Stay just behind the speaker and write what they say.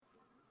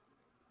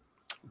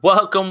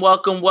Welcome.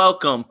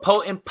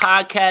 Potent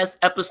Podcast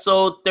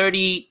episode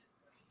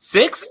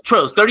 36.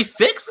 Trills,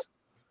 36?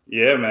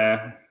 Yeah,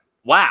 man.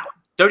 Wow,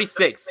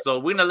 36. So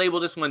we're going to label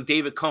this one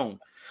David Cone.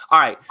 All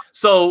right.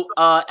 So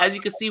as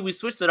you can see, we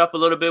switched it up a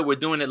little bit. We're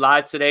doing it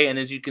live today. And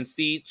as you can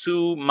see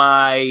to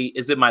my,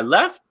 is it my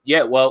left?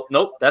 Yeah, well,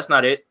 nope, that's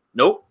not it.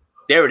 Nope.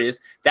 There it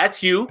is. That's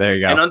Hugh. There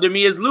you go. And under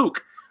me is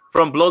Luke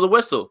from Blow the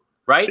Whistle,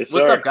 right? Yes,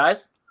 What's sir. up,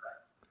 guys?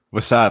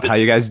 What's up? How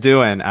you guys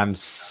doing? I'm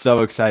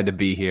so excited to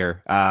be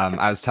here.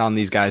 I was telling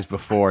these guys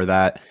before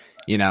that,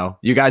 you know,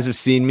 you guys have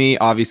seen me.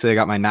 Obviously, I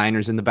got my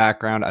Niners in the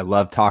background. I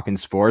love talking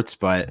sports,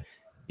 but,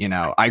 you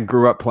know, I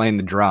grew up playing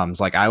the drums.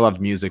 Like, I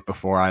loved music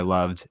before I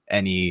loved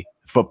any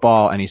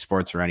football, any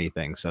sports, or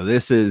anything. So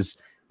this is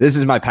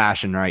my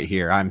passion right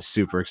here. I'm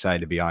super excited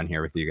to be on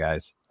here with you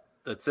guys.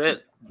 That's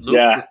it. Luke,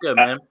 Yeah. it's good,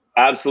 man.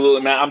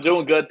 Absolutely, man. I'm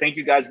doing good. Thank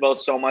you guys both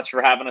so much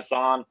for having us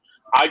on.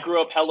 I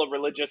grew up hella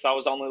religious. I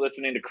was only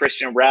listening to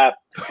Christian rap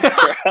for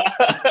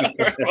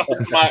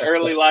most of my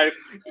early life.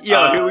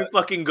 Yo, here we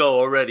fucking go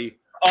already.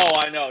 Oh,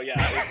 I know. Yeah,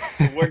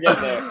 we're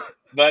getting there.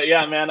 But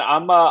yeah, man,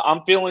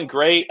 I'm feeling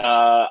great.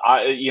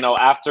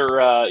 After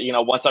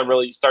once I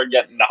really started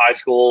getting into high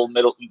school,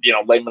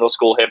 late middle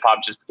school, hip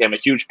hop just became a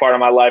huge part of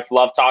my life.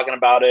 Love talking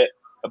about it.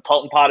 The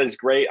Potent Pod is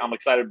great. I'm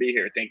excited to be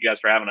here. Thank you guys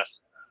for having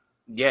us.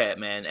 Yeah,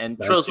 man.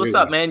 And Trills, what's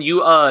up, man?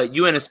 You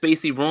in a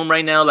spacey room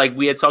right now, like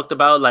we had talked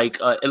about. Like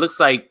it looks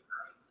like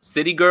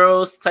City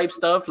Girls type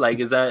stuff. Like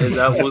is that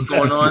what's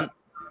going on?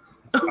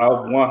 I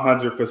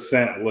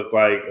 100% look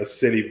like a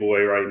city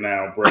boy right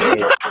now, bro.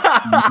 There's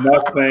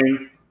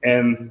nothing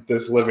in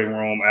this living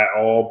room at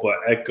all but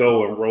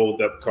echo and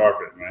rolled up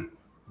carpet, man.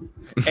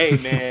 Hey,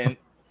 man,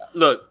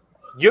 look.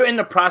 You're in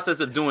the process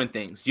of doing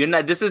things. You're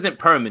not. This isn't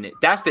permanent.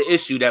 That's the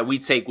issue that we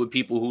take with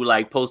people who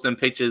like posting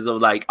pictures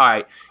of like, all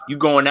right, you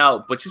going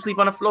out, but you sleep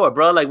on the floor,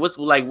 bro. Like, what's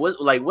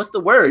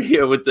the word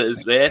here with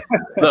this, man?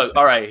 Look,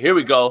 all right, here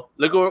we go.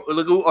 Look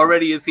who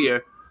already is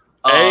here.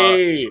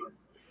 Hey,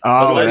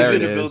 Oh, the there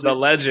it legend, is. the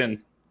legend.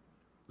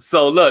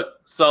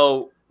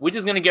 So we're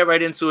just gonna get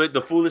right into it.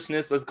 The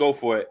foolishness. Let's go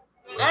for it.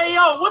 Hey,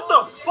 yo, what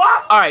the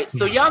fuck? All right,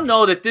 so y'all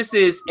know that this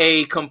is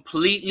a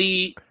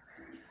completely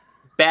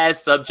bad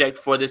subject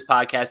for this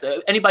podcast.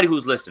 Anybody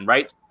who's listened,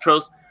 right?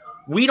 Trills,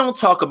 we don't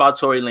talk about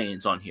Tory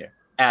Lanez on here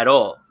at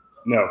all.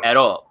 No. At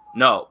all.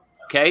 No.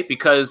 Okay?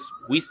 Because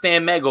we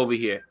stand Meg over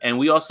here, and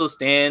we also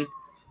stand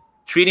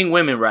treating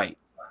women right.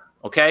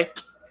 Okay?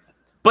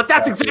 But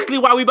that's exactly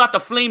why we about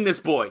to flame this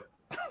boy.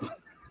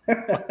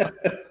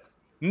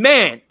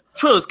 Man,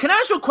 Trills, can I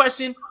ask you a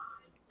question?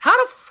 How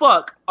the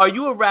fuck are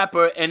you a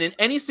rapper and in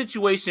any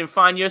situation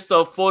find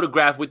yourself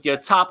photographed with your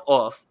top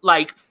off?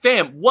 Like,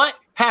 fam, what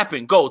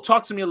happened? Go,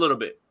 talk to me a little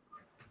bit.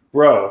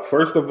 Bro,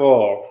 first of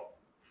all,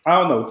 I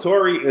don't know.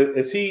 Tory,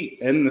 is he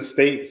in the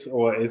States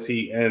or is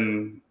he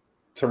in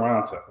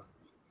Toronto?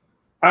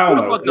 I don't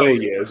know where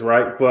he is,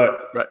 right?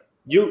 But Right.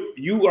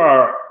 you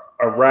are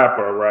a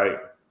rapper, right?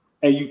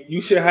 And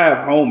you should have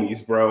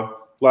homies, bro.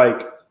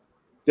 Like,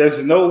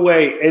 there's no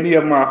way any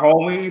of my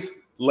homies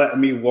let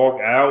me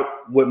walk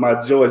out with my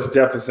George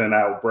Jefferson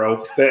out,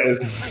 bro. There is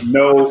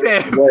no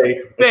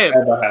way it's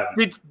ever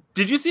happened.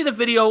 Did you see the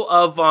video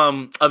of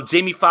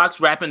Jamie Foxx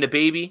rapping the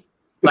baby?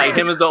 Like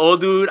him as the old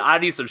dude? I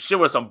need some shit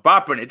with some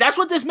bop in it. That's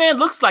what this man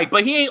looks like,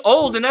 but he ain't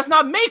old and that's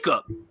not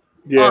makeup.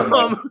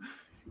 Yeah.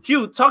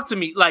 Hugh, talk to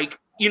me. Like,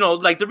 you know,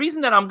 like the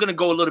reason that I'm gonna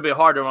go a little bit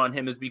harder on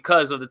him is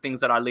because of the things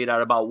that I laid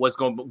out about what's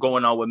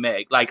going on with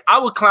Meg. Like, I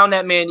would clown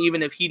that man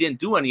even if he didn't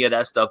do any of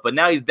that stuff, but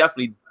now he's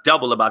definitely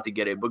double about to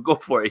get it. But go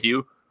for it,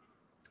 Hugh.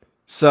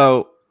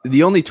 So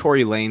the only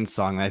Tory Lanez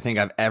song I think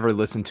I've ever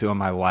listened to in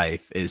my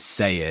life is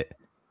 "Say It."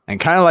 And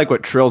kind of like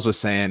what Trills was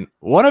saying,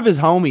 one of his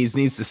homies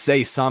needs to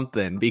say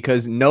something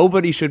because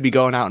nobody should be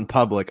going out in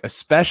public,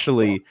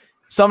 especially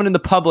someone in the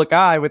public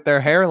eye with their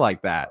hair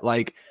like that.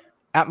 Like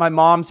at my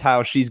mom's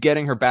house, she's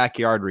getting her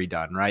backyard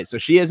redone, right? So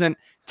she hasn't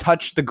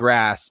touched the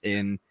grass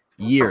in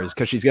years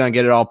because she's going to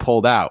get it all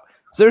pulled out.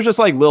 So there's just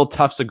like little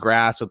tufts of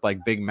grass with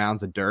like big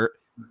mounds of dirt.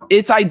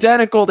 It's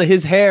identical to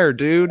his hair,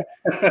 dude.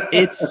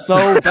 It's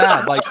so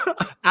bad. Like,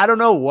 I don't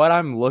know what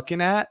I'm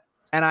looking at.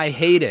 And I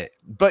hate it,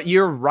 but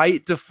you're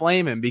right to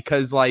flame him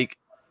because like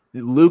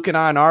Luke and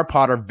I on our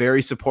pod are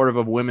very supportive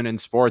of women in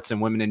sports and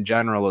women in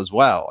general as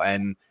well.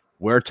 And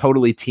we're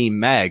totally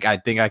team Meg. I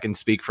think I can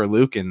speak for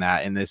Luke in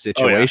this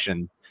situation.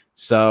 Oh, yeah.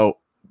 So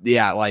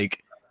yeah,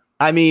 like,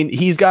 I mean,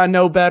 he's got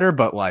no better,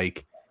 but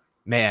like,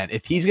 man,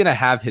 if he's going to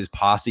have his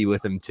posse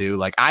with him too,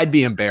 like I'd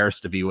be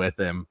embarrassed to be with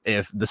him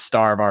if the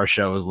star of our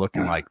show is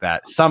looking like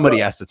that. Somebody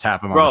has to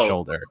tap him on the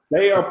shoulder.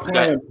 They are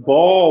playing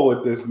ball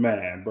with this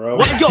man, bro.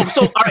 Yo,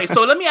 so all right,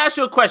 so let me ask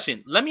you a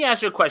question.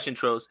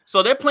 Trills.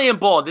 So they're playing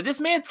ball. Did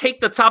this man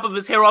take the top of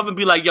his hair off and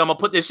be like, yo, I'm gonna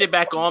put this shit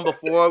back on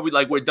before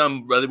we're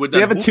done, brother. We're done. Do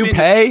you have a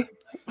toupee?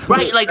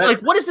 Right, like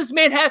what does this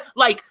man have?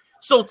 Like,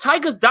 so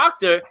Tiger's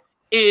doctor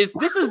is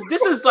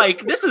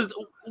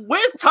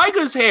where's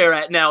Tiger's hair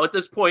at now at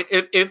this point?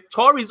 If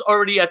Tory's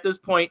already at this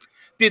point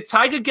did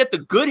Tiger get the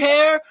good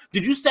hair?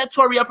 Did you set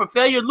Tory up for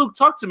failure? Luke,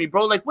 talk to me,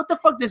 bro. Like, what the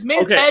fuck? This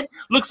man's head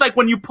looks like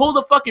when you pull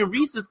the fucking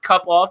Reese's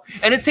cup off,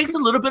 and it takes a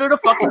little bit of the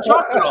fucking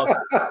chocolate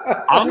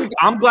off.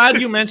 I'm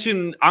glad you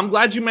mentioned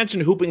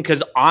hooping,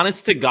 because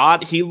honest to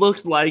God, he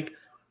looked like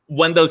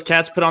when those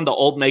cats put on the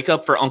old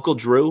makeup for Uncle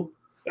Drew.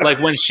 Like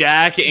when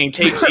Shaq and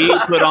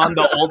KG put on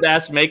the old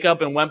ass makeup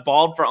and went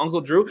bald for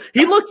Uncle Drew,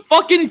 he looked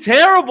fucking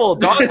terrible,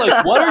 dog.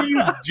 Like, what are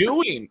you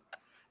doing?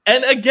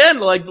 And again,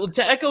 like,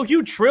 to echo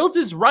Hugh, Trills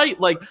is right.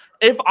 Like,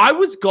 if I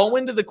was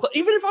going to the club,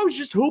 even if I was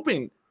just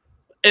hooping,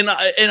 and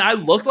I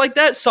looked like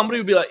that, somebody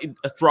would be like,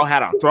 throw a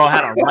hat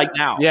on right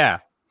now. Yeah.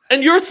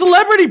 And you're a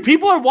celebrity.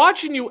 People are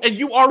watching you, and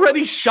you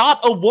already shot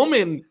a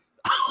woman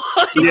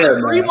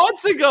 3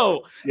 months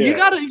ago.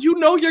 Yeah. You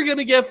know you're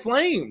gonna get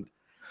flamed.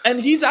 And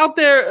he's out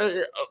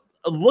there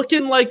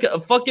looking like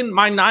a fucking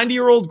my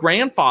 90-year-old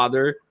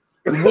grandfather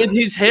with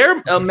his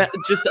hair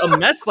just a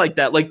mess like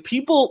that. Like,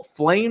 people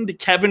flamed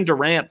Kevin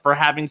Durant for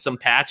having some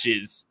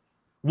patches.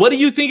 What do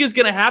you think is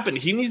going to happen?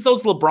 He needs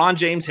those LeBron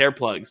James hair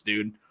plugs,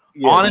 dude.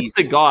 Yeah, honest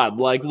to God,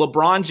 like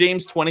LeBron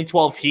James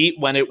 2012 Heat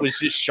when it was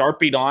just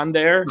Sharpied on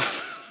there.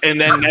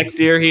 And then next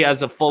year he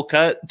has a full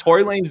cut.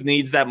 Tory Lanez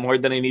needs that more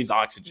than he needs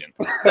oxygen.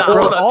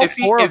 Bro, all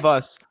four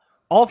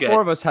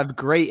of us have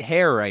great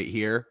hair right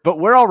here, but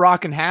we're all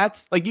rocking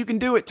hats. Like, you can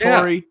do it,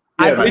 Tory.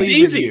 Yeah, it's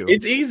easy.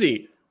 It's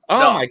easy.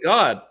 Oh my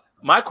God.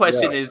 My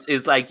question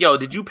is like, yo,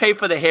 did you pay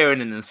for the hair in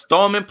an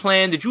installment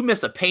plan? Did you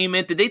miss a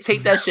payment? Did they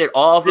take that shit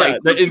off? Like,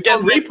 it's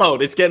getting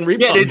repoed. It's getting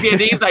repoed. Yeah,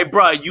 he's like,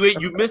 bro,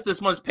 you missed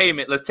this month's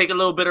payment. Let's take a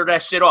little bit of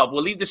that shit off.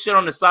 We'll leave the shit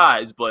on the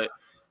sides, but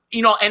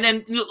and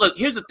then look,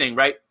 here's the thing,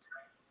 right?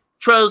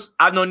 Trills,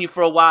 I've known you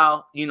for a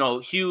while.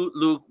 Hugh,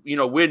 Luke,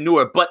 we're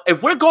newer. But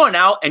if we're going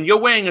out and you're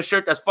wearing a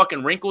shirt that's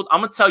fucking wrinkled, I'm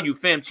gonna tell you,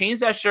 fam,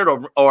 change that shirt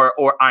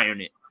or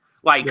iron it.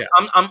 Like,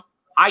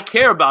 I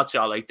care about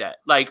y'all like that.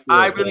 Like,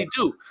 I really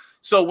do.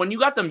 So when you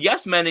got them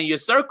yes men in your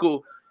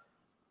circle,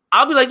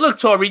 I'll be like, look,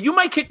 Tory, you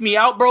might kick me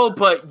out, bro,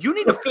 but you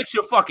need to fix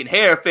your fucking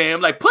hair,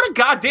 fam. Like, put a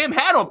goddamn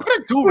hat on. Put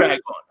a do-rag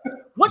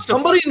on.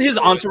 Somebody in his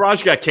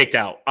entourage got kicked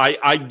out.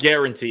 I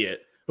guarantee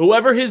it.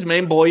 Whoever his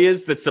main boy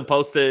is that's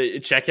supposed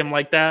to check him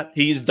like that,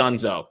 he's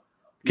donezo.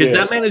 Because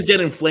that man is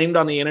getting flamed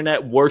on the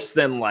internet worse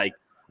than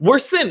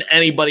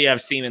anybody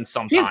I've seen in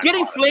some time. He's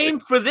getting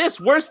flamed for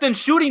this worse than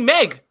shooting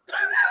Meg.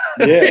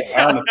 Yeah,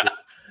 honestly.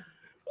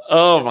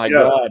 Oh, my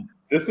God.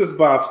 This is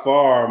by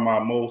far my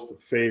most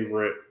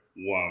favorite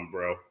one,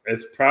 bro.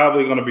 It's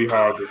probably going to be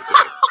hard to say.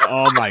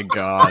 Oh, my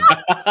God.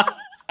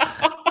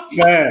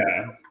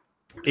 Man.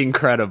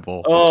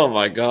 Incredible. Oh,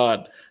 my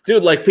God.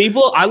 Dude, like,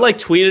 people, I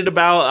tweeted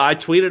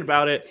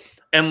about it,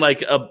 and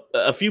like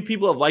a few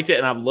people have liked it,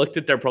 and I've looked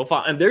at their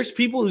profile, and there's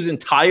people whose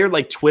entire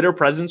like Twitter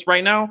presence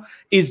right now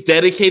is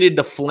dedicated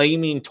to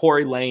flaming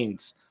Tory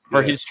Lanez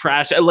for his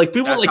trash. And like,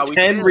 people like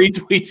 10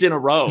 retweets in a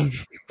row.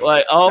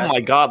 Like, oh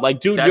my God. Like,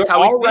 dude,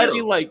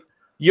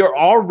 you're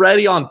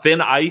already on thin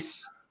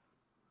ice.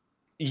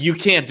 You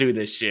can't do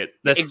this shit.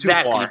 That's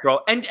exactly, too far. Bro.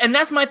 And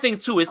that's my thing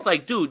too. It's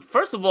like, dude,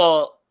 first of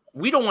all,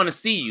 we don't want to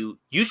see you.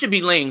 You should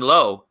be laying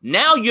low.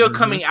 Now you're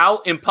coming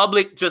out in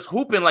public just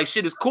hooping like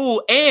shit is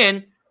cool,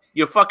 and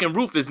your fucking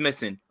roof is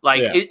missing.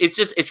 Like,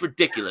 it's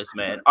ridiculous,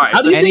 man. All right.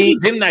 How do you think he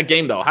did in that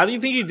game, though? How do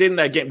you think he did in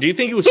that game? Do you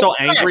think he was so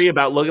angry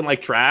about looking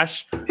like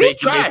trash? He's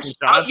trash.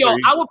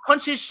 I would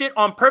punch his shit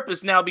on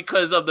purpose now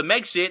because of the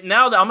Meg shit.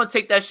 Now that I'm going to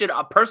take that shit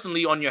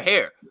personally on your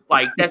hair.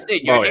 Like, that's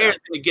it. Your hair is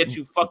going to get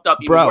you fucked up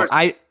even worse.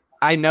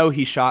 I know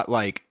he shot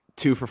like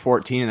 2 for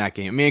 14 in that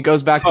game. I mean, it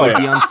goes back to what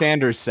Deion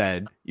Sanders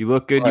said. You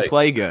look good, you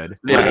play good.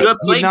 Good,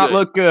 play not good.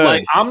 Look good.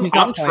 Like,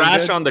 I'm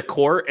trash on the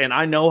court, and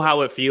I know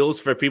how it feels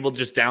for people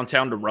just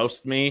downtown to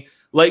roast me.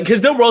 Like,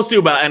 because they'll roast you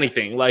about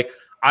anything. Like,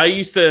 I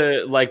used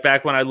to, like,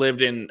 back when I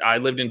lived in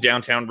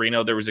downtown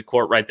Reno, there was a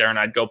court right there, and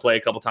I'd go play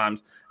a couple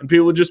times, and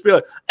people would just be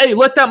like, hey,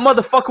 let that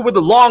motherfucker with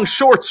the long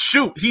shorts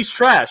shoot. He's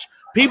trash.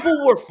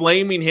 People were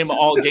flaming him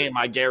all game,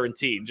 I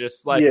guarantee.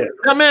 Just like,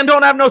 that man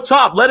don't have no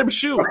top. Let him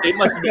shoot. It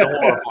must have been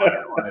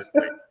horrifying,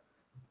 honestly.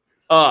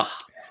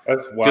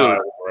 That's wild,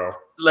 bro.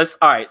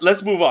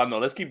 Let's move on, though.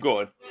 Let's keep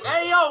going.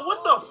 Hey, yo,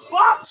 what the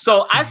fuck?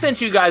 So I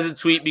sent you guys a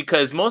tweet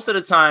because most of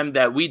the time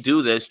that we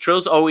do this,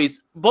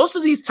 most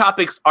of these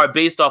topics are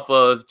based off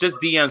of just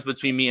DMs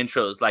between me and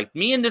Trills. Like,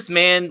 me and this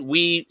man,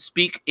 we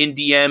speak in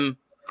DM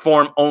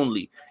form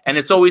only. And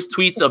it's always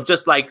tweets of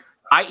just like,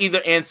 I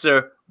either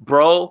answer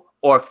bro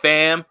or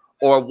fam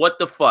or what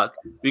the fuck,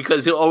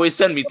 because he'll always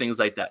send me things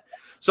like that.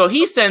 So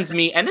he sends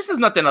me, and this is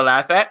nothing to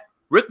laugh at,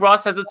 Rick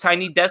Ross has a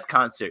Tiny Desk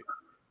concert.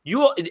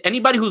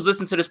 Anybody who's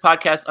listened to this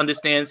podcast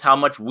understands how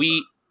much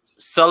we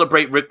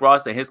celebrate Rick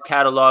Ross and his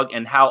catalog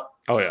and how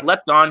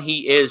slept on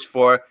he is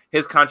for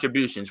his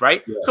contributions,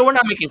 right? Yes. So we're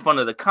not making fun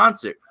of the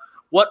concert.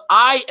 What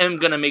I am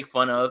going to make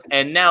fun of,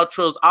 and now,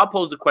 Trills, I'll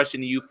pose the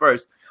question to you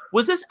first.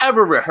 Was this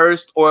ever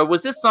rehearsed, or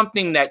was this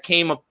something that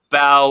came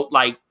about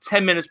like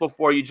 10 minutes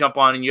before you jump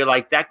on and you're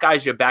like, that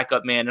guy's your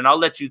backup man, and I'll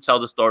let you tell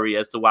the story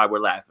as to why we're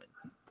laughing?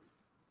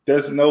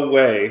 There's no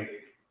way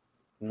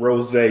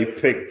Rose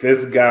picked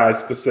this guy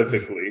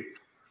specifically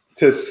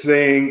to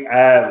sing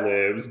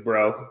ad-libs,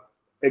 bro.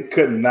 It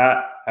could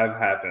not have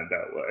happened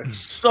that way.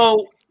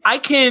 So I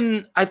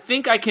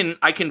think I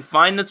can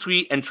find the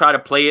tweet and try to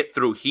play it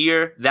through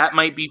here. That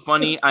might be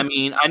funny. I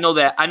mean, I know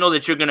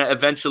that you're gonna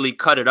eventually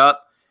cut it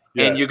up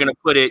and you're gonna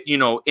put it,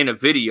 in a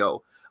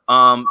video.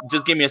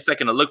 Just give me a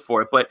second to look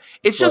for it. But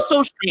it's just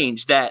so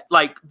strange that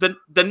like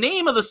the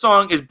name of the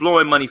song is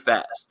Blowing Money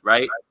Fast,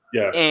 right?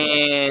 Yeah.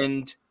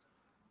 And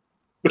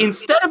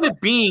instead of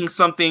it being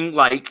something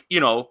like,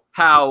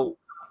 how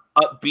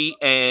upbeat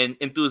and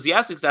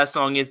enthusiastic that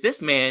song is, this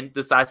man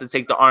decides to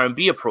take the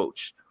R&B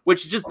approach,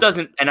 which just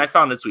doesn't, and I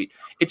found the tweet,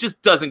 it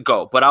just doesn't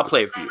go, but I'll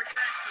play it for you.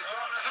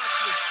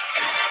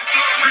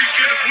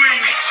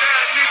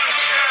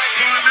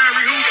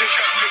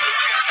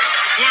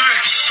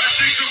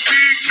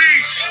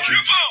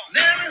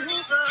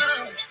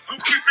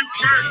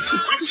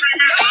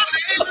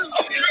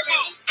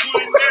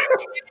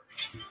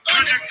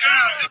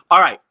 All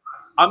right.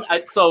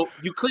 So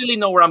you clearly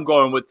know where I'm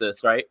going with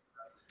this, right?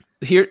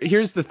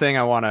 Here's the thing.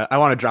 I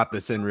wanna drop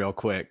this in real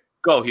quick.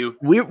 Go, Hugh.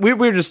 We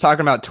were just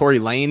talking about Tory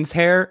Lanez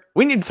hair.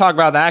 We need to talk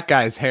about that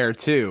guy's hair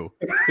too,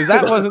 because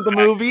that wasn't the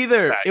move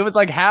either. It was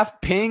like half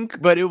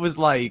pink, but it was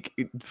like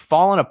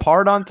falling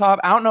apart on top.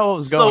 I don't know what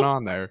was going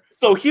on there.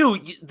 So Hugh,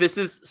 this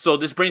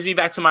brings me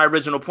back to my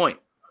original point.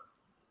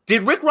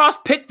 Did Rick Ross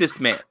pick this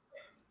man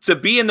to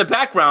be in the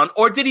background,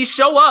 or did he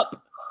show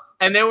up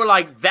and they were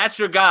like, "That's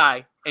your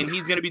guy, and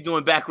he's gonna be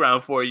doing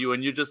background for you,"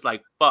 and you're just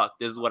like, "Fuck,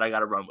 this is what I got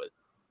to run with."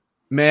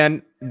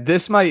 Man,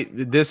 this might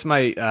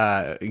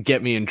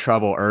get me in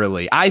trouble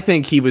early. I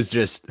think he was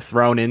just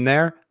thrown in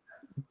there,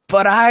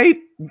 but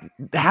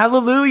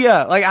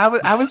hallelujah. Like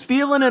I was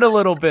feeling it a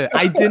little bit.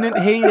 I didn't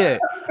hate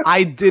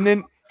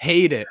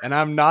it. And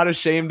I'm not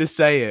ashamed to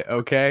say it.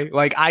 Okay.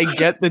 Like I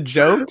get the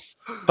jokes,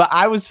 but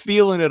I was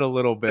feeling it a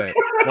little bit.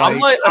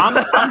 Like,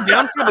 I'm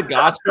down for the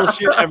gospel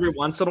shit every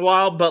once in a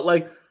while, but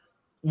like,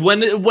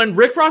 when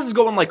Rick Ross is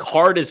going like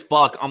hard as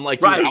fuck, I'm like,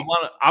 dude, right.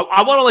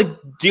 I want to like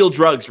deal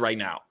drugs right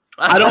now.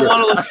 I don't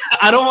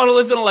want to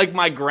listen to like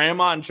my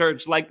grandma in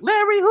church, like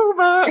Larry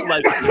Hoover.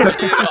 Like,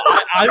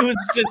 I was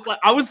just like,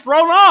 I was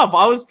thrown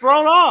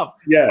off.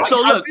 Yeah.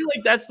 So I feel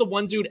like that's the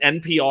one dude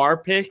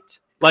NPR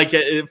picked. Like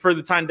for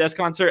the Tiny Desk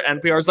concert,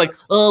 NPR is like,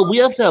 we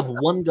have to have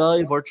one guy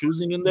of our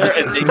choosing in there,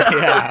 and they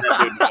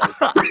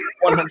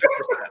 100%.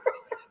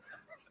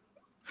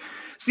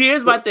 See,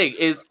 here's my thing: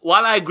 is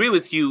while I agree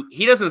with you,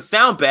 he doesn't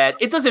sound bad.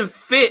 It doesn't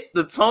fit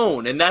the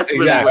tone, and that's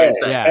really where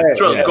it's at.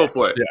 Trills, go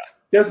for it. Yeah.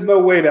 There's no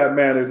way that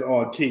man is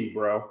on key,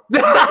 bro.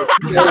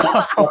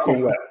 No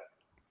fucking way.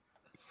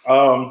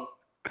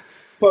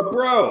 But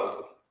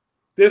bro,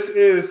 this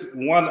is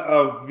one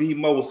of the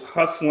most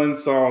hustling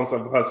songs,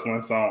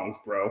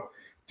 bro.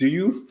 Do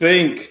you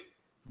think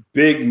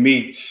Big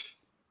Meech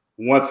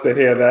wants to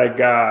hear that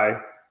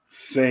guy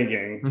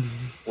singing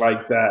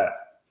like that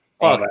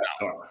on that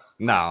song?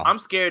 No. I'm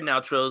scared now,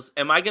 Trills.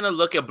 Am I going to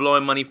look at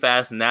Blowing Money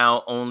Fast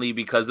now only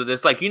because of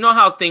this? Like, you know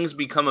how things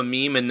become a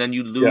meme and then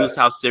you lose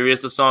how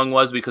serious the song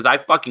was? Because I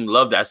fucking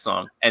love that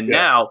song. And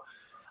now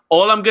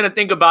all I'm going to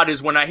think about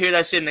is when I hear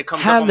that shit and it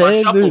comes up on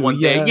my shuffle one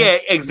day. Yeah,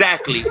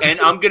 exactly.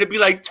 And I'm going to be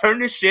like, turn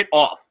this shit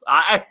off.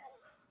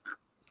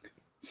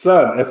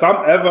 Son, if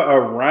I'm ever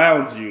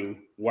around you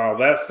while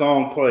that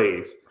song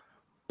plays,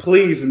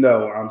 please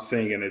know I'm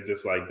singing it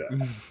just like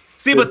that.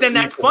 See, but then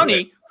that's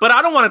funny. But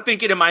I don't want to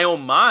think it in my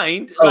own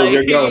mind. Oh, like,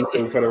 you're going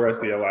to for the rest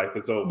of your life.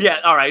 It's over. Yeah,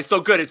 all right.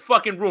 So good. It's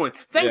fucking ruined.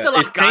 Thanks a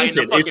lot, guys.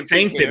 It's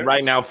tainted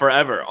right now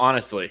forever,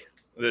 honestly.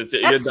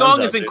 That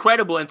song is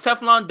incredible. And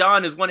Teflon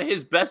Don is one of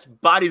his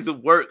best bodies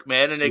of work,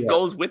 man. And it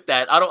goes with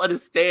that. I don't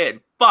understand.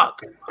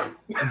 Fuck.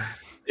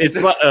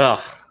 It's like,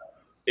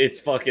 it's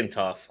fucking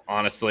tough,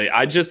 honestly.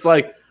 I just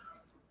like...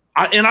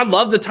 I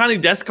love the Tiny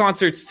Desk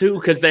concerts too,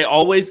 because they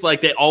always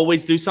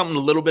do something a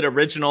little bit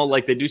original,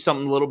 like they do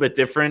something a little bit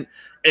different.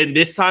 And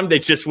this time they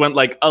just went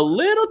like a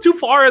little too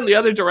far in the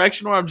other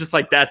direction where I'm just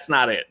like, that's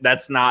not it.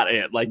 That's not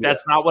it. Like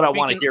that's not what I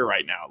want to hear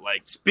right now.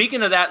 Like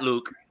speaking of that,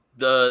 Luke,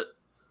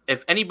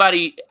 if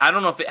anybody, I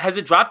don't know if it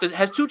has dropped.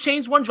 Has 2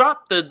 Chainz one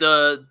dropped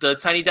the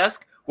Tiny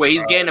Desk where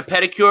he's getting a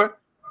pedicure?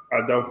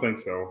 I don't think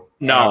so.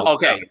 No.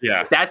 Okay.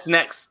 Yeah. That's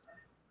next.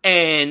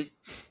 And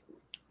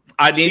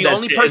I need the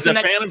only person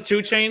as a fan of 2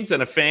 Chainz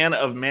and a fan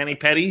of Manny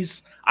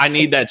Petty's. I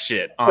need that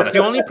shit. Honestly.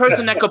 The only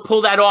person that could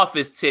pull that off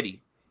is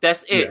Titty.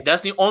 That's it. Yeah.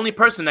 That's the only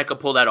person that could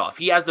pull that off.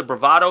 He has the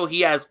bravado. He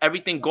has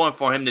everything going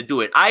for him to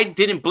do it. I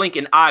didn't blink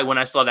an eye when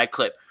I saw that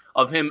clip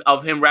of him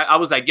rap. I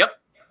was like, yep.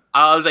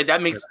 I was like,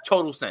 that makes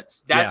total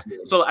sense.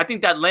 So I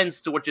think that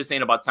lends to what you're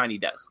saying about Tiny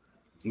Desk.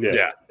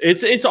 Yeah.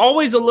 It's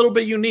always a little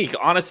bit unique,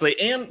 honestly.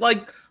 And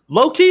like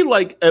low key,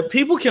 like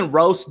people can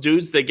roast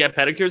dudes that get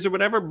pedicures or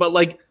whatever, but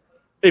like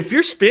if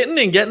you're spitting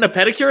and getting a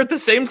pedicure at the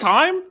same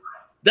time,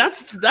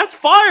 that's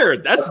fire.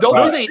 That's dope.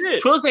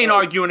 Trills ain't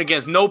arguing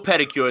against no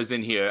pedicures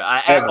in here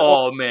at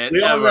all, man.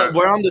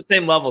 We're on the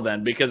same level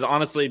then, because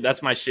honestly,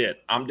 that's my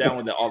shit. I'm down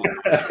with it all the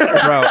time.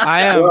 Bro,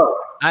 I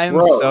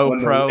am so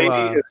when pro. The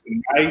lady is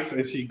nice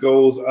and she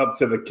goes up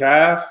to the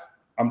calf,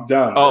 I'm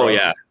done. Oh,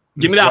 yeah.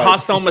 Give me that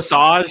hostile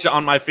massage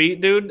on my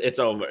feet, dude. It's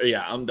over.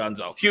 Yeah, I'm done.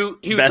 Hugh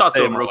talk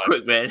to him real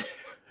quick, man.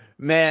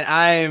 Man,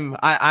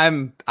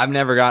 I've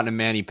never gotten a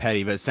mani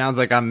pedi, but it sounds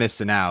like I'm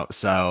missing out.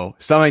 So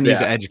somebody needs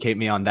to educate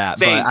me on that.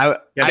 Same.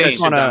 But I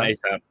just want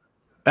to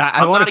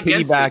I want to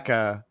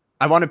piggyback.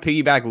 I want to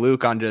piggyback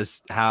Luke on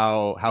just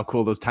how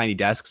cool those tiny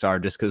desks are.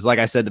 Just because, like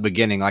I said at the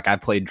beginning, like I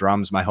played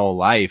drums my whole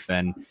life,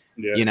 and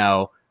you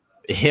know,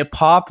 hip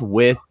hop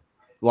with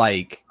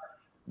like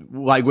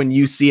when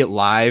you see it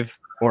live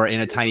or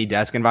in a tiny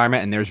desk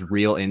environment and there's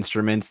real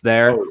instruments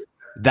there,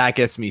 that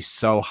gets me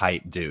so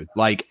hyped, dude.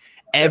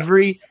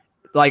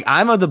 Like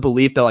I'm of the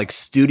belief that like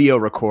studio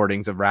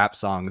recordings of rap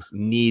songs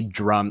need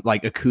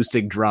like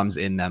acoustic drums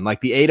in them.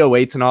 Like the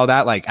 808s and all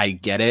that, like I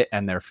get it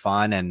and they're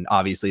fun. And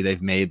obviously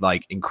they've made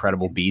like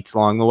incredible beats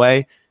along the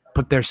way,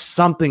 but there's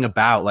something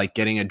about like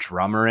getting a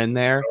drummer in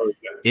there.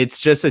 It's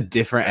just a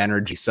different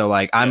energy. So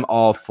like I'm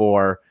all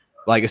for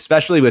like,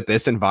 especially with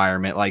this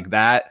environment, like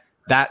that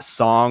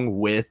song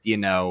with, you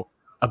know,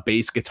 a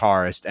bass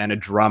guitarist and a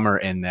drummer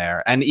in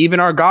there, and even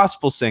our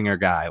gospel singer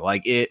guy,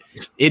 like it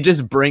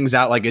just brings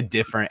out like a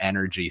different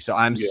energy. So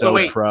I'm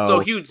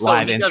pro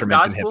live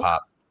instruments in hip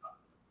hop.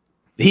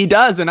 He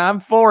does, and I'm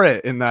for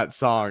it in that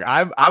song.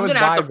 I'm gonna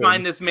have to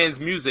find this man's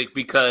music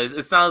because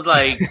it sounds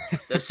like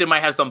that shit might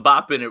have some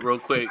bop in it real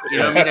quick. You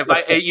know what I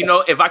mean?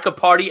 If I could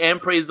party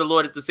and praise the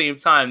Lord at the same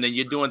time, then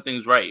you're doing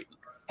things right.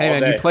 Hey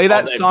man, you play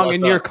that song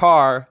in your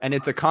car, and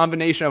it's a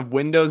combination of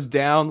windows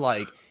down,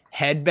 like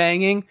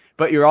headbanging,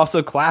 but you're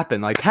also clapping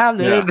like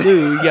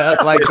hallelujah.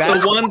 Like that's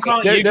the one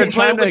song you can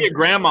play with your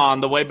grandma on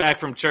the way back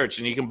from church,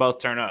 and you can both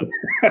turn up.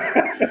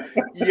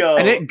 Yo,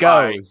 and it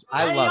goes.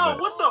 Right. I love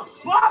it. What the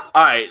fuck?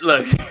 All right,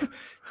 look,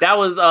 that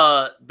was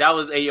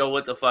Ayo,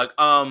 what the fuck.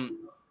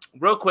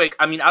 Real quick,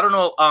 I mean, I don't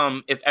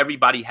know if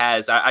everybody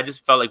has. I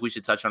just felt like we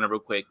should touch on it real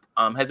quick.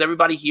 Has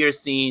everybody here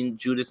seen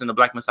Judas and the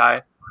Black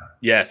Messiah?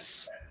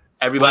 Yes.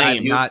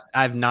 Everybody,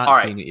 I've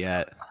not seen it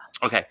yet.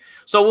 Okay,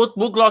 so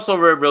we'll gloss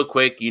over it real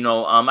quick. You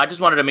know, I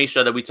just wanted to make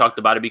sure that we talked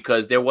about it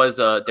because there was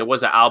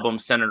an album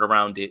centered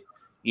around it,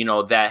 you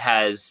know, that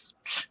has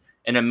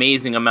an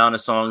amazing amount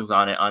of songs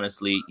on it.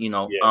 Honestly, you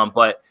know,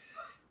 but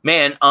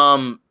man,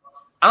 I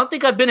don't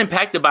think I've been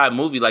impacted by a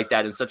movie like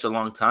that in such a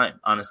long time.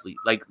 Honestly,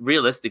 like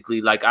realistically,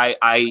 like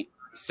I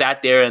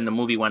sat there and the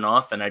movie went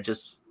off, and I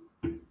just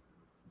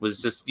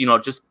was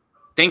just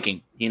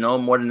thinking, you know,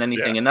 more than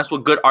anything, and that's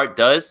what good art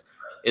does.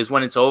 Is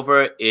when it's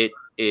over, it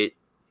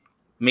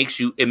makes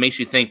you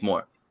think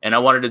more. And I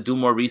wanted to do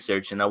more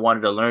research and I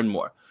wanted to learn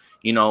more,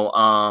 you know.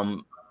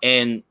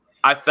 And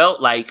I felt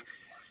like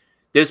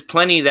there's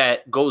plenty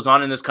that goes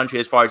on in this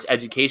country as far as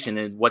education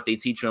and what they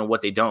teach you and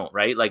what they don't,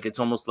 right? Like it's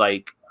almost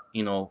like,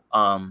 you know,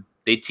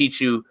 they teach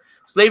you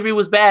slavery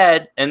was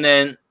bad, and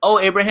then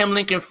Abraham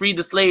Lincoln freed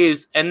the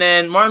slaves, and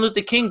then Martin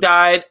Luther King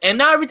died, and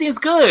now everything's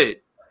good.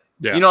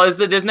 Yeah. You know,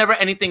 there's never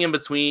anything in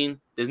between.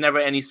 There's never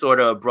any sort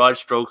of broad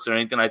strokes or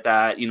anything like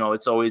that. You know,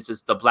 it's always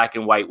just the black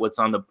and white, what's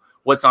on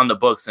the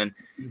books.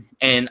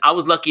 And I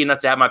was lucky enough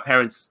to have my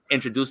parents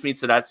introduce me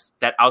to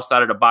that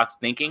outside of the box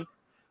thinking,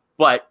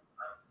 but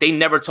they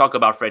never talk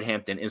about Fred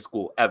Hampton in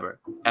school ever.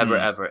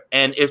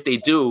 And if they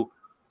do,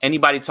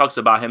 anybody talks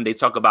about him, they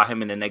talk about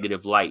him in a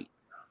negative light.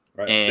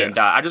 Right. And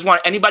I just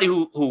want anybody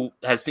who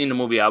has seen the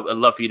movie, I would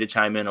love for you to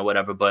chime in or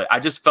whatever. But I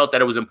just felt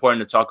that it was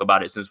important to talk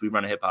about it since we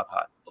run a hip hop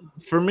pod.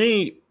 For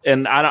me,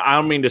 and I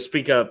don't mean to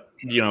speak up,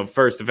 you know,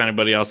 first if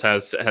anybody else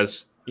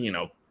has you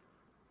know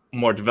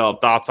more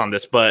developed thoughts on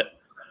this, but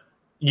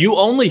you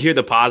only hear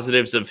the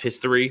positives of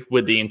history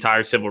with the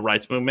entire civil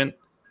rights movement.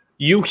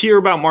 You hear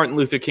about Martin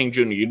Luther King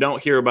Jr. You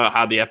don't hear about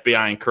how the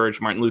FBI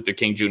encouraged Martin Luther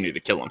King Jr. to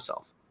kill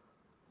himself.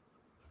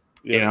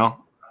 Yeah. You know.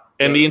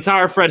 And the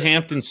entire Fred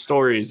Hampton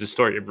story is a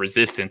story of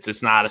resistance.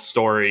 It's not a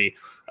story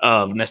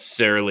of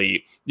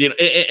necessarily, you know,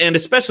 and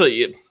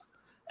especially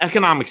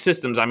economic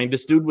systems. I mean,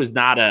 this dude was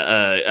not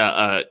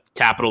a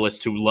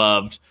capitalist who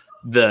loved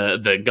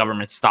the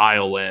government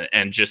style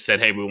and just said,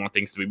 hey, we want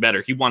things to be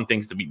better. He wanted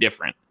things to be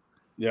different.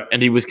 Yeah.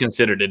 And he was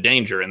considered a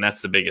danger, and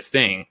that's the biggest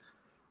thing.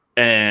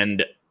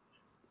 And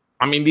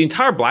I mean, the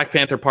entire Black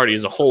Panther Party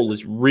as a whole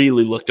is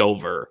really looked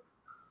over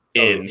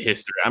in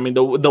history. I mean,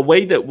 the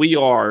way that we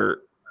are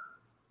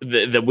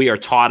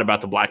taught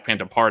about the Black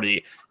Panther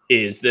Party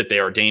is that they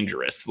are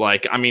dangerous.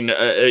 Like, I mean,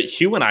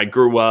 Hugh and I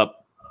grew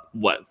up,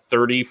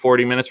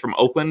 30-40 minutes from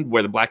Oakland,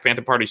 where the Black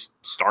Panther Party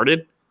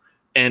started.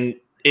 And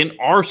in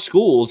our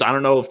schools, I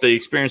don't know if the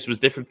experience was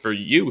different for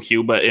you,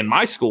 Hugh, but in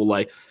my school,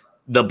 like,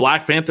 the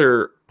Black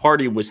Panther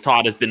Party was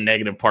taught as the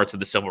negative parts of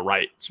the civil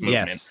rights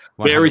movement. Yes,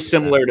 very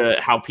similar to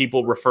how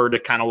people refer to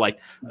kind of like,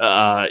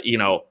 you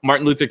know,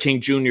 Martin Luther King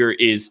Jr.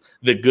 is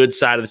the good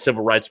side of the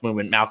civil rights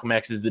movement. Malcolm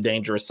X is the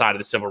dangerous side of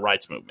the civil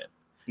rights movement.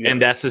 Yeah.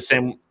 And that's the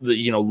same,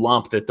 you know,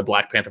 lump that the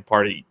Black Panther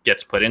Party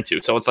gets put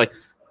into. So it's like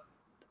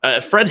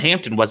Fred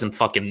Hampton wasn't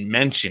fucking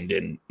mentioned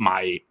in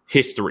my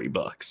history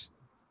books.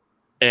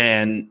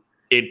 And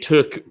it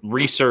took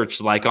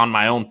research like on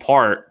my own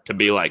part to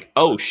be like,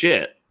 oh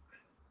shit.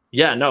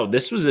 Yeah, no,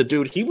 this was a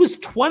dude. He was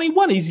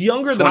 21. He's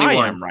younger than I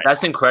am, right?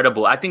 That's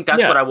incredible. I think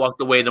that's what I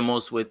walked away the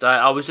most with.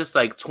 I was just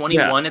like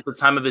 21 at the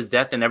time of his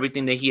death, and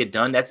everything that he had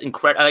done. That's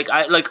incredible.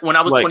 Like when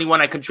I was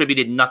 21, I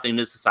contributed nothing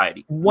to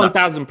society.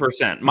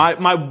 1,000%.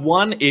 My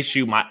one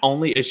issue, my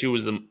only issue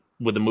was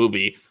with the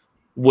movie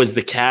was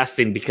the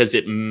casting, because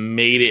it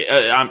made it.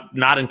 I'm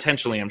not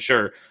intentionally, I'm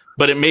sure,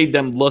 but it made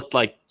them look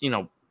like,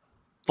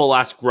 full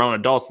ass grown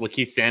adults.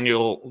 Lakeith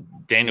Daniel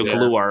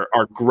Kaluuya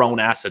are grown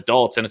ass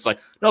adults, and it's like,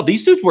 no,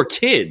 these dudes were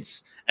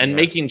kids and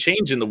making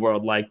change in the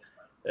world,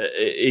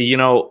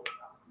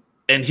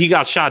 and he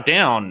got shot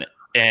down,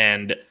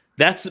 and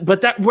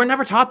that we're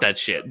never taught that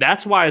shit.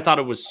 That's why I thought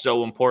it was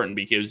so important,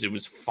 because it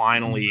was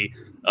finally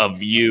a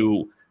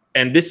view,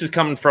 and this is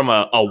coming from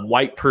a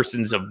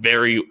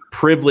very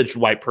privileged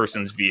white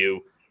person's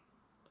view,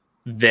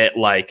 that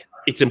like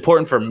it's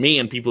important for me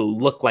and people who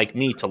look like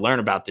me to learn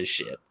about this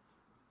shit,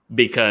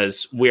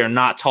 because we are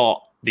not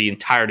taught the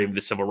entirety of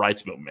the civil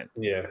rights movement.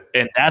 Yeah.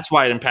 And that's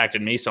why it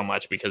impacted me so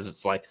much, because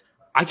it's like,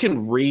 I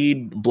can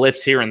read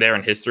blips here and there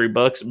in history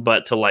books,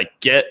 but to like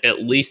get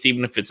at least,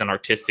 even if it's an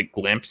artistic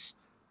glimpse,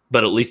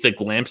 but at least a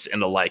glimpse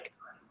into like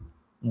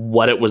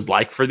what it was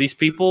like for these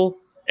people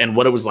and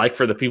what it was like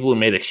for the people who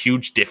made a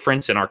huge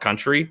difference in our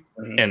country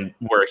and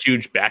were a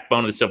huge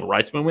backbone of the civil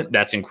rights movement.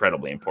 That's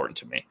incredibly important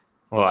to me.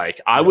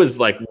 Like, I was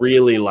like,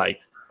 really like,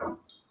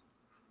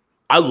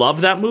 I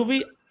love that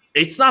movie.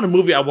 It's not a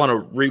movie I want to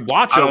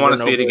rewatch. I don't want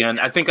to see it again.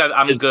 I think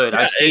I'm good.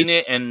 I've seen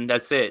it, and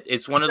that's it.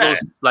 It's one of those,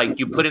 like,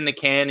 you put in the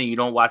can and you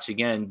don't watch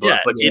again,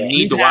 but you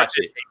need to watch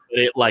it.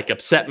 It like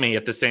upset me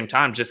at the same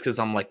time, just because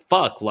I'm like,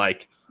 fuck,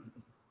 like,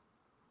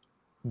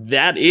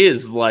 that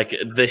is like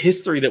the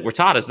history that we're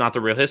taught is not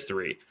the real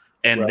history,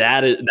 and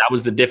that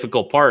was the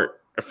difficult part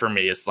for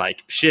me. It's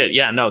like, shit,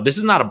 no, this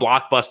is not a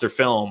blockbuster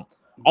film.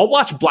 I'll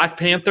watch Black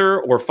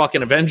Panther or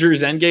fucking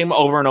Avengers Endgame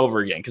over and over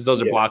again, because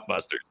those are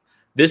blockbusters.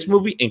 This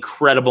movie,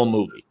 incredible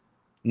movie.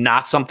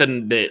 Not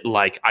something that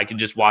like I could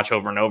just watch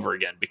over and over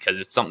again, because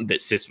it's something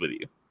that sits with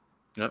you.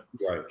 Yep.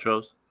 Right.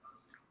 Trills.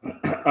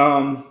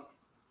 To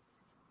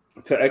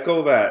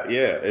echo that,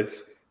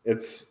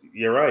 it's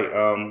you're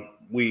right.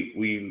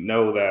 We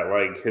know that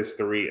like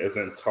history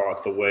isn't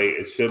taught the way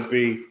it should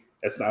be.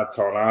 It's not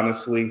taught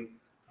honestly.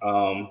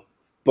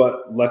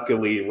 But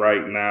luckily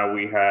right now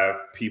we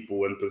have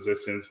people in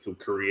positions to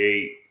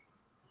create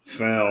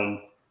film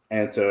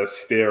and to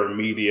steer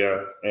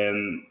media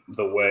in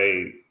the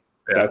way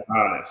that's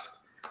honest.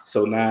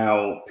 So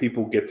now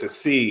people get to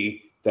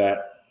see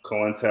that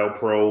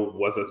COINTELPRO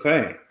was a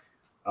thing,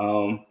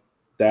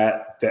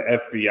 that the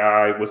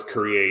FBI was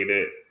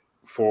created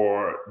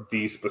for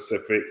these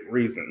specific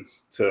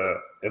reasons, to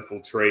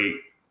infiltrate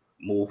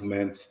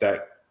movements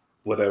that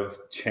would have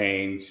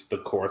changed the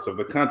course of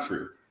the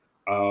country.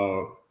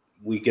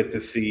 We get to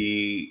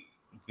see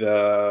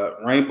the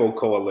Rainbow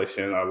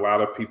Coalition. A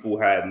lot of people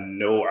had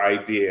no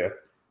idea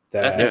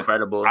that. That's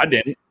incredible. I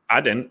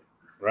didn't.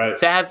 Right.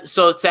 To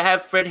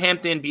have Fred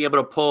Hampton be able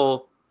to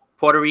pull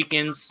Puerto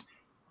Ricans,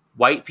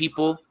 white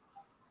people,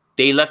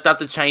 they left out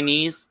the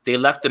Chinese, they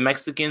left the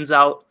Mexicans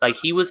out. Like,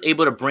 he was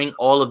able to bring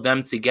all of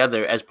them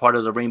together as part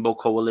of the Rainbow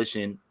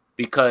Coalition,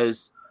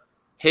 because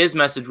his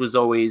message was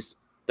always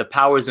the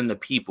power's in the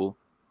people.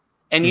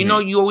 And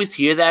you always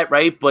hear that,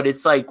 right? But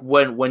it's like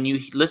when you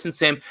listen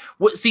to him,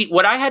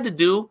 what I had to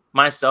do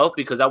myself,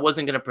 because I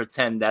wasn't going to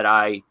pretend that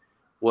I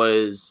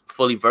was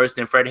fully versed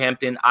in Fred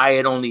Hampton. I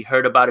had only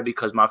heard about it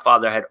because my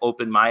father had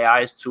opened my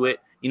eyes to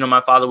it.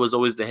 My father was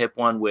always the hip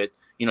one with,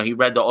 he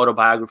read the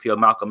autobiography of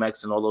Malcolm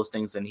X and all those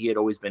things, and he had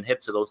always been hip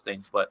to those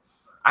things. But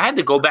I had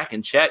to go back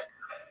and check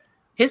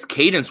his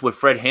cadence with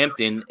Fred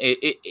Hampton.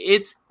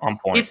 It's on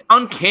point. It's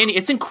uncanny.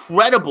 It's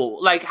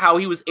incredible, like how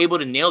he was able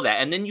to nail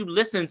that. And then you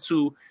listen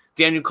to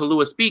Daniel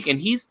Kaluuya speak, and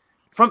he's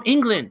from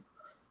England,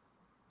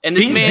 and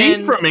he's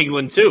deep from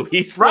England too.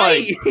 He's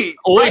right, like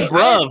old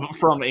bruv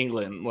from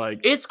England. Like,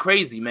 it's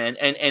crazy, man.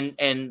 And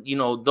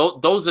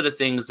those are the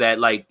things that,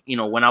 like,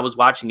 when I was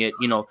watching it,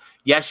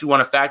 yes, you want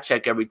to fact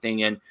check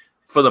everything, and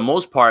for the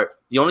most part,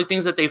 the only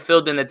things that they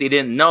filled in that they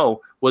didn't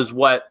know was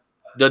what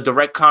the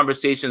direct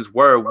conversations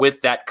were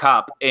with that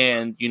cop,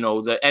 and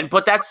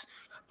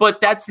but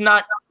that's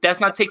not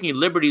taking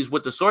liberties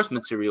with the source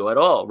material at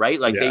all, right?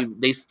 Like,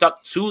 they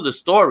stuck to the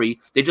story.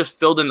 They just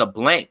filled in the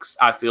blanks,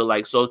 I feel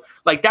like. So,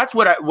 like, that's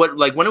what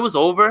like when it was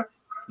over,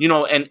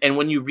 and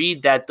when you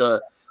read that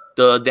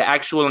the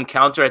actual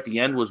encounter at the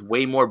end was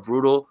way more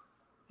brutal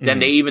than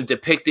they even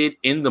depicted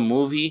in the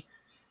movie.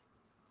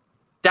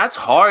 That's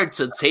hard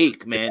to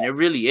take, man. It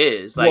really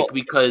is. Like,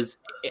 because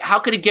how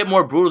could it get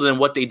more brutal than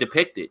what they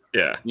depicted?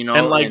 Yeah.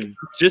 And like,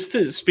 just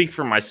to speak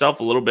for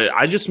myself a little bit,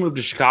 I just moved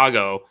to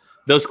Chicago.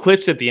 Those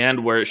clips at the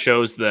end where it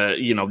shows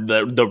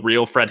the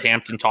real Fred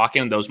Hampton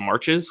talking, those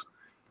marches,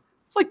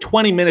 it's like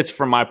 20 minutes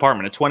from my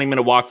apartment, a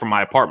 20-minute walk from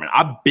my apartment.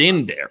 I've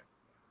been there.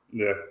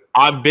 Yeah.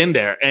 I've been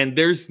there. And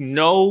there's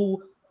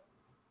no,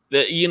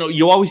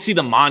 you always see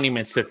the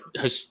monuments that,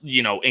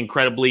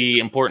 incredibly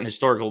important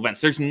historical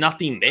events. There's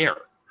nothing there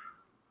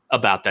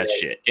about that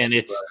shit. And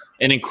it's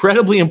an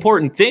incredibly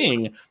important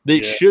thing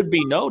that should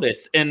be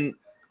noticed. And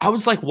I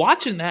was like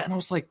watching that and I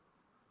was like,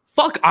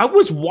 fuck, I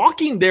was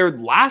walking there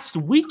last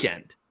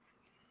weekend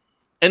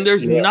and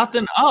there's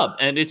nothing up.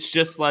 And it's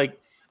just like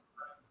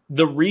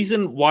the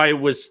reason why it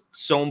was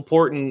so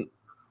important,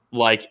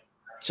 like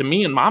to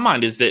me in my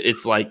mind, is that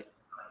it's like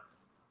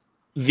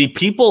the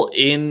people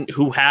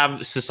who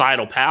have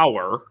societal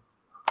power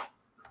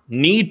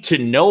need to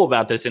know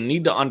about this and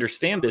need to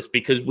understand this,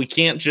 because we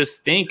can't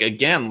just think,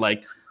 again,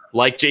 like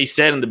Jay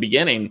said in the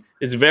beginning,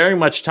 it's very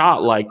much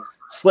taught like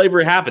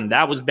slavery happened,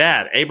 that was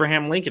bad.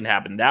 Abraham Lincoln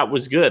happened, that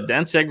was good.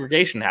 Then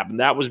segregation happened,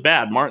 that was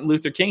bad. Martin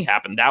Luther King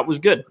happened, that was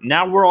good.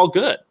 Now we're all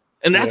good.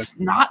 And that's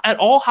not at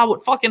all how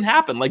it fucking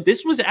happened. Like,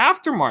 this was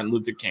after Martin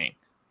Luther King.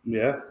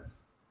 Yeah.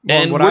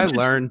 Well, and what I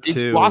learned too,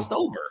 it's glossed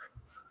over.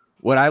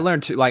 What I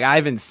learned too, like I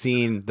haven't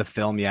seen the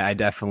film yet. I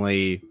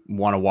definitely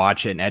want to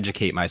watch it and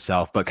educate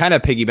myself. But kind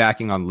of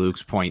piggybacking on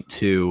Luke's point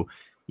too,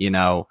 you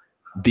know,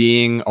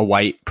 being a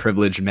white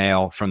privileged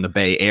male from the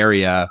Bay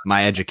Area,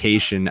 my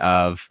education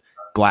of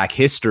Black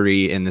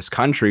history in this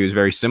country was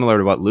very similar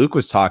to what Luke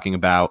was talking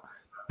about.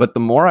 But the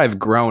more I've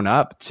grown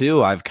up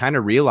too, I've kind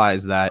of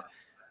realized that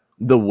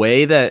the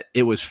way that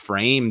it was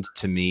framed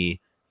to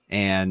me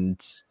and,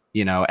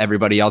 you know,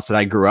 everybody else that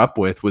I grew up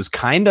with was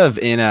kind of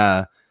in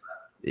a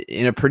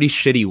pretty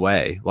shitty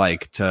way,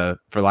 like, for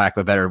lack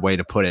of a better way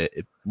to put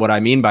it. What I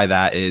mean by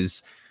that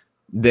is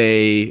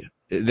they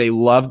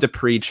love to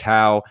preach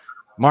how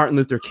Martin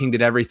Luther King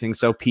did everything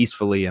so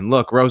peacefully. And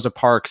look, Rosa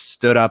Parks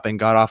stood up and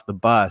got off the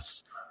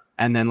bus.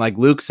 And then, like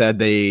Luke said,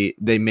 they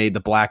made the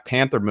Black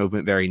Panther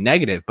movement very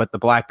negative, but the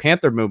Black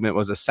Panther movement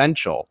was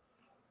essential.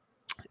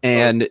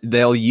 And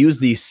they'll use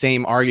these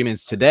same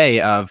arguments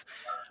today of,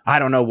 I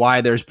don't know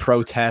why there's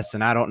protests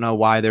and I don't know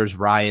why there's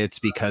riots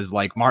because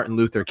like Martin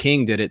Luther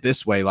King did it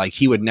this way. Like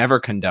he would never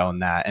condone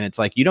that. And it's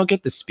like, you don't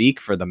get to speak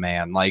for the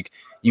man. Like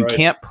you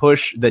can't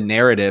push the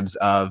narratives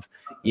of,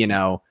 you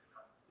know,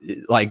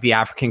 like the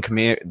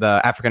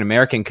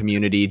African-American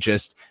community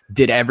just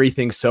did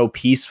everything so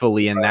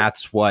peacefully. And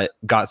that's what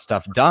got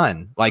stuff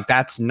done. Like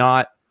that's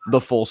not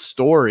the full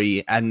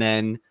story. And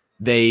then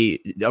they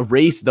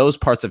erase those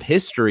parts of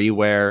history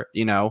where,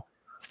 you know,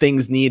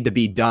 things need to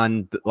be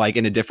done like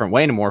in a different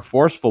way, in a more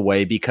forceful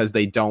way, because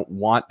they don't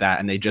want that.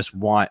 And they just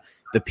want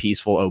the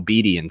peaceful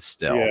obedience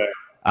still. Yeah.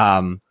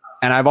 And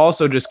I've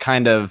also just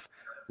kind of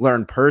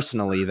learned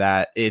personally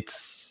that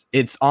it's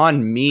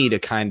on me to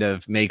kind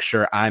of make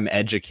sure I'm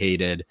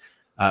educated,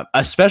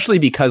 especially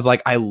because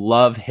like I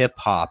love hip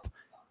hop,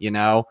 you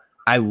know,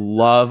 I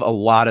love a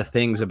lot of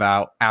things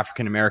about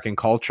African-American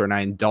culture and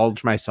I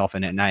indulge myself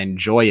in it and I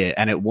enjoy it.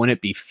 And it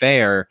wouldn't be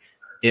fair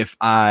if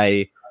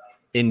I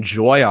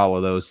enjoy all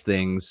of those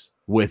things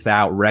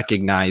without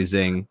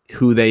recognizing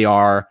who they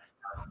are,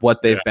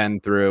 what they've been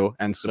through,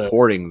 and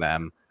supporting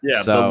them.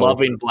 Yeah, so, but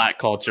loving Black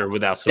culture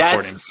without supporting.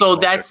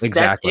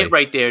 That's it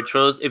right there,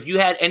 Trills. If you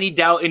had any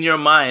doubt in your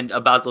mind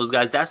about those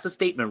guys, that's the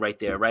statement right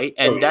there, right?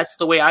 And that's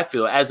the way I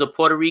feel. As a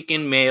Puerto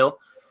Rican male,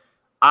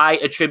 I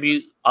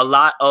attribute a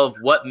lot of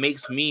what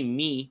makes me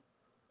me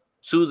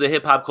to the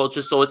hip hop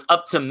culture. So it's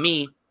up to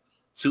me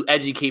to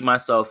educate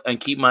myself and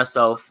keep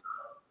myself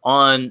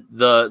on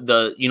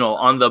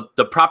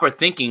the proper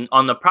thinking,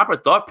 on the proper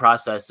thought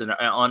process, and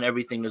on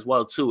everything as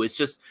well too. It's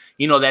just,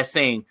 you know, that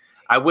saying,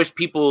 I wish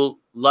people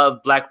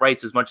love Black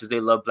rights as much as they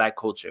love Black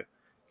culture.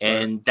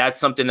 And that's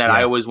something that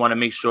I always want to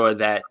make sure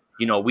that,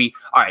 you know, we're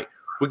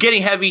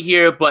getting heavy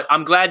here, but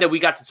I'm glad that we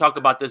got to talk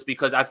about this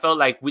because I felt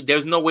like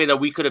there's no way that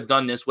we could have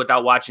done this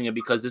without watching it,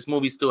 because this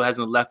movie still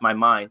hasn't left my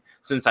mind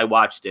since I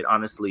watched it,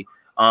 honestly.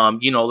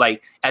 You know,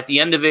 like at the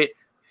end of it,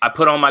 I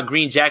put on my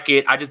green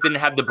jacket. I just didn't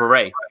have the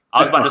beret.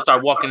 I was about to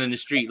start walking in the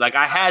street. Like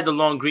I had the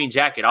long green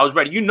jacket. I was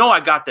ready. You know, I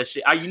got that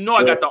shit. I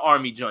got the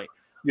army joint.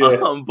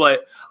 Yeah.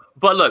 But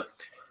look,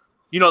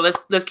 you know,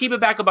 let's keep it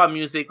back about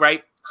music,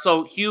 right?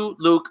 So Hugh,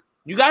 Luke,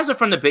 you guys are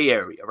from the Bay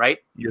Area, right?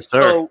 Yes,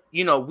 sir. So,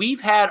 you know,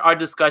 we've had our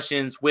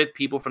discussions with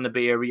people from the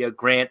Bay Area,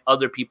 Grant,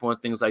 other people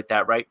and things like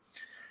that, right?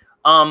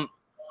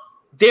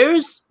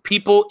 There's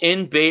people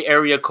in Bay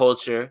Area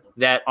culture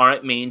that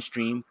aren't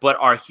mainstream, but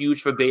are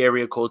huge for Bay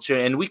Area culture.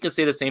 And we can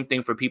say the same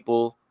thing for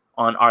people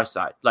on our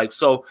side. Like,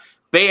 so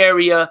Bay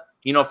Area,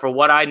 you know, for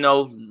what I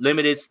know,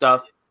 limited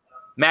stuff,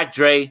 Mac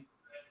Dre,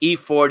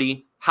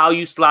 E40, how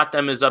you slot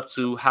them is up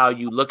to how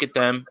you look at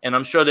them. And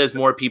I'm sure there's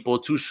more people.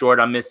 Too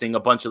Short, I'm missing a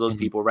bunch of those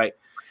people, right?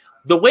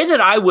 The way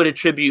that I would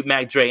attribute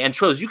Mac Dre, and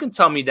Trills, you can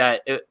tell me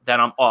that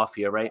I'm off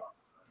here, right?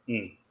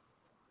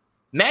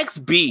 Max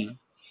B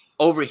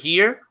over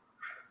here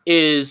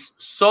is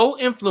so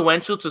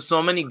influential to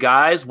so many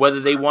guys,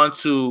 whether they want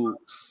to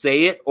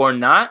say it or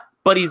not,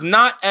 but he's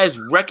not as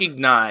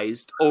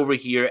recognized over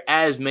here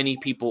as many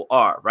people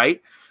are,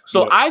 right?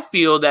 So I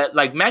feel that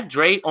like Mac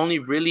Dre only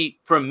really,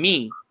 for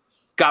me,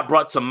 got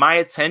brought to my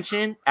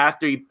attention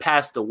after he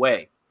passed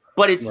away.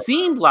 But it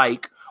seemed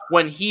like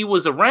when he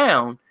was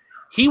around,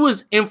 he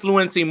was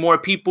influencing more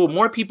people.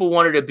 More people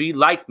wanted to be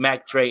like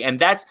Mac Dre. And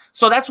that's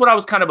what I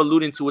was kind of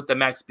alluding to with the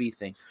Max B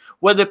thing.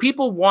 Whether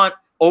people want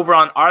over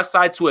on our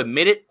side to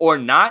admit it or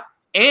not,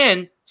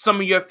 and some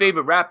of your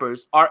favorite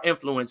rappers are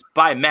influenced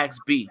by Max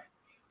B.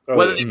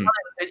 Whether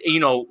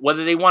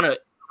they want to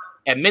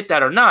admit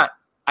that or not,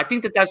 I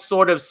think that that's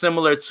sort of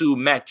similar to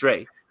Mac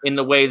Dre in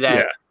the way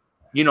that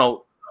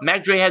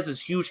Mac Dre has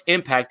this huge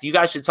impact. You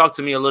guys should talk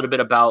to me a little bit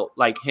about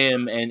like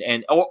him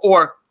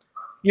or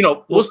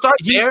we'll start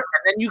there, and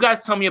then you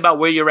guys tell me about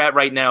where you're at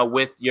right now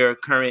with your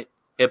current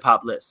hip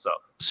hop list.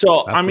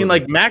 So I mean,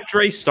 like Mac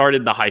Dre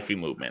started the hyphy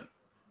movement,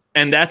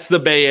 and that's the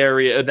Bay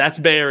Area. That's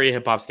Bay Area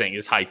hip hop's thing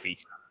is hyphy,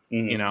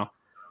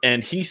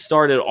 and he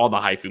started all the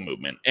hyphy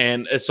movement.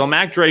 And so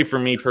Mac Dre, for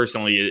me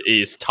personally,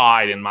 is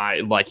tied in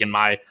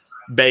my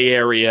Bay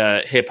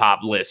Area hip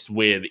hop list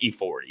with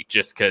E40,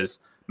 just because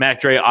Mac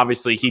Dre,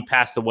 obviously, he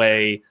passed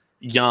away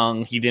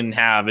young. He didn't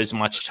have as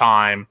much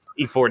time.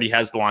 E40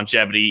 has the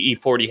longevity.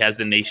 E40 has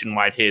the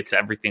nationwide hits,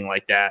 everything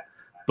like that.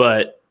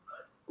 But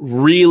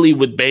really,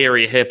 with Bay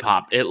Area hip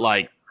hop,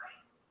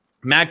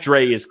 Mac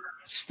Dre is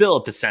still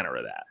at the center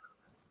of that.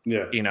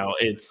 Yeah,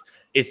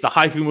 it's the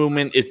hyphy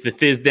movement. It's the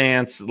Thiz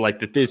dance, like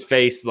the Thiz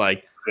face,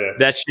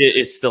 that shit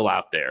is still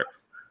out there.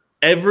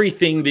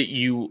 Everything that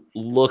you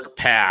look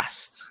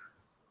past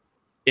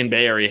in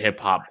Bay Area hip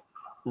hop,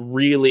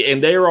 really,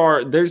 and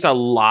there's a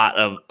lot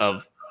of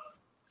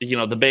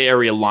the Bay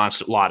Area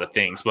launched a lot of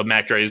things, but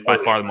Mac Dre is by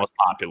far the most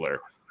popular,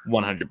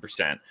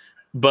 100%.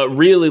 But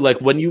really, like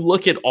when you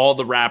look at all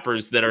the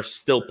rappers that are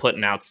still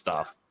putting out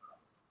stuff,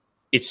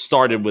 it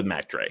started with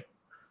Mac Dre.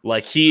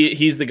 Like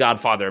he's the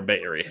godfather of Bay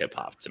Area hip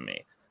hop to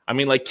me. I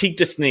mean, like Keek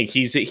Da Sneak,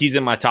 he's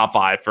in my top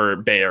 5 for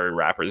Bay Area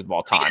rappers of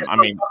all time. I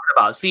mean,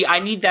 I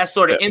need that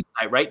sort of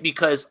insight, right?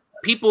 Because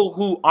people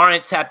who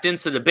aren't tapped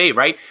into the Bay,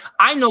 right?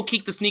 I know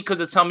Keek Da Sneak because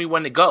it tell me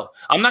when to go.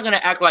 I'm not gonna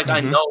act like I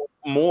know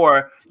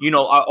more,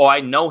 or I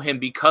know him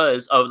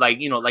because of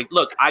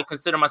look, I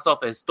consider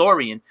myself a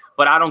historian,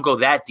 but I don't go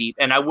that deep,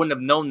 and I wouldn't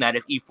have known that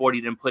if E40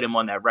 didn't put him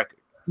on that record.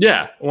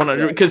 Yeah,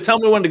 100. Because Tell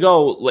Me When to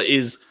Go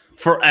is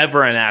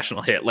forever a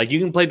national hit. Like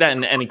you can play that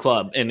in any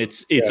club, and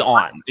it's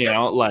on.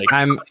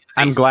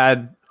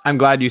 I'm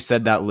glad you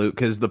said that, Luke,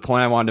 because the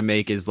point I wanted to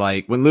make is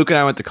like when Luke and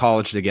I went to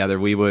college together,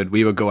 we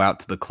would go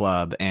out to the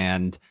club,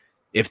 and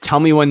if Tell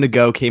Me When to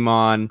Go came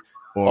on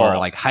or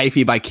like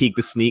Hyphy by Keek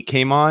Da Sneak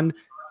came on,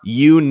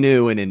 you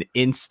knew in an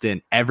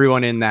instant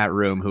everyone in that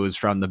room who was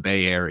from the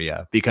Bay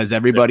Area because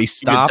everybody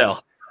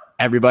stopped,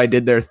 everybody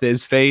did their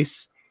Thiz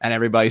face, and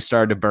everybody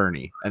started to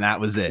Bernie, and that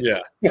was it.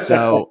 Yeah.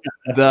 So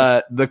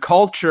the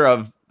culture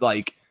of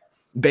like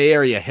Bay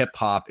Area hip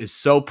hop is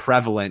so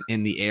prevalent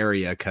in the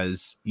area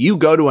because you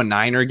go to a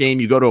Niner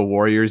game, you go to a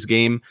Warriors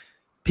game,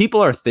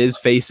 people are Thiz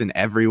facing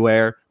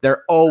everywhere.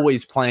 They're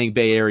always playing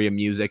Bay Area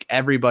music.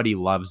 Everybody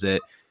loves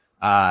it.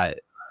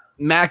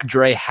 Mac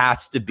Dre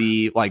has to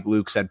be, like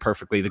Luke said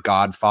perfectly, the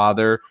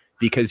godfather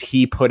because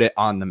he put it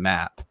on the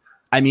map.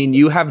 I mean,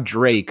 you have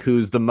Drake,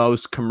 who's the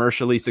most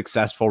commercially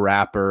successful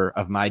rapper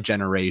of my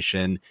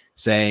generation,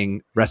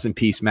 saying, "Rest in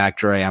peace, Mac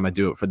Dre, I'm going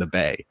to do it for the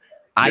Bay."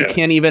 Yeah. I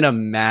can't even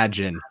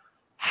imagine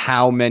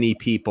how many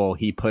people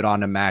he put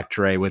on a Mac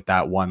Dre with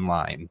that one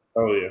line.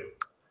 Oh, yeah.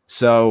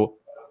 So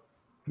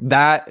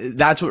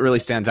that's what really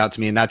stands out to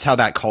me, and that's how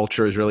that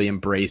culture is really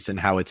embraced and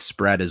how it's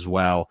spread as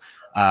well.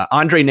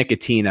 Andre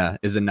Nicotina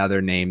is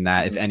another name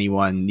that if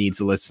anyone needs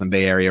to list some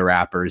Bay Area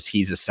rappers,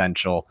 he's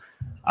essential,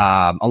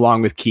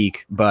 along with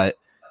Keek. But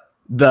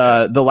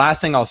the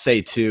last thing I'll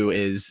say too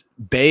is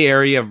Bay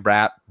Area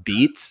rap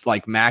beats,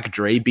 like Mac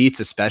Dre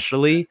beats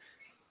especially,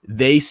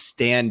 they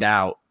stand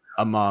out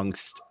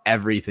amongst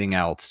everything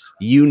else.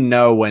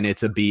 When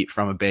it's a beat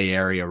from a Bay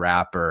Area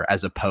rapper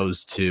as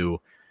opposed to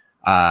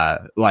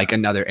like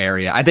another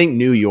area. I think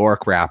New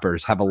York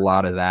rappers have a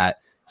lot of that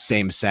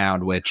same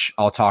sound, which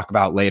I'll talk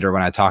about later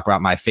when I talk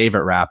about my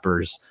favorite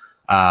rappers.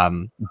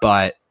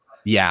 But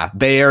yeah,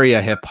 Bay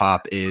Area hip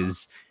hop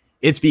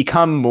it's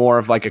become more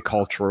of like a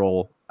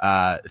cultural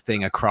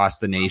thing across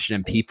the nation,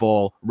 and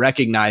people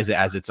recognize it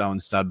as its own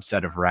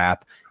subset of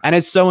rap, and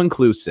it's so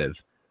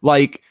inclusive.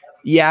 Like,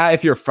 yeah,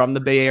 if you're from the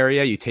Bay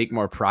Area, you take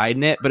more pride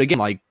in it. But again,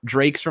 like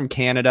Drake's from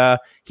Canada,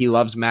 he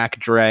loves Mac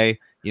Dre.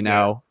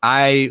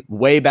 I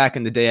way back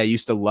in the day, I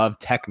used to love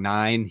Tech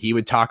Nine. He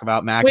would talk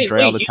about Mac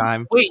Dre all the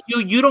time.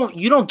 You don't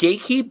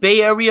gatekeep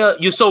Bay Area.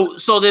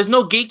 So there's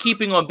no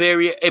gatekeeping on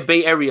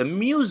Bay Area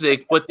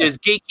music, but there's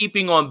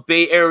gatekeeping on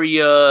Bay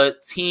Area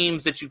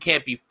teams that you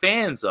can't be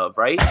fans of,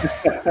 right?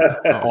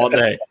 All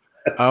day.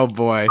 Oh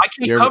boy,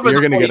 you're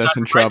gonna get us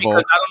in trouble.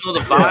 Because I don't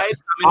know the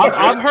vibes.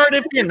 I've heard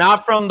if you're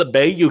not from the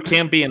Bay, you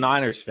can't be a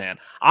Niners fan.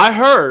 I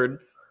heard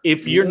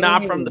if you're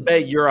not from the Bay,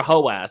 you're a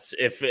hoe ass.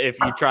 If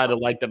you try to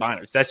like the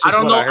Niners, that's just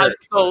what I heard.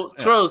 So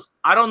Trills,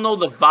 I don't know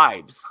the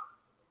vibes.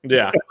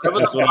 Yeah,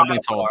 that's what I've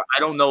been told.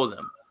 I don't know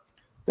them.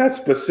 That's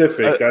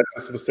specific. That's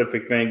a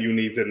specific thing you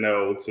need to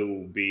know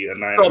to be a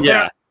Niners. So,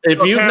 yeah.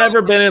 If you've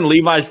never been in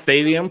Levi's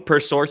Stadium,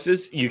 per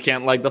sources, you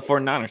can't like the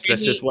 49ers.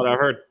 That's just what I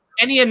heard.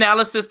 Any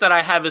analysis that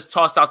I have is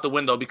tossed out the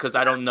window because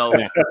I don't know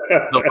the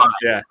vibes.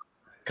 Yeah.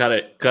 Cut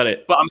it.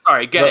 But I'm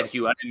sorry. Go ahead,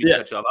 Hugh. I didn't mean to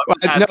cut you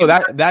off. No,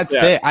 that's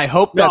it. I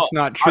hope that's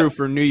not true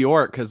for New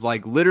York, because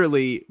like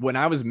literally when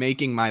I was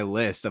making my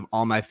list of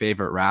all my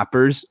favorite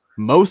rappers,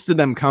 most of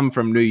them come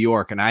from New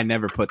York, and I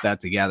never put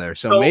that together.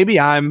 So maybe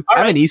I'm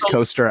an East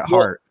Coaster at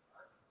heart.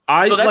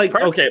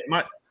 Okay,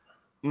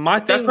 my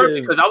thing that's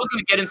perfect, because I was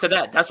going to get into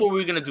that. That's what we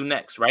were going to do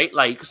next, right?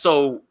 Like,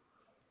 so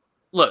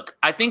look,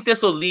 I think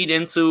this will lead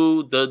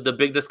into the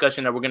big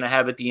discussion that we're going to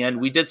have at the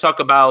end. We did talk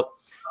about,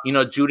 you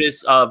know,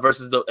 Judas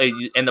versus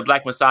the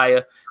Black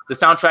Messiah. The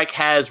soundtrack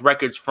has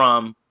records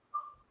from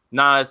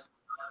Nas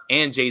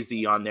and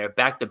Jay-Z on there,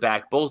 back to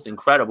back, both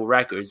incredible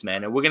records,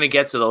 man. And we're going to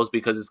get to those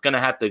because it's going to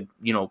have to,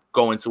 you know,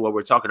 go into what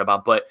we're talking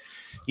about. But,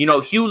 you know,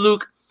 Hugh,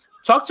 Luke,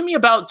 talk to me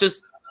about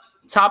just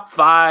top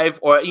 5,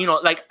 or, you know,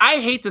 like, I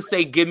hate to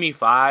say give me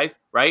 5,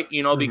 right?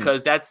 You know,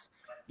 because that's,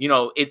 you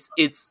know,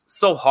 it's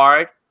so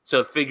hard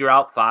to figure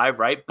out 5,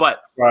 right?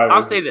 But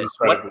I'll say this.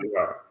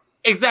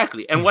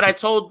 Exactly. And what I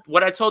told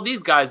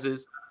these guys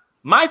is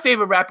my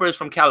favorite rapper is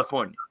from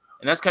California,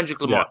 and that's Kendrick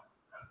Lamar. Yeah.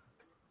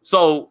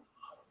 So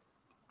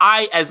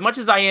as much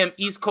as I am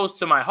East Coast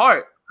to my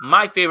heart,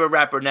 my favorite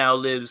rapper now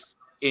lives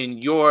in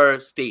your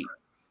state.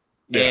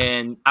 Yeah.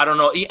 And I don't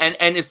know.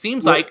 And it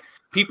seems like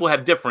people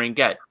have differing.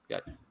 Get.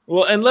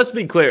 Well, and let's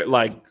be clear,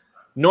 like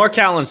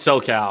NorCal and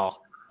SoCal,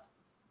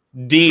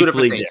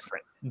 deeply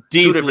different.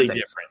 Deeply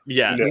different.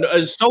 Yeah.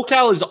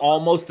 SoCal is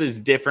almost as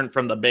different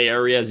from the Bay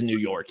Area as New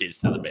York is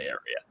to the Bay Area.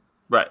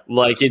 Right.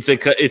 Like it's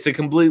a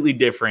completely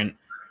different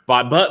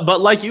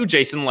but like you,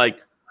 Jason,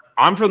 like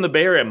I'm from the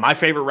Bay Area. My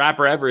favorite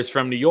rapper ever is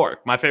from New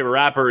York. My favorite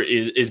rapper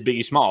is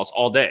Biggie Smalls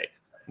all day.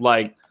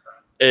 Like,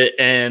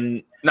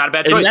 and not a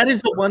bad choice. And that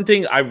is the one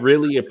thing I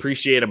really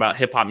appreciate about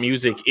hip hop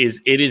music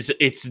is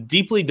it's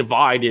deeply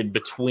divided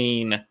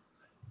between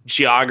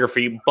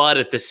geography, but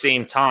at the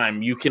same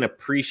time, you can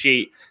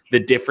appreciate the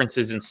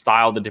differences in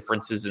style, the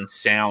differences in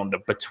sound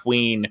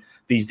between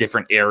these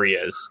different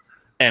areas,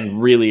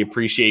 and really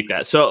appreciate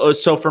that.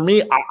 So for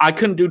me, I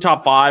couldn't do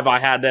top 5. I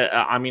had to.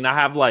 I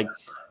have like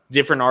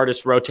different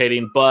artists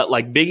rotating, but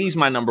like Biggie's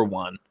my number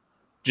one,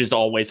 just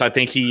always. I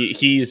think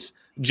he's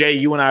Jay.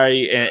 You and I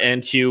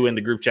and Hugh in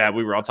the group chat,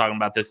 we were all talking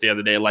about this the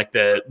other day. Like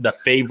the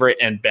favorite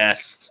and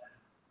best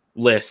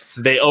lists,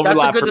 they overlap.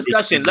 That's a good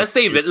discussion. Let's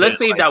save it. Let's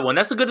save that one.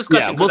 That's a good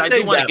discussion, because I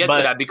do want to get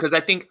to that, because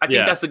I think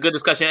that's a good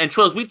discussion. And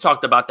Trills, we've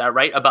talked about that,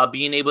 right? About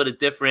being able to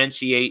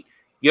differentiate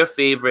your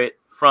favorite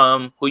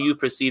from who you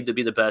perceive to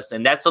be the best,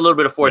 and that's a little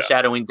bit of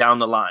foreshadowing down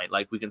the line,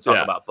 like we can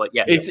talk about. But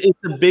it's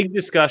a big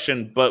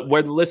discussion. But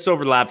where the lists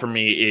overlap for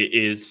me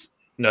is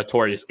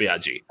Notorious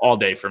B.I.G. all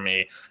day for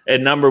me,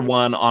 and number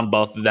one on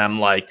both of them.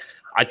 Like,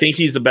 I think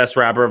he's the best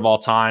rapper of all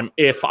time.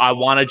 If I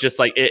want to just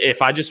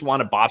if I just want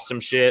to bop some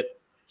shit,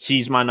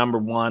 he's my number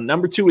one.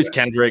 Number 2 is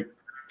Kendrick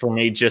for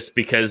me, just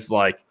because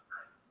like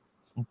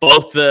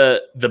both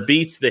the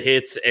beats, the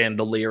hits, and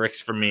the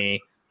lyrics for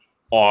me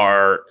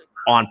are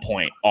on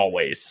point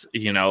always.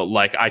 You know,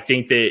 like I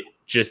think that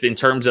just in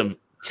terms of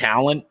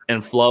talent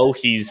and flow,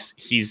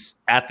 he's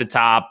at the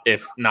top,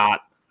 if not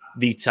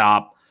the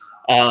top.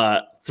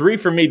 3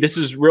 for me, this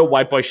is real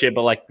white boy shit,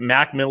 but like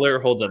Mac Miller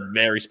holds a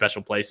very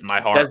special place in my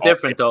heart. That's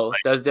different though. Like,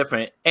 that's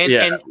different. And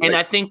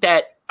I think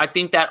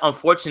that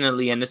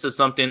unfortunately, and this is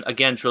something,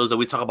 again, Trills, that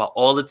we talk about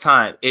all the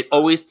time, it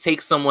always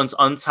takes someone's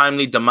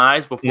untimely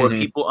demise before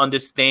people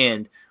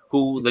understand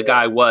who the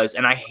guy was.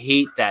 And I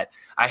hate that.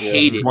 I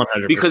hate it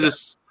 100%.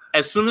 Because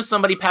as soon as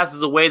somebody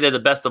passes away, they're the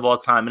best of all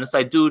time. And it's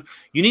like, dude,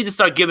 you need to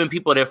start giving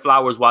people their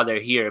flowers while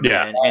they're here,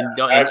 man.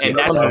 And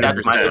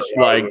that's my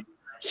issue.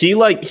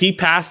 He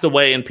passed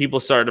away and people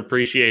started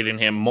appreciating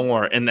him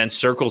more. And then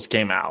Circles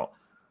came out.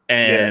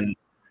 And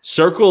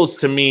Circles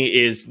to me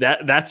is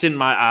that's in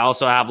my, I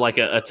also have like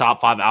a top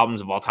 5 albums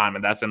of all time,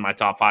 and that's in my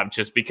top 5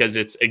 just because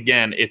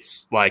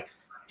it's like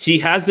he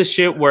has this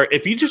shit where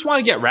if you just want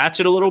to get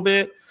ratchet a little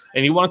bit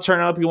and you want to turn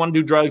up, you want to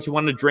do drugs, you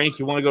want to drink,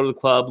 you want to go to the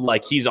club,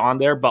 like he's on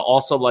there. But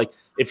also like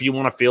if you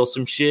want to feel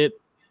some shit,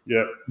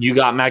 you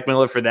got Mac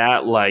Miller for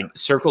that. Like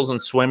Circles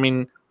and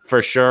Swimming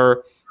for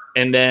sure.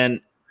 And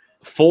then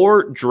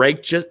 4,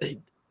 Drake, just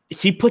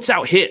he puts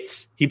out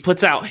hits. He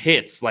puts out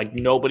hits like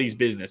nobody's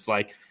business.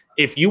 Like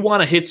if you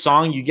want a hit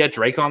song, you get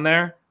Drake on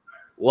there.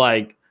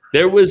 Like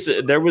there was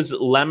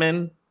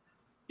Lemon,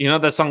 you know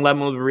that song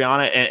Lemon with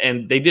Rihanna,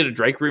 and they did a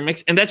Drake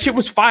remix, and that shit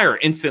was fire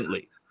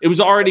instantly. It was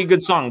already a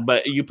good song,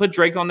 but you put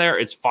Drake on there,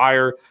 it's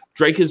fire.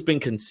 Drake has been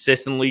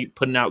consistently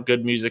putting out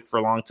good music for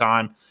a long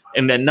time.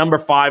 And then number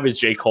 5 is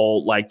J.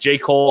 Cole. Like J.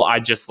 Cole, I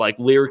just like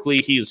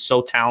lyrically, he is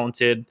so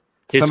talented.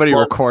 Somebody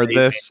record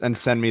this and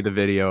send me the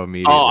video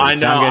immediately. Oh, I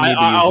know.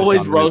 I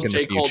always roast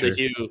J. Cole to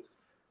Hugh.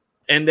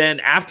 And then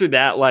after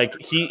that, like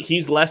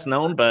he's less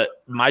known, but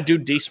my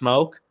dude D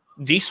Smoke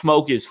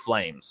is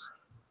flames.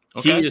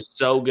 Okay. He is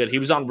so good. He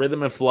was on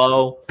Rhythm and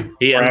Flow.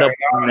 He ended up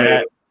on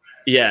that.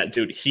 Yeah,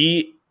 dude.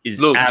 He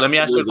is. Luke, let me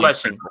ask you a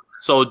question.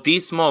 So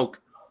D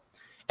Smoke,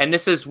 and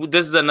this is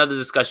another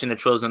discussion that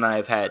Trills and I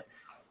have had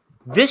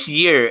this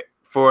year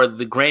for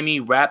the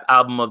Grammy Rap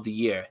Album of the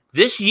Year.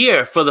 This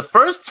year, for the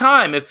first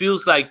time, it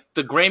feels like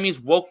the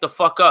Grammys woke the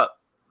fuck up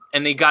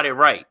and they got it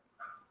right.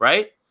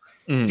 right?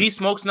 D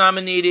Smoke's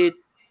nominated,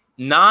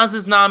 Nas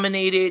is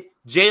nominated,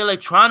 Jay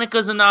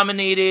Electronica's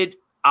nominated,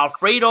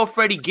 Alfredo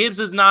Freddie Gibbs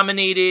is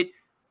nominated.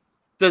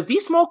 Does D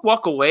Smoke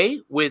walk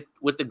away with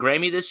the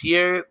Grammy this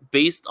year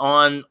based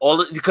on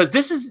all of, because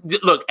this is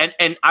look,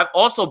 and I've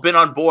also been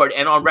on board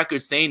and on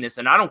record saying this,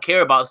 and I don't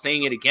care about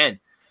saying it again.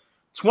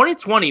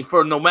 2020,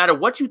 for no matter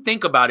what you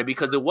think about it,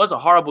 because it was a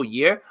horrible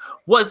year,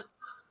 was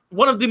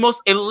one of the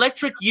most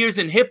electric years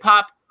in hip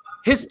hop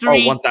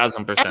history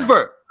 1,000%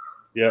 ever.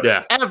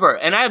 Yeah. Ever.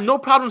 And I have no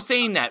problem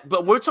saying that.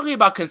 But we're talking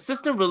about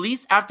consistent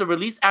release after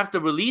release after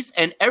release.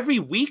 And every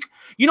week,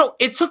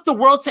 it took the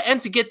world to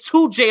end to get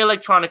 2 Jay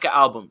Electronica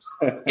albums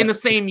in the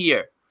same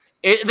year.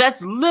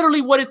 That's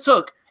literally what it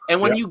took.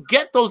 And when you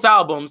get those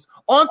albums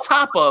on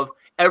top of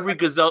every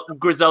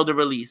Griselda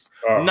release,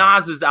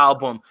 Nas's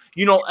album,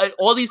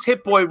 all these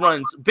Hit Boy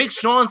runs, Big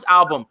Sean's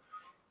album,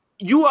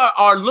 you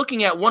are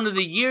looking at one of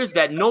the years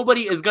that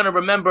nobody is going to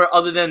remember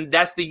other than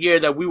that's the year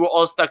that we were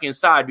all stuck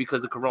inside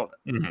because of Corona.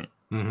 Mm-hmm.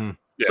 Mm-hmm.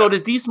 Yeah. So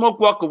does D Smoke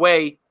walk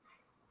away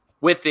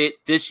with it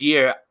this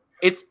year?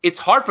 It's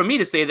hard for me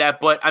to say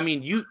that, but I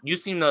mean, you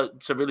seem to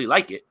really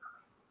like it.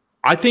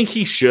 I think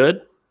he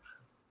should.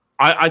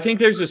 I think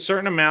there's a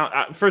certain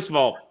amount. First of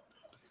all,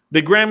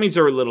 the Grammys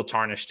are a little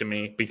tarnished to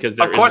me because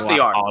of course they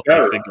are.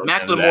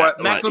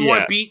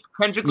 Macklemore beat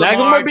Kendrick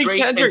Lamar, Drake,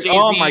 Kendrick. And Jay-Z,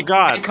 oh my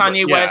God, and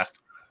Kanye West.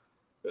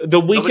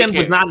 The Weeknd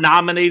was not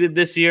nominated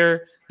this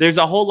year. There's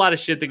a whole lot of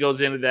shit that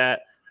goes into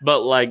that,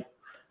 but like.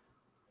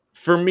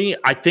 For me,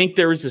 I think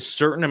there is a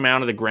certain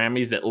amount of the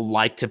Grammys that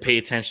like to pay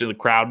attention to the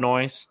crowd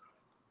noise.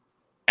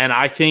 And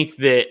I think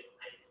that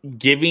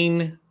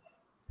giving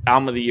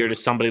Album of the Year to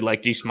somebody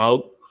like D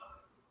Smoke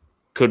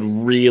could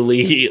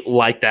really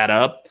light that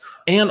up.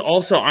 And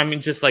also, I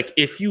mean, just like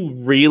if you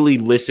really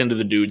listen to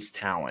the dude's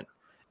talent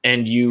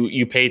and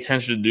you pay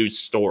attention to the dude's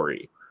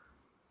story,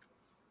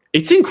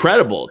 it's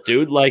incredible,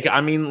 dude. Like,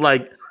 I mean,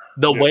 like,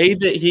 the way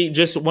that he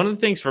just one of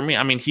the things for me,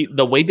 I mean,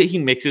 the way that he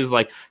mixes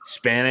like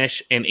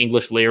Spanish and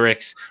English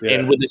lyrics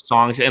in with his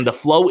songs, and the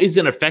flow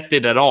isn't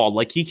affected at all.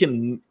 Like he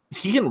can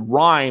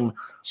rhyme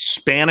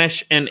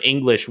Spanish and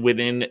English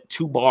within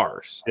 2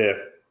 bars. Yeah.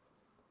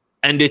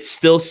 And it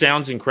still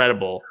sounds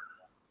incredible.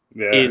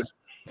 Yeah. Is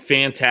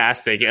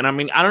fantastic. And I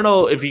mean, I don't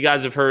know if you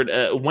guys have heard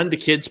When the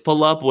Kids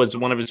Pull Up was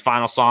one of his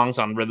final songs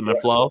on Rhythm and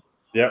Flow.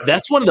 Yeah.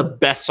 That's one of the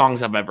best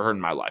songs I've ever heard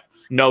in my life.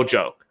 No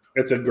joke.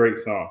 It's a great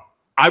song.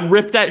 I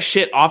ripped that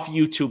shit off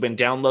YouTube and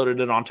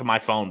downloaded it onto my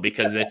phone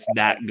because it's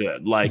that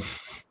good. Like,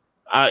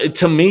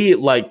 to me,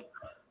 like,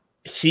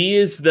 he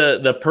is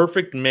the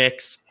perfect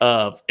mix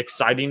of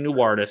exciting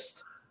new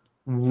artist,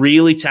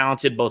 really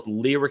talented both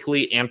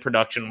lyrically and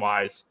production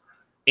wise,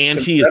 and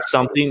he is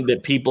something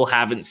that people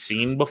haven't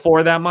seen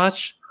before that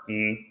much.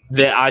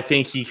 That I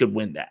think he could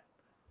win that,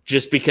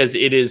 just because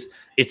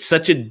it's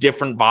such a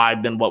different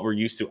vibe than what we're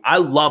used to. I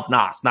love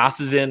Nas.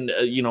 Nas is in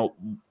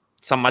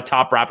some of my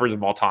top rappers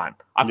of all time.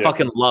 I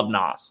fucking love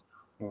Nas.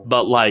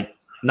 But like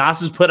Nas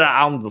has put out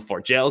albums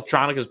before. Jay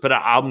Electronica has put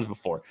out albums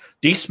before.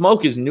 D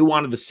Smoke is new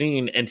onto the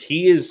scene, and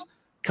he is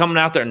coming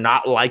out there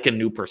not like a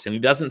new person. He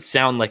doesn't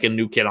sound like a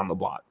new kid on the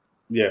block.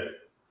 Yeah.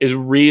 It's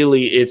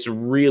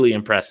really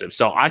impressive.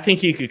 So I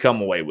think he could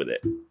come away with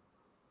it.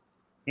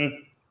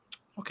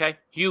 Okay.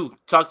 Hugh,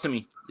 talk to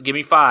me. Give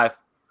me 5.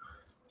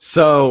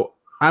 So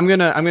I'm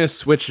gonna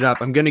switch it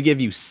up. I'm gonna give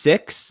you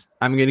 6.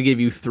 I'm going to give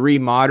you 3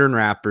 modern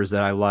rappers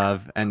that I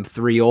love and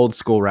 3 old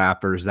school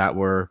rappers that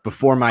were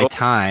before my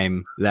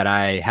time that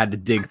I had to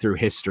dig through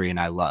history and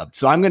I loved.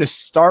 So I'm going to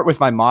start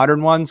with my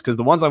modern ones because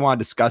the ones I want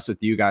to discuss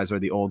with you guys are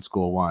the old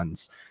school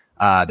ones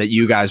that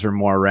you guys are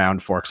more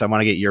around for because I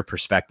want to get your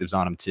perspectives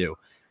on them too.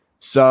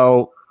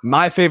 So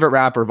my favorite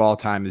rapper of all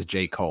time is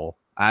J. Cole.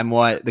 I'm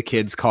what the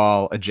kids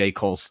call a J.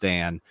 Cole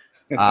stan.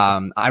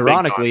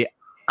 Ironically,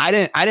 I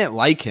didn't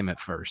like him at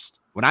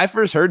first. When I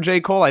first heard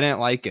J. Cole, I didn't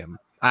like him.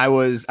 I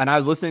was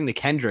listening to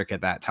Kendrick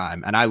at that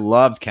time, and I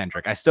loved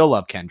Kendrick. I still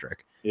love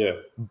Kendrick. Yeah.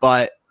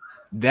 But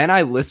then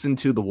I listened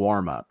to the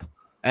warm up,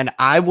 and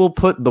I will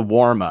put the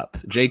warm up,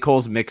 J.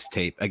 Cole's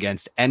mixtape,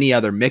 against any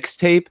other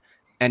mixtape,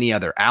 any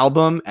other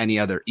album, any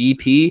other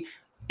EP.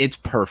 It's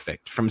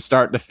perfect from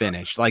start to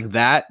finish. Like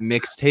that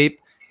mixtape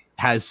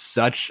has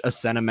such a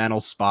sentimental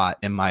spot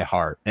in my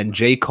heart. And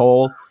J.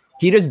 Cole,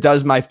 he just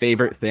does my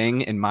favorite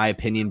thing, in my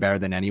opinion, better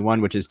than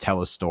anyone, which is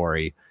tell a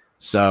story.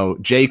 So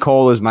J.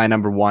 Cole is my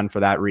number 1 for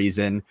that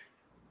reason.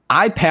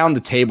 I pound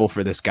the table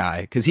for this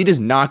guy because he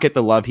does not get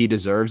the love he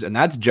deserves, and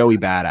that's Joey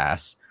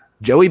Badass.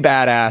 Joey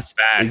Badass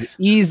is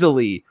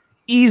easily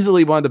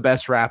one of the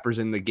best rappers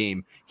in the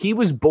game. He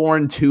was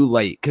born too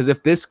late because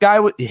if this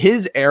guy,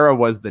 his era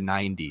was the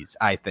 90s,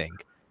 I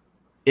think.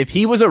 If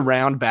he was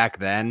around back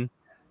then,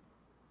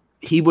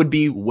 he would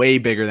be way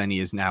bigger than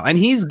he is now. And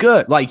he's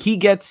good. Like he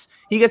gets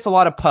a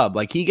lot of pub.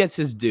 Like he gets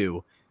his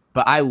due.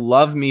 But I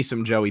love me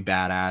some Joey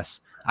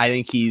Badass. I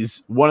think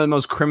he's one of the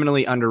most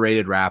criminally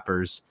underrated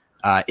rappers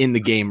in the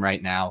game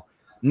right now.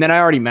 And then I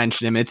already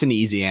mentioned him. It's an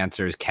easy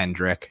answer is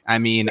Kendrick. I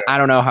mean, I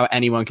don't know how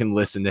anyone can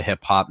listen to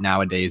hip hop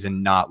nowadays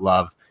and not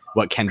love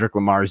what Kendrick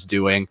Lamar is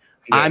doing.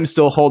 I'm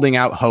still holding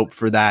out hope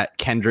for that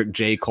Kendrick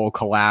J. Cole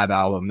collab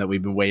album that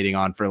we've been waiting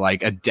on for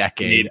like a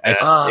decade.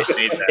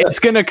 It's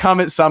going to come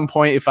at some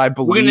point if I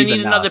believe. We're going to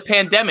need enough. another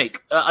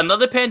pandemic.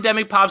 Another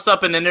pandemic pops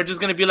up, and then they're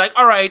just going to be like,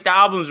 all right, the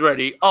album's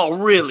ready. Oh,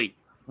 really?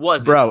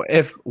 Bro,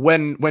 if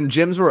when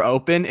gyms were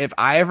open, if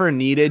I ever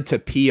needed to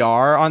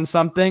PR on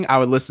something, I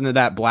would listen to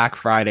that Black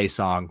Friday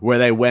song where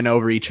they went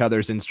over each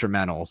other's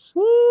instrumentals.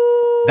 Woo!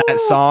 That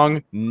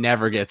song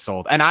never gets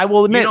old. And I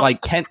will admit,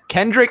 like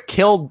Kendrick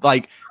killed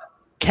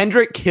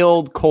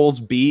Cole's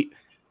beat,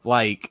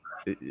 like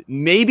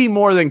maybe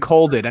more than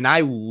Cole did, and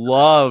I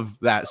love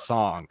that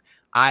song.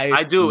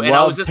 I do, and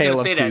I was just Tale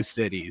of Two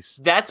Cities.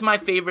 That's my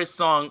favorite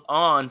song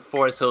on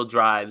Forest Hill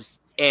Drives.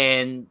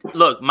 And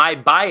look, my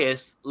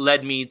bias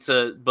led me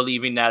to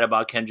believing that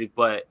about Kendrick,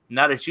 but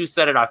now that you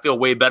said it, I feel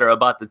way better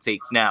about the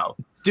take now.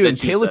 Dude,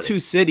 Tale of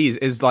Two Cities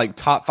is like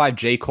top 5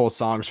 J. Cole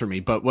songs for me,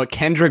 but what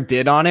Kendrick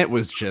did on it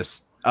was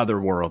just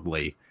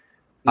otherworldly.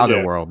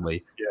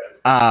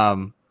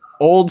 Yeah.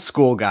 Old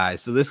school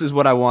guys. So this is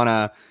what I want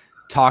to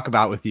talk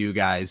about with you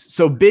guys.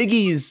 So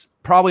Biggie's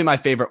probably my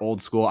favorite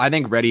old school. I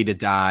think Ready to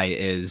Die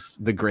is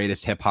the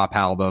greatest hip hop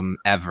album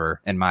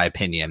ever, in my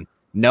opinion.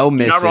 No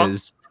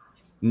misses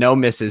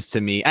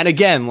to me. And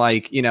again,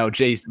 like, you know,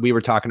 Jay, we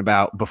were talking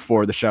about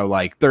before the show,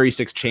 like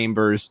 36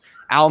 Chambers,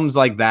 albums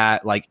like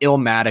that, like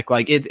Illmatic,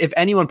 like if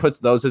anyone puts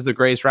those as the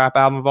greatest rap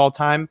album of all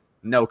time,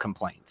 no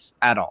complaints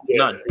at all.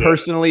 None.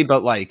 Personally,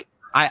 but like,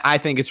 I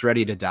think it's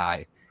Ready to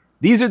Die.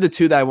 These are the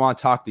two that I want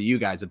to talk to you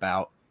guys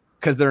about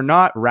because they're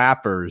not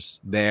rappers,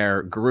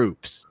 they're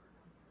groups.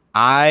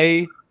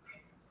 I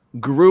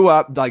grew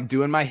up like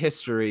doing my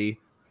history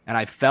and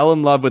I fell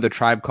in love with A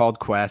Tribe Called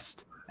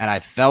Quest and I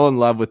fell in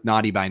love with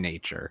Naughty by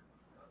Nature.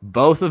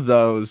 Both of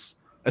those,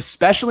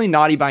 especially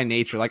Naughty by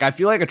Nature. Like I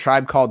feel like A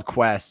Tribe Called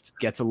Quest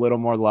gets a little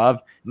more love.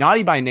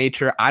 Naughty by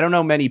Nature, I don't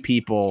know many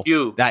people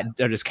that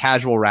are just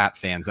casual rap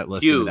fans that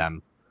listen to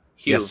them.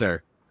 Yes,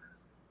 sir.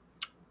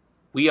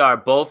 We are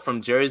both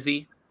from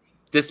Jersey.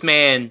 This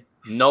man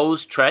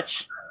knows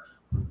Tretch.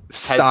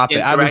 Stop it.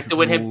 Has interacted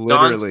with him,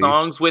 done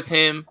songs with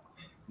him,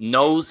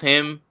 knows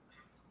him.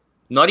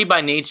 Naughty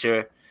by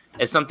Nature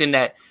is something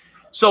that...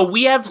 So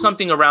we have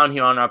something around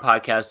here on our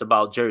podcast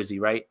about Jersey,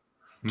 right?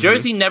 Mm-hmm.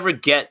 Jersey never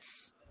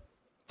gets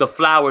the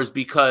flowers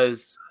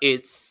because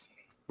it's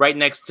right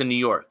next to New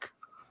York.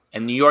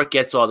 And New York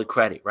gets all the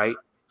credit, right?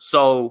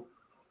 So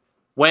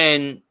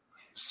when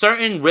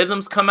certain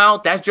rhythms come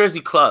out, that's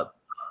Jersey Club.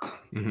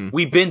 Mm-hmm.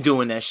 We've been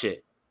doing that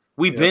shit.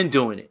 We've been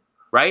doing it,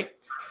 right?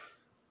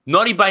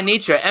 Naughty by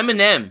Nature,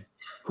 Eminem,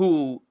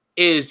 who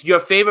is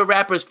your favorite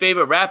rapper's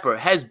favorite rapper,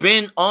 has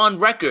been on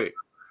record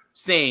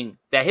saying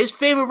that his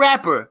favorite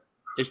rapper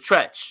is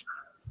Tretch.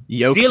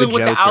 Dealing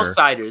with the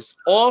outsiders,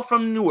 all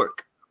from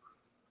Newark.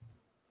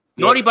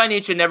 Naughty by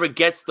Nature never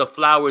gets the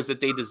flowers that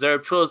they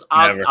deserve. Trills,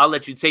 I'll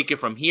let you take it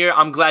from here.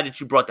 I'm glad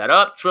that you brought that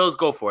up. Trills,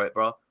 go for it,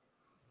 bro.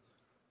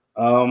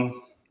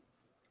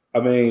 I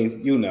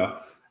mean, you know,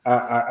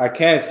 I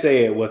can't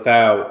say it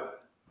without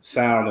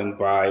sounding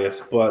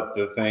biased, but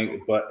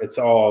it's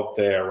all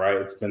there, right?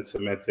 It's been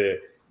cemented.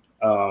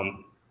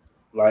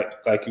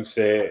 Like you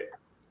said,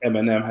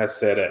 Eminem has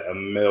said it a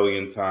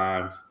million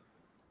times.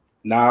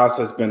 Nas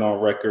has been on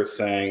record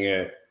saying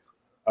it.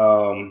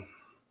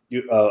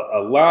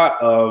 A lot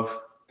of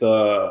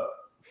the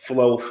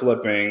flow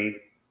flipping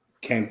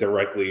came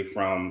directly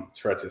from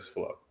Tretch's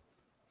flow.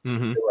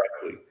 Mm-hmm.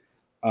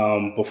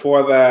 Directly.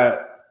 Before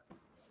that,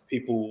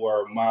 people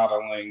were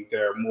modeling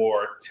their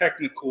more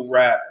technical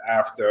rap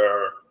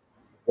after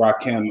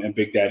Rakim and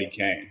Big Daddy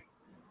Kane.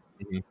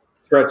 Mm-hmm.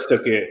 Tretch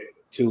took it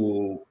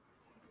to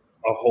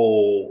a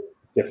whole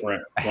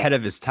different ahead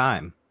of his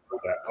time.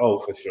 Oh,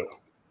 for sure.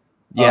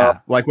 Yeah,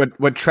 like what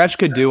Tretch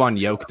could do on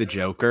Yoke the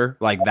Joker,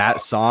 like that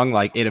song,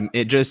 like it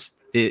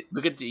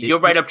look at you're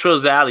right up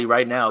Trill's alley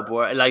right now,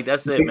 boy. Like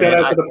that's it,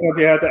 man. That's the point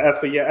you had to ask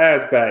for your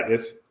ass back.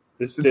 It's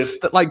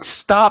like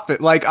stop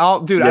it. Like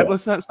I've listened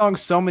to that song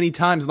so many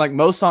times. Like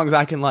most songs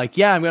I can like,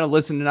 I'm gonna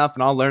listen enough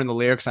and I'll learn the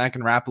lyrics and I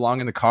can rap along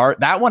in the car.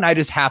 That one I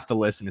just have to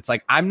listen. It's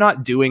like I'm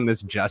not doing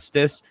this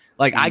justice.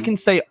 Like I can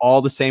say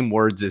all the same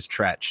words as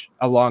Tretch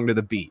along to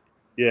the beat.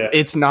 Yeah,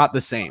 it's not the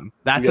same.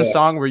 That's a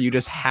song where you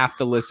just have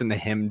to listen to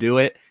him do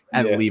it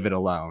and leave it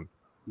alone.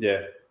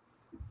 Yeah.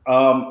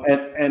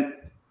 And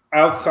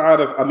outside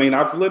of, I mean,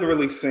 I've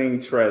literally seen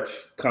Tretch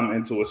come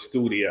into a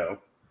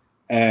studio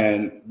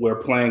and we're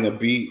playing a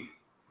beat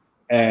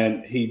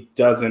and he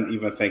doesn't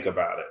even think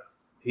about it.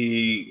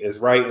 He is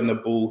right in the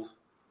booth.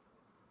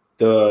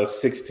 The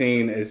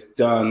 16 is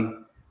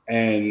done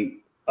and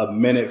a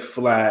minute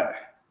flat.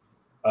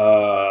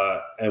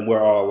 And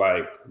we're all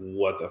like,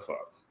 what the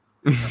fuck?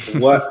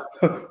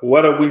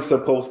 what are we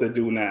supposed to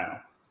do now?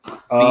 See,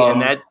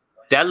 and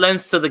that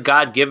lends to the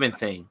God-given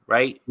thing,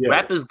 right? Yeah.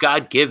 Rap is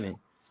God-given.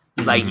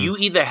 Like you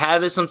either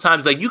have it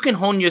sometimes, like you can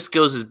hone your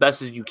skills as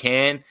best as you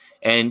can,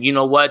 and you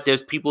know what?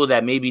 There's people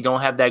that maybe don't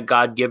have that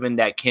God-given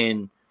that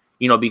can,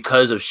 you know,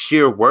 because of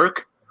sheer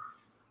work.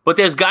 But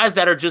there's guys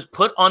that are just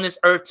put on this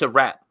earth to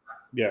rap.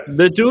 Yes,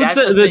 the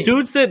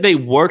dudes that they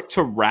work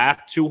to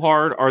rap too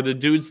hard are the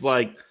dudes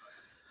like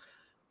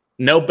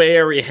no Bay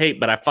Area hate,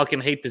 but I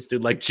fucking hate this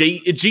dude. Like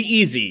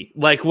G-Eazy,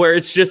 like where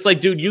it's just like,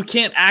 dude, you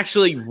can't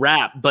actually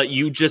rap, but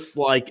you just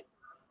like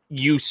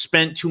you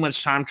spent too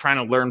much time trying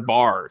to learn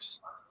bars,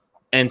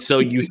 and so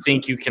you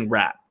think you can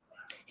rap.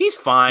 He's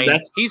fine.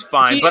 He's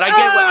fine. But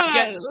I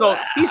get. So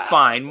he's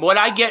fine. What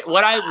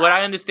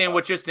I understand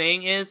what you're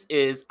saying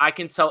is I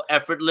can tell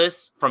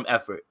effortless from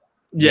effort.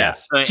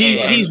 Yes,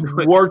 he's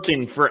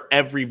working for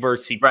every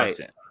verse he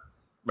puts in.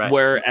 Right.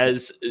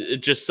 Whereas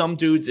just some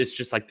dudes, it's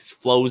just like this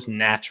flows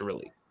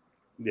naturally.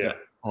 Yeah.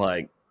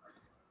 Like.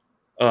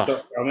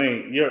 So I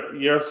mean,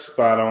 you're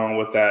spot on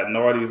with that.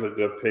 Naughty's a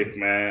good pick,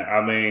 man.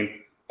 I mean,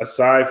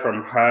 aside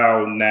from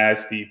how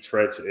nasty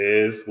Tretch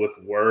is with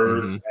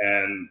words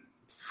and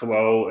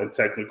flow and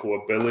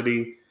technical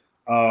ability,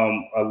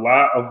 a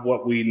lot of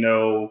what we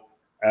know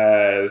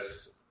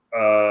as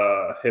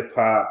hip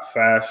hop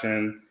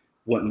fashion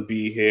wouldn't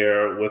be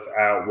here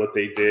without what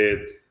they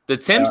did. The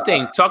Tim's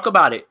thing, talk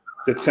about it.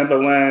 The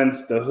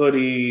Timberlands, the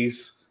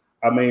hoodies.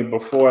 I mean,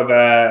 before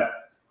that,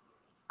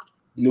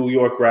 New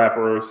York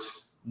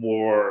rappers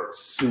wore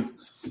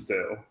suits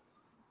still.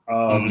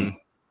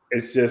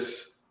 It's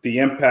just the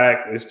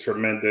impact is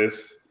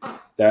tremendous.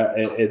 That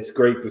it's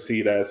great to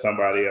see that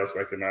somebody else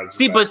recognizes.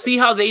 See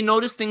how they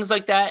notice things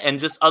like that and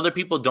just other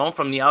people don't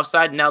from the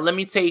outside. Now let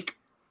me take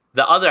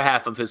the other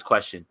half of his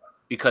question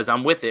because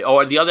I'm with it,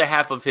 or the other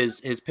half of his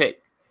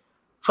pick.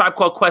 Tribe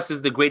Called Quest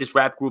is the greatest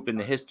rap group in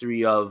the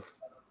history of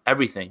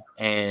everything,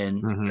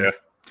 and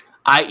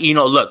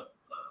look,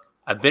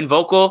 I've been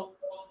vocal.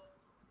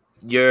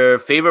 Your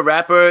favorite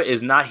rapper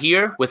is not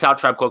here without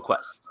Tribe Called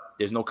Quest.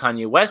 There's no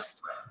Kanye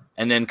West,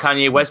 and then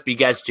Kanye West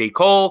begets J.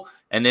 Cole.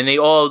 And then they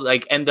all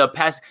like end up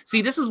passing.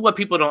 See, this is what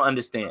people don't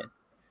understand.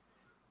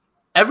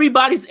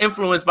 Everybody's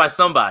influenced by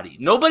somebody.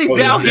 Nobody's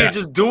out here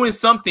just doing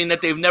something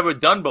that they've never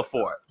done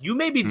before. You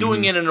may be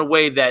doing it in a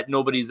way that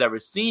nobody's ever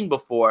seen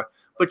before,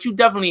 but you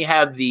definitely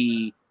have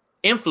the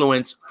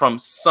influence from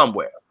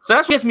somewhere. So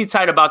that's what gets me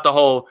tight about the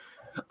whole,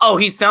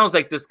 he sounds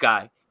like this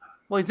guy.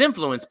 Well, he's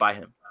influenced by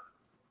him.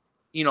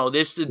 You know,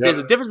 there's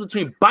a difference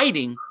between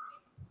biting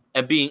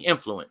and being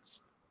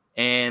influenced.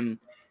 And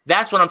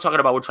that's what I'm talking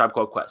about with Tribe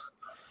Called Quest.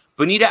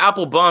 Bonita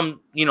Applebum,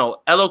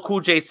 LL Cool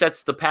J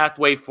sets the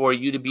pathway for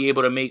you to be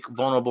able to make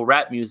vulnerable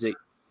rap music.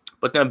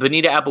 But then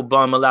Bonita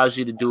Applebum allows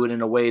you to do it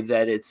in a way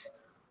that it's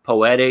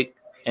poetic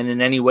and in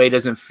any way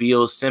doesn't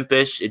feel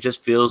simpish. It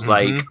just feels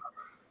like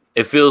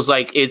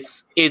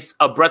it's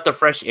a breath of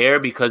fresh air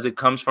because it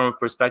comes from a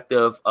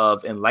perspective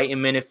of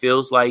enlightenment. It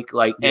feels and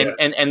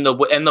the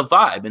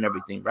vibe and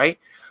everything, right?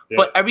 Yeah.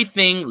 But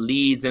everything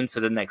leads into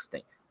the next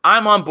thing.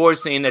 I'm on board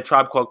saying that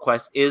Tribe Called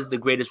Quest is the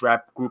greatest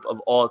rap group of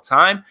all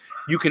time.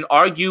 You can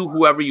argue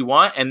whoever you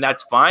want, and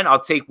that's fine.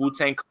 I'll take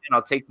Wu-Tang Clan,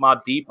 I'll take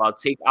Mobb Deep, I'll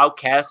take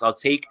Outkast, I'll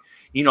take,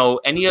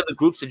 any other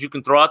groups that you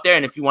can throw out there.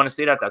 And if you want to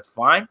say that, that's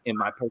fine. In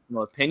my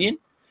personal opinion,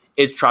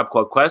 it's Tribe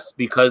Called Quest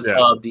because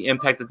of the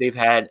impact that they've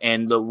had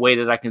and the way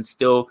that I can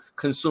still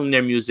consume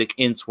their music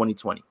in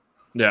 2020.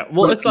 Yeah,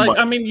 well, it's like,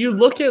 I mean, you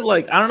look at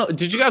I don't know.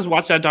 Did you guys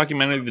watch that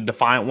documentary, The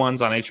Defiant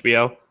Ones on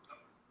HBO?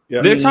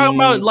 Yeah. They're talking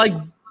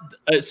about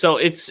so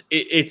it's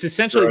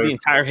essentially the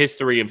entire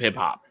history of hip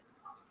hop.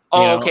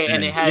 Oh, okay,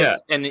 and it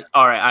has,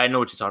 all right, I know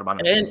what you're talking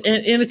about. And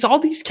it's all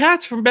these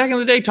cats from back in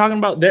the day talking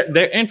about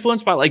they're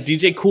influenced by like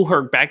DJ Kool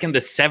Herc back in the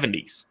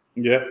 70s.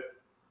 Yeah,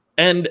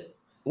 and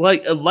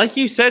like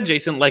you said,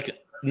 Jason, like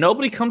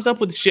nobody comes up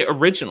with shit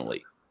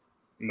originally.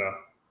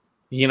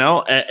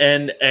 No,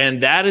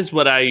 and that is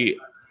what I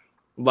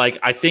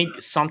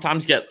think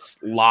sometimes gets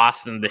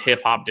lost in the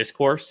hip hop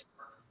discourse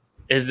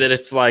is that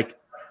it's like,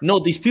 no,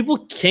 these people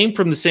came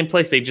from the same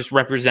place. They just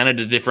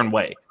represented a different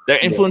way. They're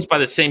influenced by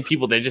the same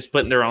people. They just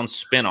put their own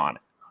spin on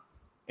it.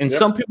 And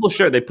some people,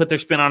 sure, they put their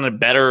spin on it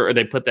better or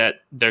they put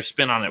their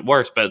spin on it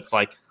worse. But it's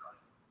like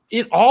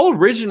it all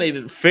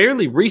originated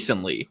fairly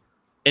recently.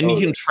 And you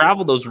can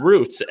travel those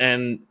routes.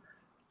 And,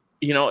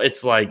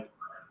 it's like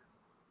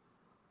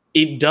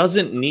it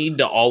doesn't need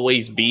to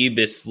always be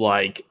this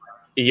like,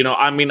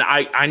 I mean,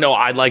 I know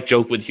I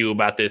joke with Hugh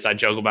about this. I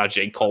joke about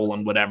J. Cole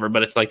and whatever,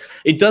 but it's like,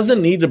 it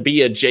doesn't need to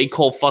be a J.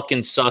 Cole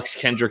fucking sucks,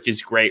 Kendrick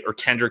is great, or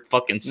Kendrick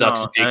fucking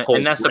sucks, J. Cole.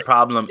 And that's the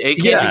problem. It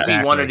can't just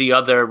be one or the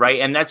other,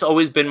 right? And that's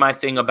always been my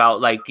thing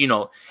about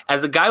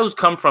as a guy who's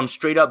come from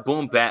straight up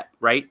boom bap,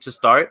 right, to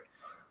start,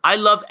 I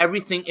love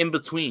everything in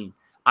between.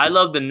 I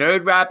love the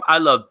nerd rap. I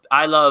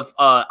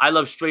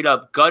love straight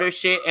up gutter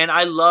shit, and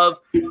I love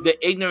the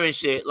ignorant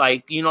shit.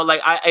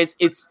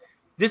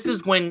 This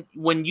is when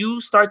you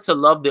start to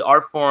love the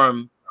art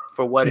form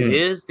for what it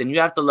is, then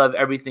you have to love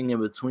everything in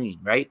between,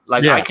 right?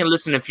 I can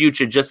listen to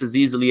Future just as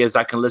easily as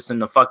I can listen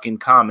to fucking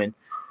Common,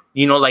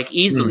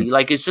 easily.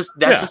 It's just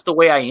just the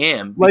way I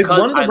am. One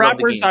of the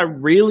rappers I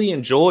really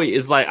enjoy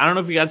is I don't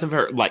know if you guys have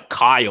heard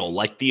Kyle,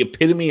 the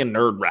epitome of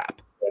nerd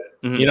rap.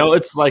 Mm-hmm.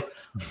 It's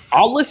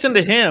I'll listen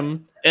to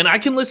him and I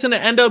can listen to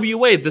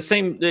NWA the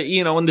same,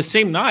 in the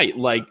same night.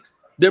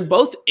 They're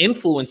both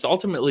influenced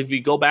ultimately, if you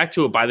go back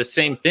to it, by the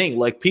same thing.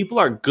 People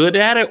are good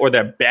at it or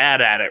they're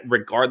bad at it,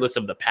 regardless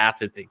of the path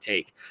that they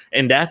take.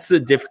 And that's the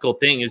difficult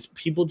thing is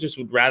people just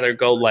would rather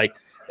go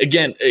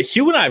again,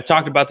 Hugh and I have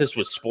talked about this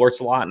with sports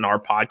a lot in our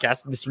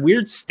podcast. This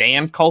weird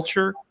stand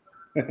culture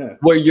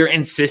where you're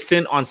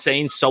insistent on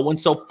saying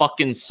so-and-so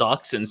fucking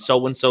sucks and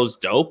so-and-so's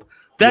dope.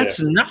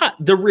 That's not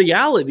the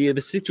reality of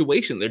the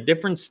situation. They're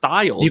different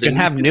styles. You can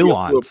have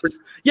nuance.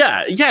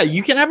 Yeah,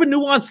 you can have a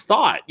nuanced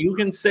thought. You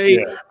can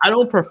say, I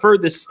don't prefer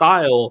this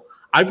style.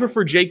 I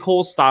prefer J.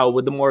 Cole's style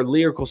with the more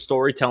lyrical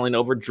storytelling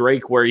over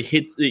Drake, where he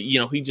hits,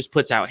 he just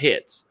puts out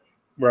hits.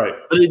 Right.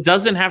 But it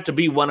doesn't have to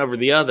be one over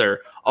the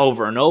other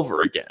over and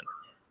over again.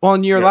 Well,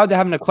 and you're allowed to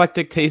have an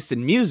eclectic taste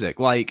in music.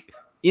 Like,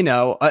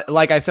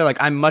 like I said,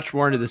 like I'm much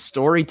more into the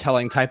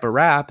storytelling type of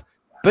rap.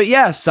 But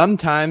yeah,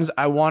 sometimes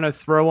I want to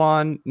throw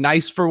on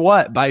 "Nice for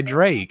What" by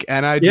Drake,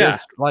 and I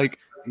just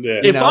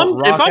if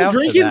I'm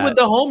drinking with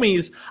the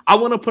homies, I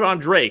want to put on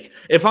Drake.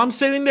 If I'm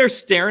sitting there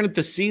staring at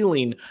the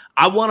ceiling,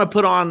 I want to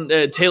put on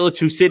 "Tale of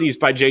Two Cities"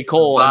 by J.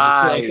 Cole.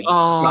 Vibes. And just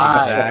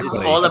Exactly.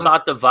 It's all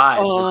about the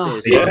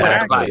vibes.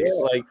 Exactly.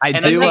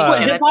 That's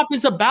what hip hop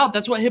is about.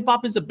 That's what hip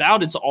hop is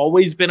about. It's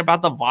always been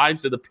about the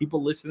vibes of the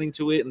people listening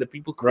to it and the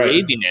people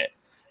creating it.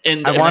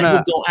 And people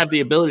don't have the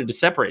ability to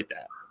separate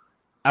that.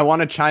 I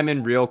want to chime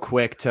in real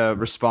quick to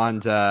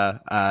respond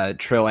to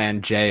Trill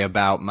and Jay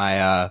about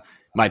my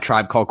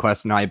Tribe Called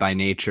Quest Naughty by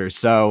Nature.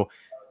 So,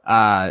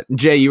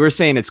 Jay, you were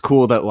saying it's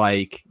cool that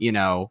like,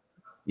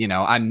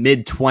 I'm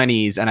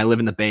mid-20s and I live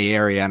in the Bay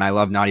Area and I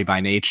love Naughty by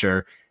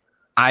Nature.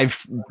 I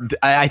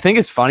think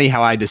it's funny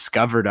how I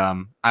discovered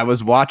them. I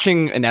was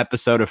watching an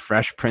episode of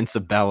Fresh Prince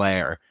of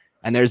Bel-Air,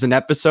 and there's an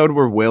episode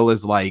where Will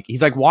is like,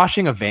 he's like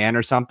washing a van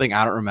or something.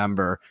 I don't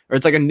remember. Or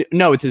it's like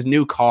it's his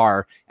new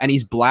car, and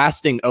he's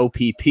blasting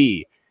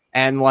OPP.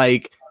 And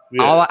like,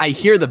 I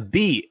hear the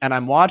beat and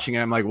I'm watching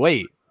it. I'm like,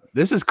 wait,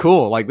 this is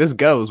cool. Like this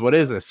goes, what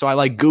is this? So I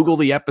like Google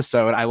the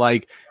episode. I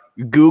like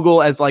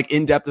Google as like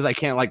in depth as I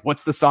can. Like,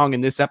 what's the song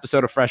in this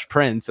episode of Fresh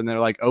Prince? And they're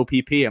like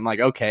OPP. I'm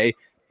like, okay.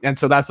 And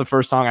so that's the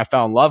first song I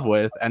fell in love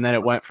with. And then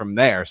it went from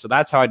there. So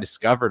that's how I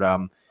discovered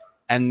them.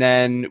 And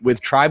then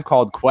with Tribe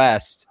Called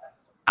Quest,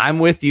 I'm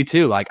with you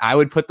too. Like I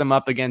would put them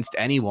up against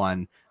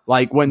anyone.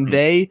 Like when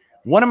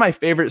one of my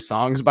favorite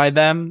songs by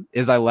them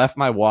is I Left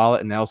My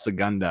Wallet in El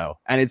Segundo.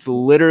 And it's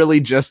literally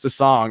just a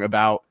song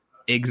about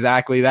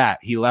exactly that.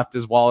 He left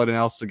his wallet in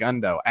El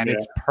Segundo, and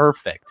it's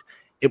perfect.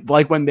 It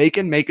like when they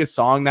can make a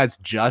song that's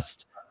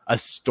just a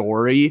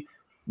story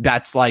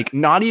that's like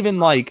not even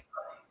like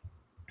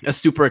a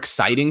super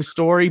exciting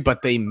story,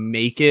 but they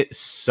make it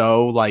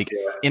so like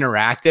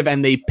interactive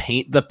and they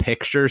paint the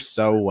picture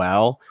so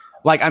well.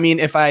 Like, I mean,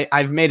 if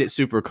I've made it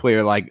super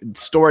clear, like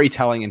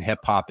storytelling in hip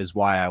hop is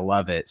why I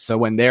love it. So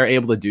when they're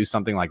able to do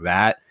something like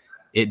that,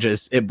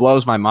 it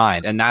blows my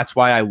mind. And that's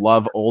why I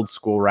love old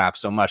school rap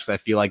so much. I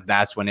feel like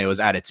that's when it was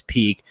at its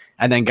peak.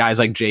 And then guys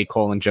like J.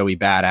 Cole and Joey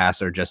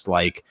Badass are just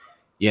like,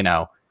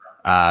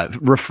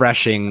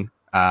 refreshing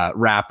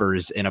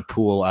rappers in a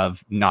pool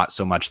of not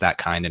so much that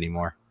kind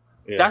anymore.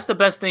 Yeah. That's the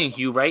best thing,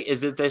 Hugh, right?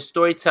 Is that there's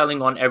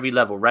storytelling on every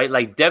level, right?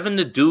 Like Devin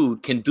the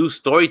Dude can do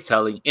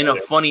storytelling in a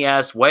funny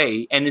ass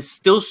way, and it's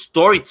still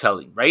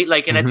storytelling, right?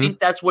 Like, and I think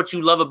that's what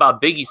you love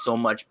about Biggie so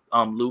much,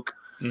 Luke.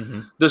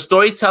 The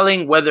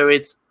storytelling, whether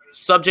it's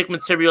subject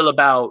material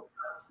about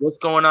what's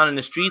going on in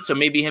the streets or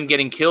maybe him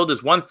getting killed,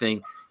 is one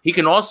thing. He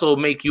can also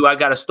make you, I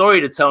got a story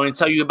to tell, and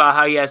tell you about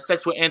how he had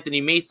sex with Anthony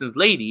Mason's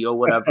lady or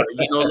whatever,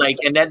 like,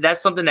 and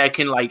that's something that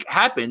can like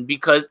happen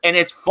because, and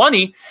it's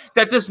funny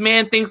that this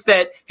man thinks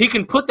that he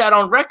can put that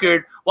on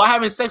record while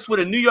having sex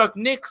with a New York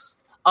Knicks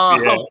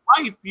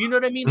wife. You know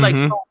what I mean? Like,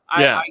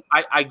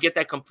 I get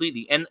that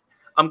completely. And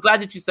I'm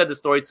glad that you said the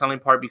storytelling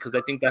part because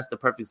I think that's the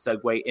perfect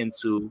segue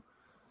into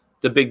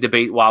the big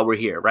debate while we're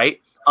here, right?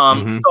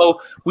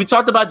 So we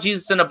talked about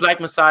Jesus and the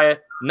Black Messiah.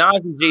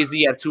 Nas and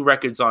Jay-Z have 2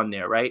 records on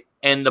there, right?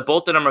 And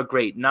both of them are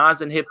great.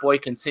 Nas and Hit Boy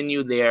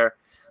continue their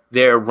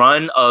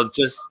run of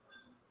just,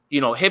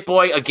 Hit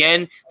Boy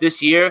again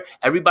this year.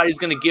 Everybody's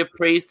gonna give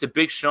praise to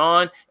Big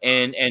Sean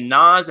and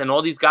Nas and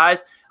all these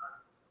guys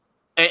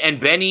and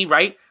Benny,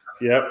 right?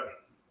 Yep.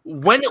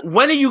 When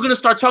are you gonna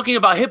start talking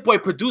about Hit Boy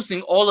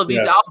producing all of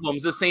these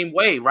albums the same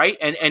way, right?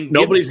 And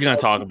nobody's gonna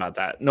talk about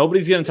that.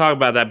 Nobody's gonna talk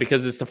about that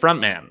because it's the front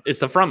man. It's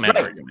the front man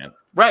argument,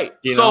 right?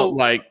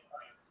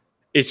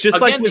 It's just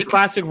again, like with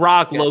classic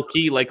rock, low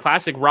key. Like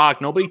classic rock,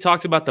 nobody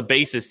talks about the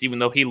bassist, even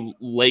though he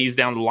lays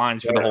down the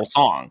lines for the whole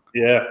song.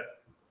 Yeah,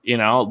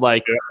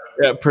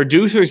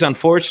 producers,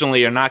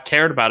 unfortunately, are not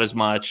cared about as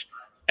much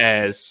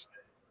as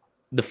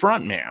the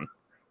front man.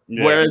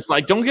 Yeah. Whereas,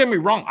 like, don't get me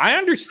wrong, I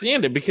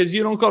understand it because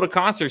you don't go to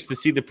concerts to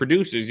see the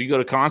producers. You go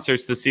to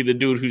concerts to see the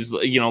dude who's,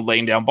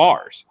 laying down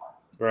bars.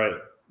 Right.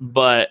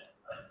 But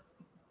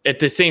at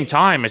the same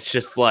time, it's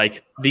just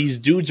like these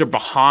dudes are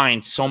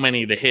behind so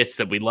many of the hits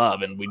that we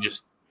love, and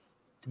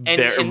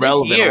they're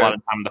irrelevant a lot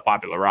of time in the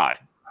popular eye.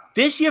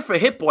 This year for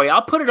Hit Boy,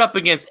 I'll put it up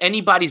against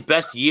anybody's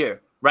best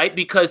year, right?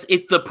 Because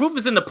the proof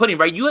is in the pudding,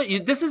 right?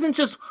 This isn't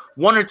just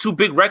 1 or 2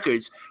 big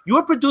records. You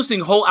are producing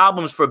whole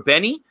albums for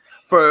Benny,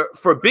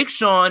 for Big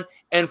Sean,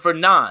 and for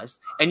Nas.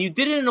 And you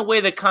did it in a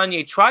way that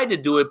Kanye tried to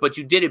do it, but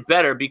you did it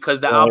better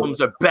because the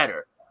albums are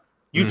better.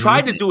 You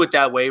tried to do it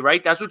that way,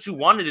 right? That's what you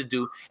wanted to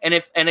do.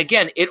 And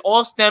again, it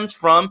all stems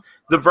from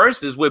the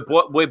verses with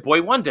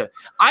Boy Wonder.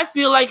 I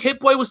feel like Hit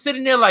Boy was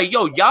sitting there like,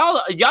 yo,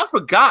 y'all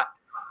forgot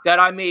that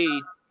I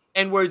made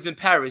N-Words in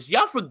Paris.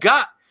 Y'all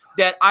forgot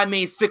that I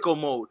made Sicko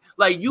Mode.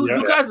 Like you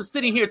guys are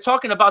sitting here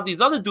talking about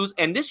these other dudes,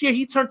 and this year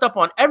he turned up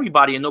on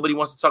everybody, and nobody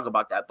wants to talk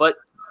about that. But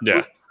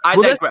I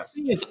digress.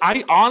 The thing is,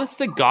 I honest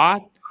to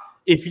God,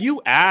 if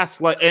you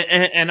ask, like,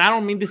 and I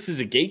don't mean this is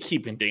a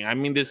gatekeeping thing. I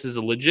mean this is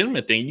a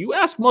legitimate thing. You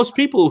ask most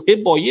people who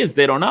Hit Boy is,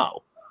 they don't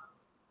know.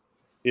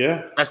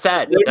 Yeah, that's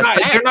sad.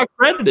 They're not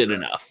credited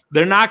enough.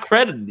 They're not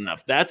credited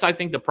enough. That's, I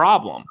think, the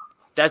problem.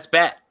 That's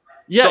bad.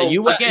 Yeah, so,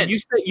 you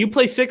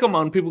play Sicko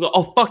Mode, and people go,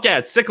 "Oh fuck yeah,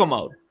 it's Sicko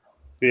Mode."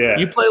 Yeah,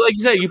 you play, like you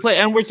said, you play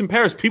N-Words in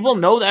Paris. People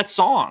know that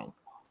song.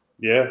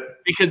 Yeah,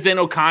 because they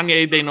know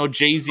Kanye, they know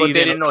Jay-Z, but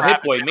they didn't know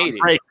Hit Boy made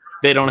it.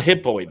 They don't know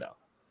Hit Boy though.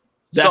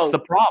 That's the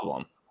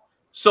problem.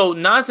 So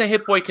Nas and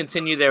Hit Boy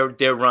continue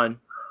their run.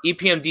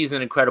 EPMD is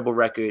an incredible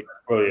record.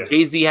 Oh yeah.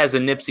 Jay-Z has a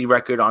Nipsey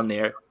record on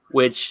there,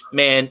 which,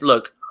 man,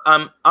 look,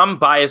 I'm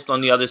biased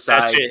on the other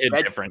side. That shit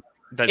hit different.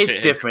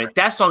 It's different.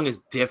 That song is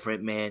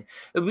different, man.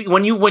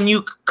 When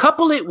you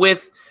couple it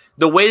with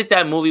the way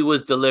that movie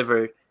was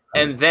delivered,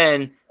 and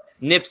then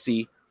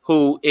Nipsey,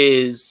 who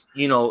is,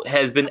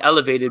 has been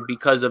elevated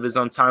because of his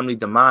untimely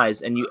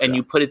demise, and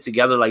you put it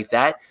together like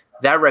that,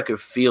 that record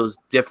feels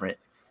different.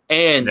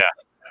 And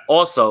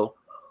also,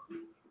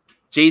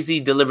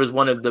 Jay-Z delivers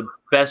one of the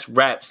best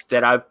raps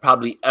that I've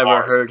probably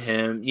ever heard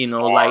him,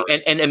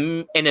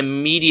 and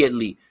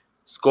immediately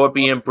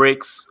Scorpion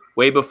Bricks,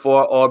 way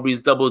before Aubrey's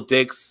Double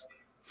Dicks,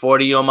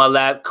 40 on my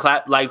lap,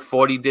 clap like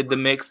 40 did the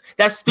mix.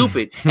 That's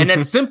stupid. And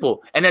that's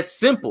simple.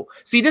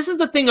 See, this is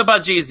the thing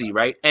about Jay-Z,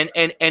 right? And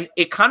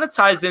it kind of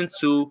ties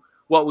into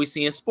what we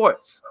see in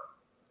sports.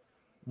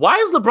 Why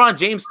is LeBron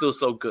James still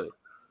so good?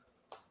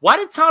 Why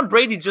did Tom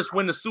Brady just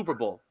win the Super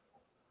Bowl?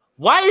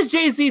 Why is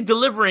Jay-Z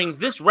delivering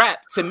this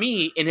rap to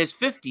me in his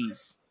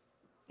 50s?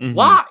 Mm-hmm.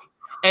 Why?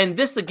 And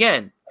this,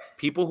 again,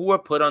 people who were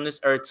put on this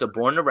earth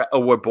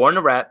were born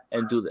to rap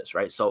and do this,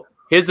 right? So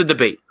here's the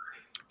debate.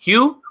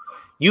 Hugh,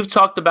 you've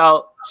talked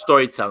about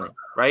storytelling,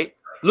 right?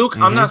 Luke,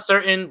 I'm not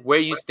certain where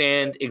you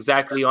stand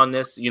exactly on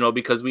this,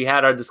 because we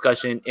had our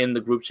discussion in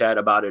the group chat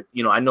about it.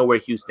 I know where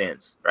Hugh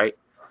stands, right?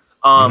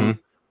 And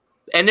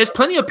there's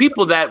plenty of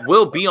people that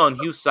will be on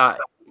Hugh's side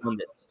on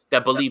this,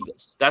 that believe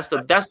this. That's the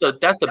best part.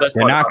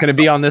 They're not going to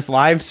be on this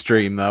live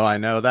stream, though. I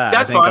know that.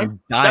 That's fine. I'm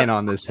dying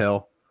on this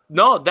hill.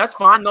 No, that's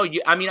fine. No,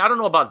 I don't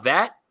know about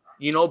that,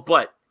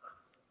 but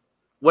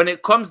when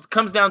it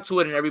comes down to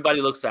it and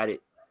everybody looks at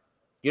it,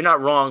 you're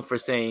not wrong for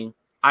saying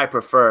I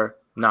prefer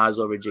Nas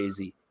over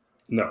Jay-Z.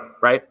 No.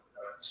 Right?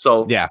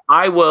 So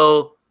I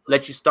will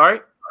let you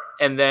start,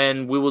 and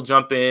then we will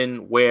jump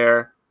in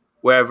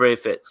wherever it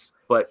fits.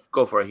 But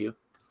go for it, Hugh.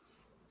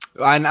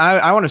 And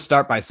I want to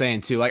start by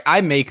saying, too, like, I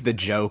make the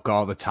joke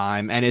all the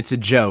time, and it's a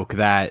joke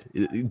that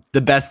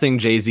the best thing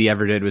Jay-Z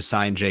ever did was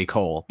sign J.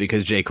 Cole,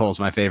 because J. Cole's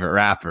my favorite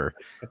rapper.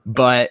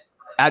 But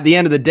at the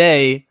end of the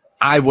day,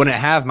 I wouldn't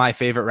have my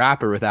favorite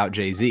rapper without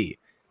Jay-Z.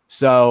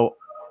 So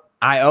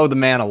I owe the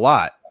man a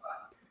lot.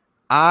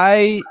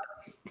 I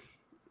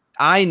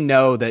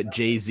know that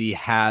Jay-Z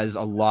has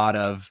a lot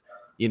of,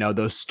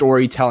 those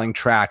storytelling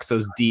tracks,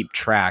 those deep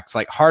tracks.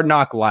 Like Hard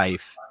Knock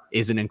Life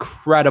is an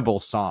incredible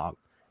song.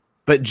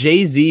 But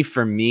Jay-Z,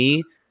 for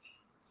me,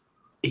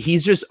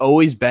 he's just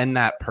always been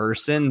that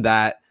person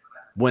that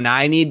when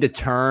I need to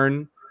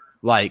turn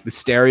like the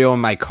stereo in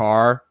my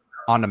car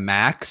on a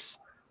max,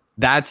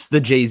 that's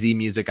the Jay-Z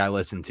music I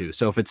listen to.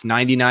 So if it's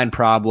 99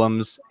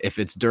 Problems, if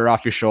it's Dirt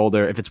Off Your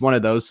Shoulder, if it's one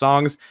of those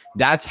songs,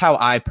 that's how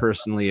I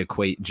personally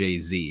equate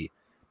Jay-Z.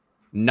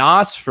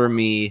 Nas, for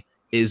me,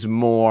 is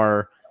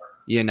more,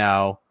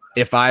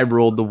 If I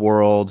Ruled the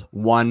World,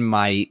 One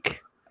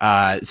Mic,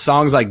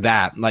 songs like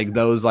that, like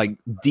those like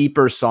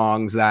deeper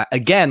songs that,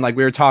 again, like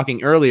we were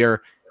talking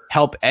earlier,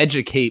 help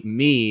educate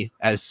me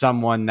as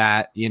someone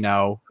that,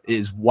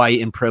 is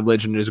white and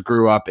privileged and just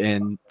grew up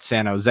in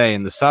San Jose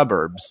in the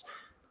suburbs.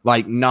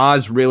 Like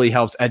Nas really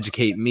helps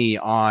educate me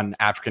on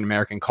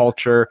African-American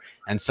culture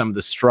and some of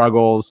the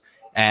struggles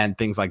and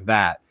things like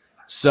that.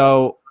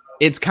 So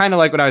it's kind of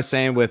like what I was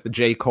saying with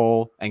J.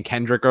 Cole and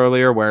Kendrick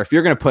earlier, where if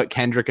you're going to put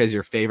Kendrick as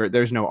your favorite,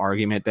 there's no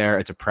argument there.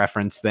 It's a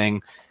preference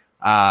thing.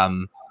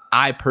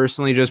 I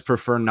personally just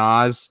prefer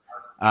Nas,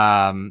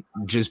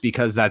 just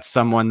because that's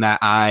someone that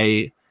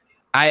I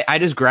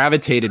just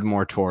gravitated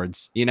more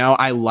towards.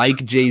 I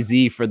like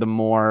Jay-Z for the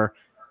more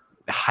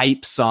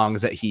hype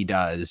songs that he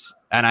does.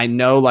 And I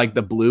know like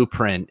The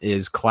Blueprint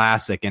is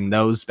classic, and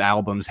those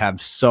albums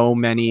have so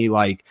many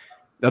like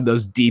of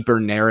those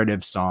deeper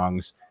narrative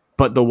songs.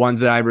 But the ones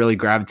that I really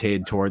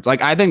gravitated towards,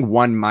 like I think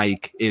One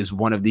Mic is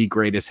one of the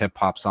greatest hip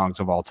hop songs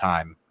of all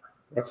time.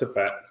 That's a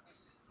fact.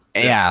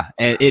 Yeah,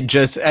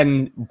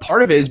 and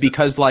part of it is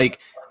because like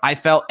I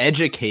felt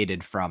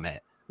educated from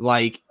it.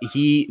 Like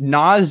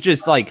Nas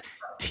just like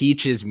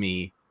teaches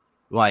me,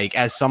 like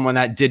as someone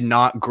that did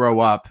not grow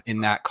up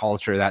in that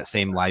culture, that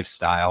same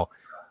lifestyle.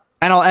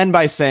 And I'll end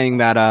by saying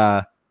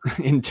that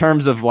in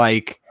terms of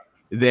like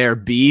their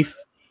beef,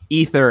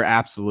 Ether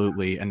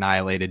absolutely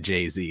annihilated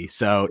Jay-Z.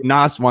 So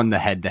Nas won the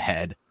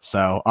head-to-head.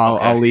 So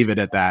I'll leave it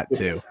at that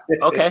too.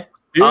 Okay.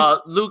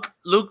 Luke,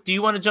 do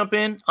you want to jump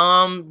in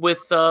with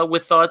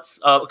thoughts?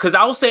 Because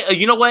I will say,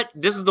 you know what?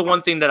 This is the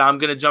one thing that I'm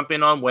gonna jump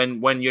in on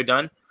when you're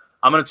done.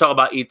 I'm gonna talk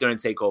about Ether and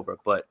Takeover,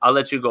 but I'll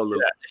let you go, Luke.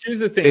 Yeah, here's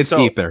the thing. It's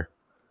Ether.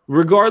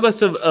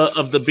 Regardless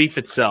of the beef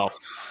itself,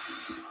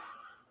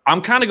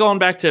 I'm kind of going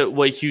back to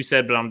what Hugh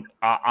said, but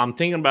I'm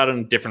thinking about it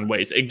in different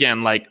ways.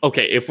 Again, like,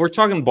 okay, if we're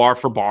talking bar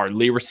for bar,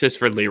 lyricist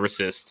for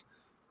lyricist,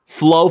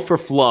 flow for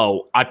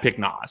flow, I pick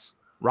Nas,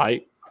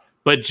 right?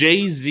 But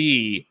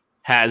Jay-Z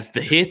has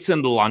the hits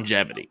and the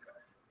longevity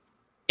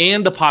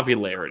and the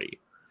popularity.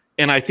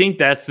 And I think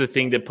that's the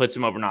thing that puts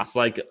him over Nas.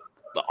 Like,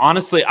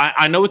 honestly,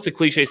 I know it's a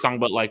cliche song,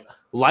 but like,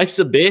 Life's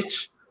a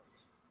Bitch,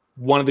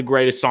 one of the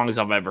greatest songs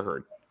I've ever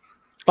heard.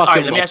 All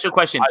right, let me ask you a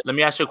question. Let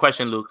me ask you a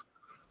question, Luke.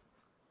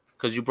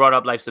 Because you brought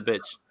up Life's a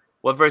Bitch.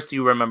 What verse do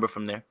you remember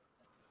from there?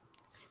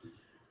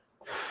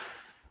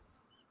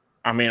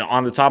 I mean,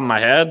 on the top of my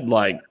head,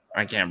 like,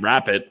 I can't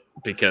rap it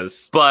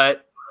because...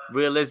 But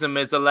realism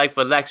is a life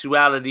of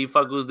actuality.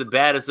 Fuck who's the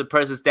baddest. The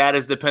person's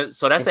status depends.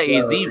 So that's an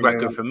AZ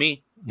record for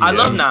me. Yeah. I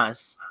love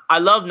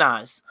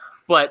Nas.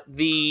 But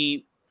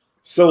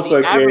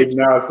Sosa gave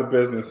Nas the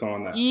business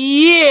on that.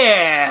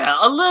 Yeah,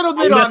 a little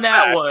bit on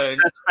that one.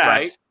 That's facts.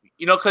 Right?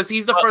 You know, because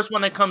he's the first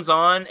one that comes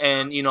on,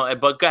 and you know.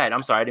 But go ahead.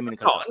 I'm sorry, I didn't mean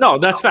to cut you off. No,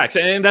 that's facts,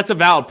 and that's a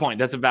valid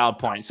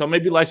point. So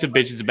maybe Life's a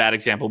Bitch is a bad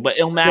example, but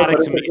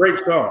Illmatic to me, a great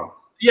song.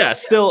 Yeah,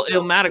 still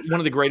Illmatic, one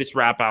of the greatest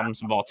rap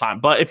albums of all time.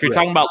 But if you're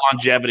talking about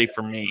longevity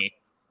for me,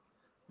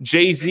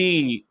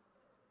 Jay-Z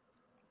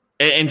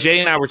and Jay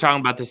and I were talking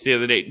about this the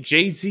other day.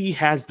 Jay-Z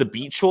has the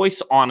beat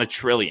choice on a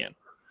trillion,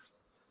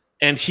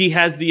 and he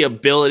has the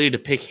ability to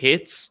pick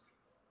hits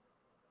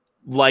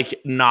like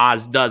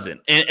Nas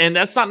doesn't. And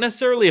that's not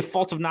necessarily a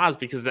fault of Nas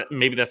because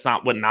maybe that's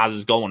not what Nas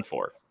is going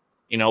for,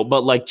 you know,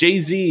 but like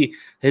Jay-Z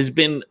has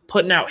been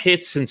putting out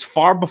hits since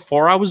far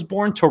before I was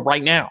born to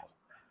right now.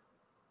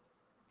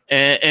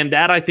 And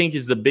that I think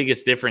is the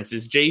biggest difference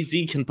is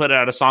Jay-Z can put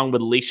out a song with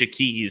Alicia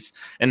Keys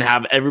and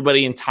have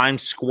everybody in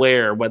Times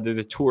Square, whether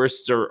the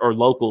tourists or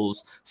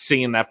locals,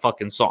 singing that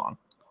fucking song.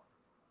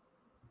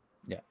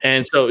 Yeah.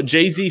 And so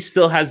Jay-Z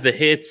still has the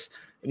hits.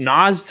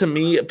 Nas to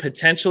me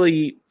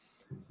potentially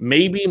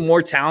maybe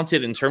more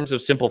talented in terms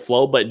of simple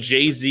flow, but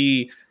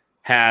Jay-Z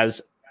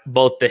has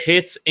both the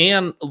hits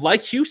and,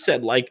 like Hugh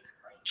said, like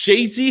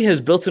Jay-Z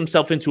has built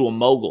himself into a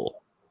mogul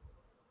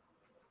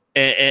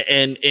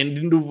and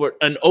into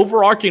an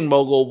overarching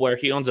mogul where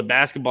he owns a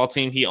basketball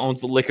team, he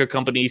owns the liquor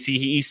companies,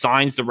 he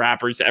signs the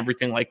rappers,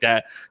 everything like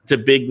that. It's a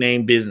big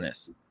name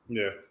business.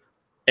 Yeah.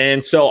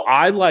 And so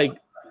I like,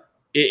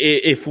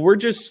 if we're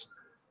just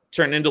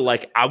turning into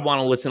like, I want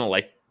to listen to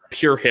like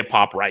pure hip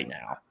hop right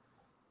now,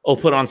 I'll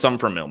put on some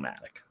from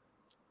Illmatic.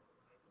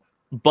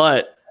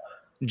 But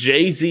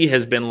Jay-Z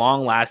has been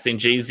long-lasting.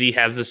 Jay-Z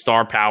has the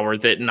star power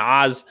that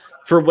Nas,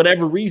 for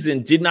whatever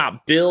reason, did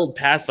not build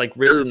past like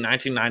really the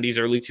 1990s,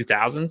 early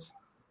 2000s.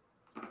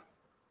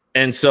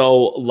 And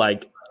so,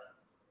 like,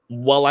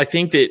 while I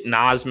think that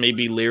Nas may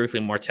be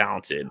lyrically more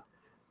talented,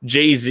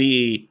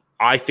 Jay-Z,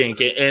 I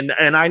think, and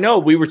I know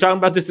we were talking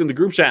about this in the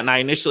group chat, and I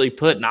initially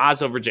put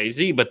Nas over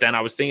Jay-Z, but then I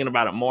was thinking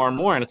about it more and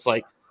more, and it's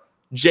like,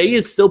 Jay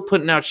is still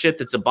putting out shit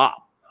that's a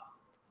bop.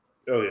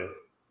 Oh, yeah.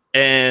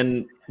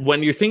 And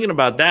when you're thinking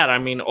about that, I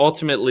mean,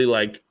 ultimately,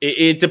 like,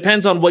 it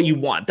depends on what you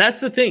want.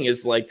 That's the thing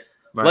is, like,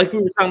 like we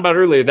were talking about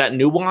earlier, that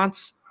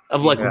nuance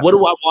of, like, what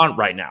do I want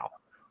right now?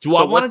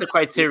 What's the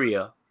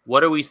criteria?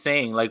 What are we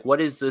saying? Like,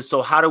 what is this?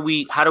 So how do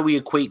we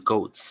equate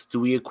GOATs? Do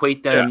we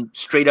equate them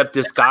straight up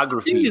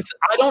discography?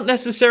 I don't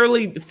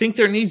necessarily think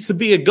there needs to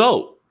be a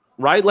GOAT,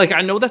 right? Like,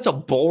 I know that's a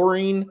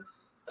boring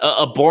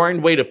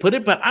way to put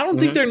it, but I don't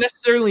think there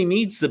necessarily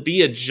needs to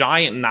be a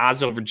giant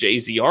Nas over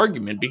Jay-Z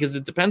argument because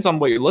it depends on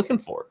what you're looking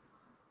for.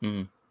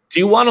 Do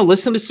you want to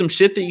listen to some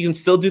shit that you can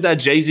still do that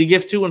Jay-Z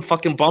gift to and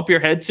fucking bump your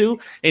head to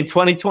in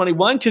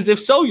 2021? Because if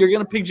so, you're going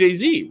to pick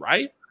Jay-Z,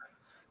 right?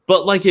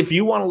 But like, if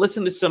you want to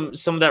listen to some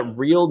of that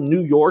real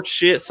New York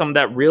shit, some of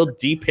that real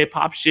deep hip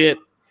hop shit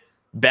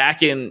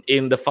back in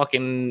the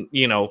fucking,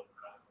 you know,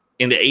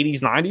 in the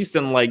 80s, 90s,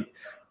 then like,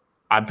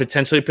 I'd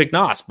potentially pick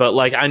Nas, but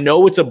like I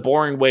know it's a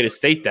boring way to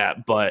state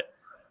that, but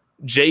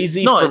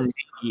Jay-Z for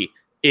me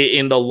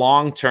in the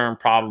long term,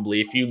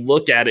 probably if you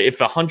look at it, if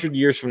 100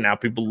 years from now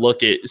people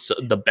look at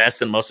the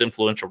best and most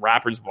influential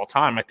rappers of all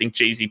time, I think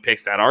Jay-Z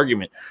picks that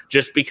argument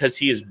just because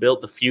he has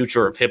built the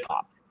future of hip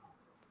hop,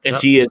 and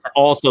he is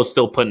also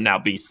still putting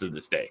out beats to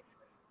this day.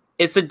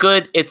 It's a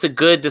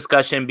good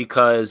discussion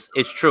because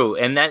it's true.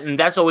 And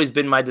that's always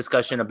been my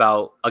discussion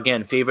about,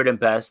 again, favorite and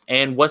best.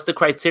 And what's the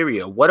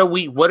criteria? What are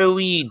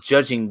we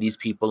judging these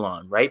people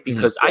on, right?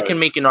 Because I can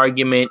make an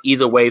argument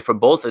either way for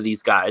both of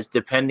these guys,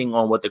 depending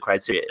on what the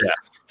criteria is.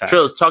 Yeah,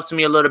 Trills, talk to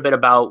me a little bit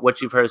about what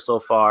you've heard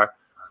so far.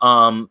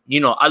 I'm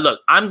gonna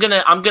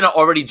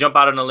already jump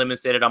out on a limb and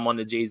say that I'm on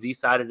the Jay-Z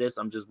side of this.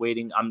 I'm just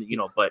waiting.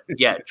 But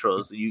yeah,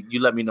 Trills,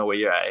 you let me know where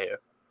you're at here.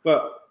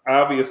 But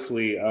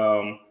obviously,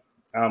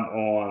 I'm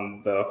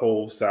on the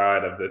whole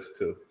side of this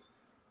too.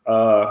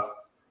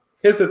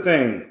 Here's the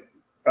thing.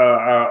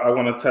 I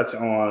want to touch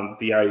on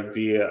the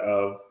idea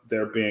of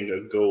there being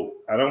a GOAT.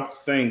 I don't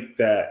think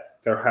that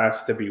there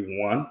has to be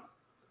one.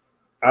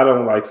 I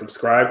don't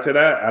subscribe to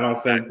that. I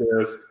don't think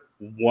there's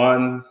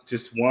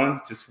just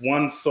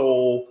one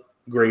sole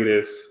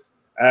greatest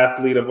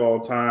athlete of all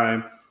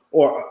time,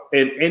 or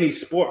in any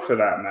sport for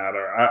that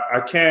matter. I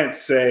can't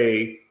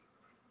say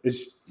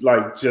it's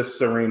like just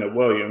Serena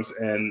Williams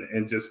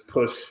and just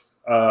push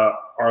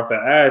Arthur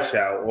Ashe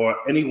out or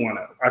anyone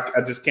else.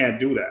 I just can't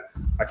do that.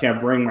 I can't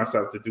bring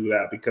myself to do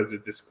that because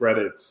it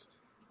discredits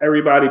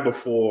everybody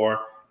before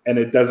and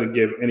it doesn't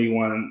give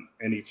anyone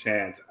any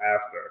chance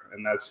after.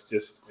 And that's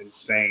just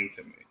insane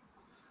to me.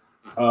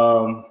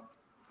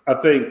 I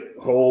think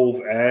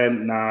Hove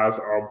and Nas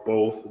are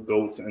both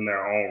GOATs in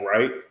their own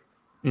right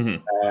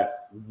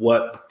at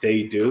what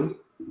they do.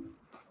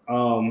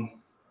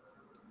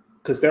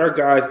 Because there are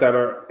guys that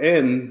are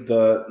in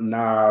the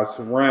Nas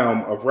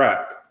realm of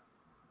rap,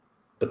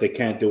 but they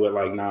can't do it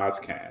like Nas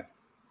can.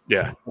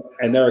 Yeah.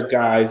 And there are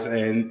guys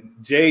in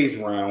Jay's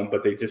realm,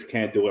 but they just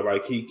can't do it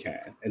like he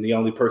can. And the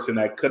only person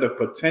that could have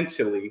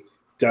potentially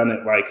done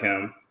it like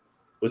him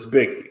was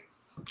Biggie.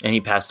 And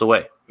he passed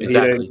away.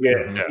 Exactly.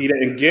 He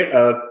didn't get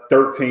a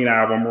 13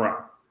 album run.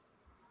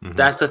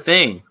 That's the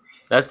thing.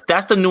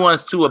 That's the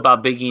nuance too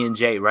about Biggie and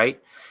Jay, right?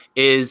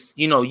 Is,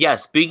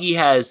 yes, Biggie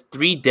has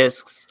 3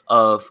 discs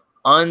of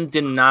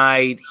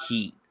undenied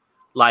heat.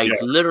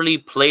 Literally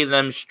play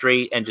them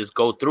straight and just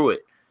go through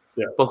it.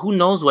 Yeah. But who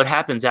knows what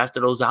happens after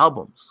those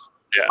albums?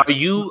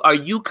 Yeah. Are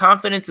you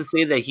confident to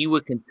say that he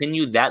would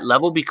continue that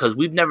level? Because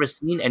we've never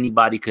seen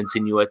anybody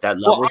continue at that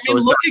level.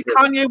 Well, look at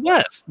Kanye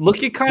West.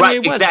 Look at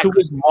Kanye West, exactly. Who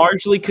was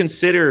largely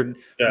considered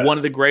one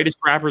of the greatest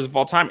rappers of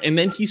all time. And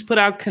then he's put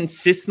out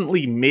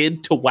consistently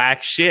mid to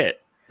whack shit.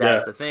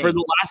 That's the thing. For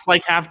the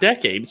last half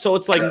decade. So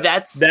it's like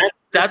that's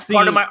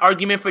part of my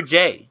argument for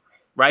Jay,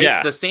 right?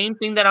 Yeah. The same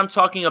thing that I'm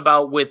talking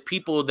about with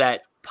people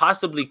that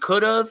possibly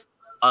could have.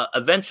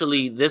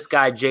 Eventually, this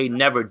guy Jay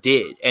never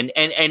did, and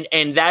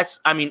that's.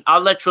 I mean,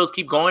 I'll let Trills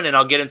keep going, and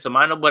I'll get into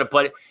mine.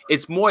 But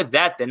it's more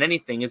that than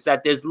anything. Is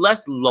that there's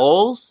less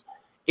lulls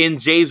in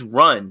Jay's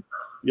run,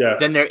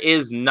 than there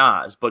is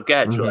Nas. But go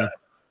ahead, Trills.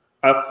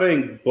 I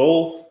think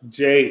both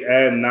Jay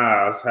and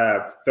Nas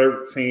have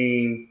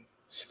 13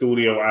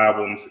 studio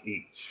albums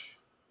each,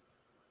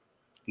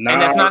 and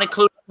that's not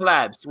including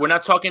collabs. We're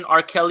not talking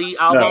R. Kelly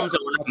albums,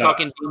 and we're not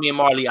talking Damian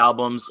Marley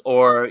albums,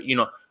 or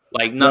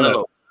none of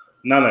those.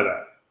 None of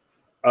that.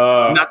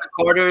 Not the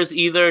Carters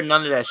either.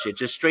 None of that shit.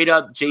 Just straight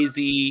up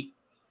Jay-Z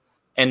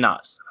and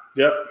Nas.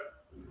 Yep.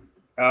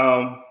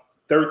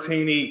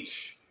 13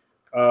 each.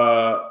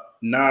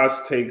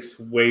 Nas takes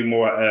way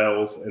more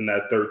L's in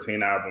that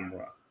 13 album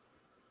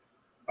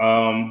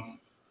run.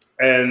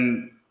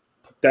 And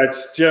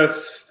that's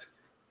just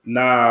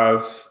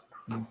Nas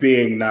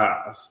being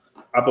Nas.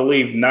 I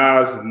believe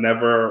Nas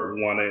never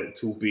wanted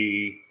to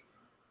be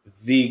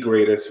the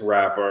greatest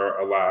rapper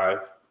alive.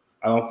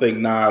 I don't think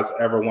Nas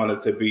ever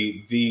wanted to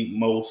be the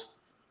most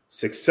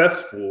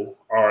successful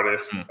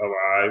artist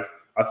alive.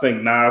 I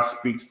think Nas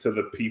speaks to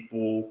the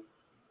people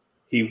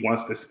he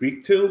wants to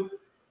speak to,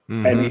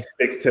 and he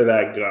sticks to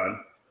that gun.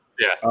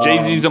 Yeah,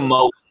 Jay-Z's a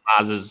mo.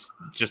 Nas is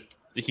just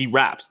he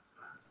raps.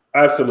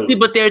 Absolutely.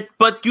 See,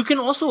 but you can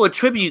also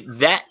attribute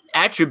that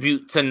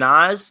attribute to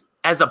Nas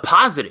as a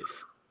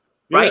positive,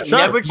 right? Sure.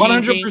 Never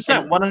changing,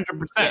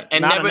 100%,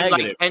 and never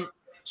and.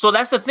 So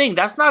that's the thing.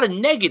 That's not a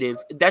negative.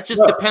 That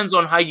just depends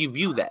on how you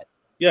view that.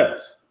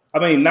 Yes. I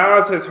mean,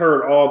 Nas has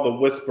heard all the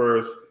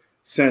whispers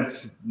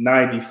since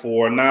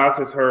 94. Nas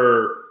has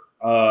heard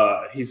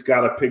he's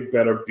got to pick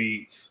better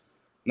beats.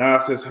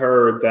 Nas has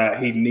heard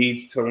that he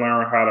needs to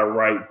learn how to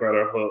write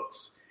better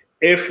hooks.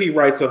 If he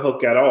writes a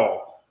hook at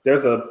all,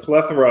 there's a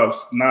plethora of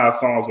Nas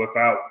songs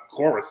without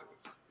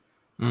choruses.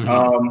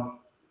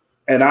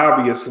 And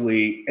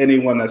obviously,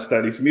 anyone that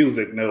studies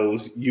music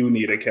knows you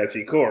need a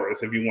catchy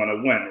chorus if you want to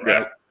win,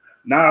 right? Yeah.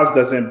 Nas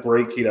doesn't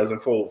break, he doesn't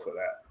fold for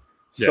that.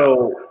 Yeah.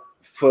 So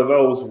for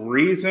those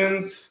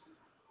reasons,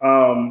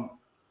 I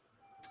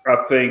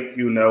think,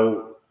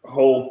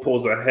 Hov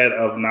pulls ahead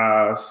of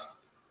Nas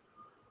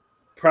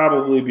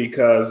probably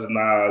because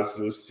Nas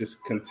was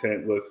just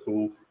content with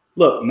who.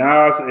 Look,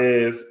 Nas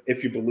is,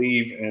 if you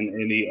believe in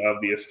any of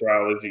the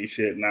astrology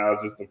shit,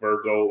 Nas is the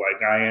Virgo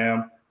like I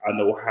am. I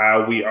know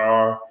how we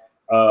are.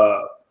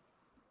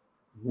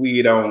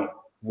 We don't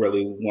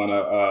really want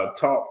to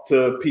talk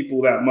to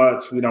people that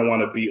much. We don't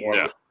want to be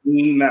on the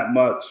scene that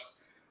much.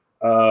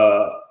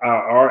 Our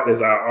art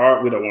is our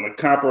art. We don't want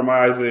to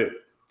compromise it.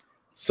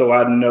 So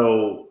I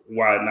know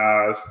why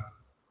Nas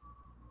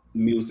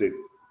music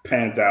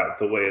pans out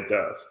the way it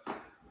does.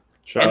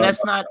 And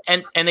that's not,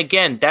 and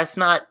again, that's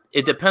not,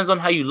 it depends on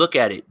how you look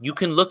at it. You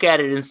can look at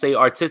it and say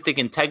artistic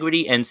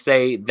integrity and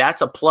say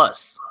that's a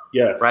plus.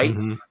 Yes. Right.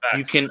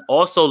 You can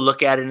also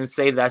look at it and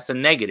say that's a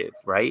negative.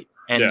 Right.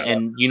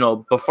 And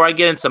before I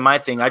get into my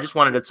thing, I just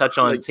wanted to touch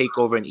on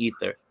Takeover and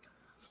Ether.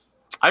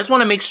 I just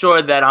want to make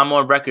sure that I'm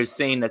on record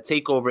saying that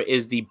Takeover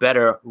is the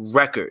better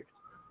record.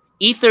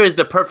 Ether is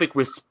the perfect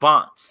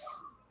response.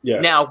 Yeah.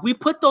 Now, we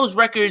put those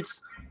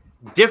records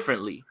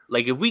differently.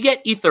 Like if we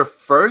get Ether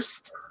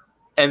first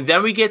and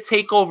then we get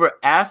Takeover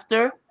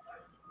after,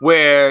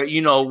 where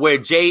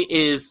Jay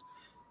is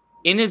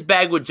in his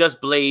bag with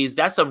Just Blaze,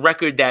 that's a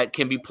record that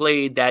can be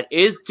played that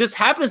just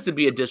happens to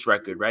be a diss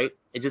record, right?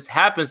 It just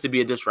happens to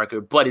be a diss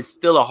record, but it's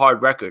still a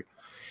hard record.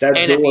 That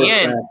and at the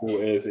end,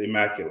 sample is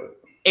immaculate.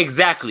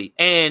 Exactly.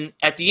 And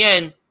at the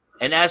end,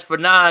 and as for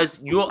Nas,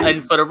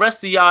 and for the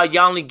rest of y'all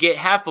only get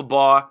half a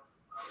bar.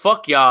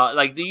 Fuck y'all.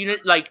 Like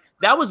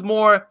that was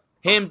more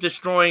him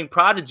destroying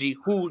Prodigy,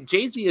 who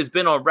Jay-Z has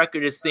been on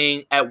record as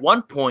saying at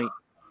one point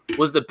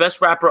was the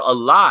best rapper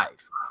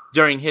alive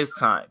during his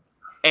time.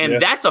 And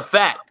that's a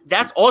fact.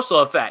 That's also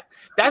a fact.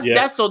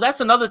 That's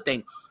another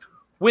thing.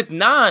 With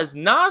Nas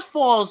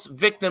falls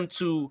victim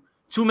to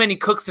too many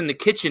cooks in the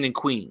kitchen in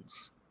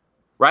Queens.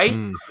 Right?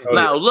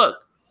 Now, look,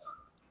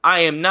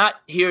 I am not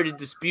here to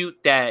dispute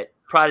that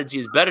Prodigy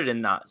is better than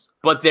Nas,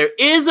 but there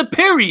is a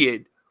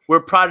period where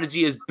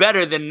Prodigy is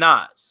better than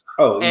Nas.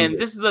 And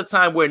this is a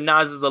time where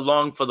Nas is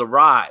along for the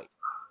ride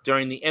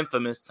during the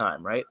infamous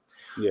time, right?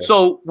 Yeah.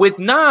 So with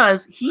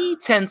Nas, he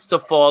tends to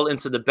fall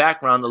into the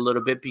background a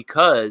little bit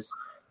because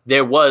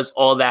there was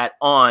all that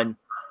on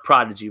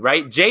Prodigy,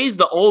 right? Jay's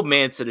the old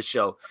man to the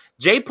show.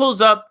 Jay pulls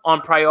up on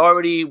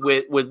Priority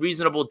with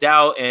Reasonable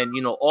Doubt and,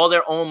 all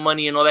their own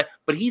money and all that,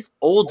 but he's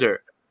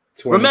older.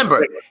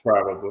 Remember,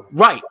 probably.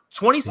 Right,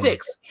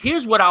 26.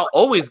 Here's what I'll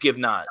always give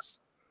Nas.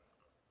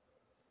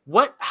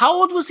 How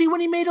old was he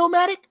when he made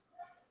Illmatic?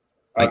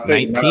 Like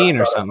 19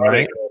 or something,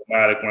 right?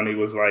 Illmatic when he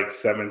was like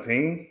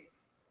 17.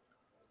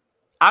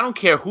 I don't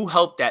care who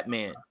helped that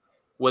man.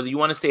 Whether you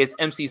want to say it's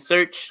MC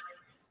Search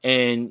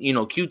and,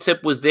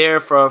 Q-Tip was there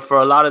for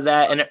a lot of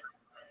that. And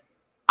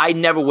I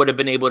never would have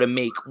been able to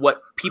make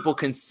what people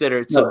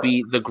consider to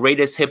be the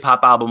greatest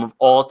hip-hop album of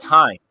all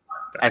time.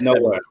 No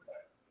way.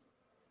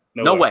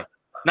 No way.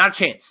 Not a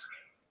chance.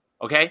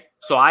 Okay?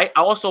 So I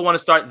also want to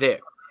start there.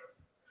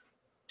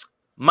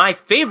 My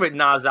favorite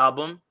Nas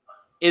album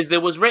is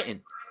It Was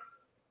Written.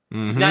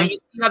 Mm-hmm. Now, you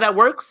see how that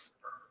works?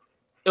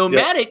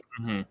 Illmatic,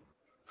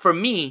 for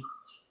me,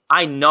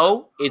 I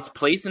know its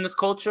place in this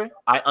culture.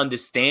 I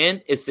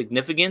understand its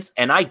significance,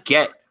 and I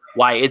get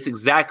why it's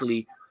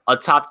exactly a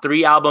top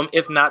 3 album,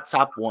 if not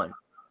top 1.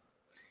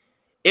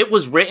 It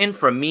Was Written,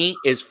 for me,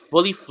 is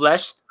fully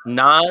fleshed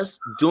Nas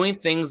doing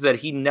things that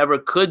he never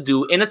could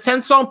do in a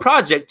 10-song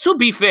project, to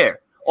be fair.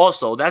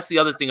 Also, that's the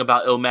other thing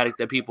about Illmatic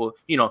that people,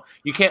 you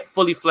can't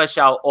fully flesh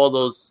out all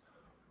those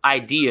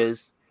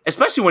ideas,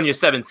 especially when you're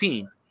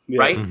 17,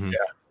 right? Mm-hmm.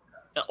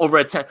 Yeah. Over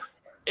a 10.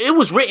 It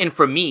Was Written,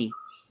 for me,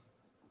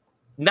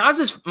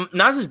 Nas's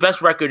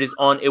best record is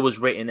on It Was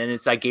Written, and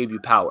it's I Gave You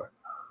Power.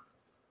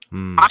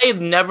 I have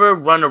never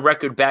run a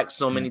record back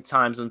so many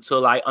times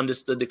until I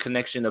understood the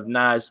connection of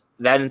Nas,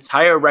 that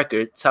entire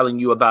record telling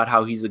you about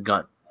how he's a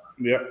gun.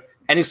 Yeah.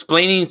 And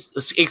explaining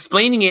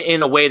it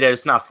in a way that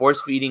it's not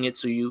force feeding it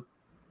to you.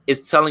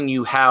 It's telling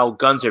you how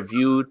guns are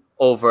viewed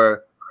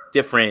over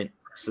different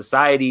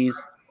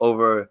societies,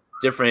 over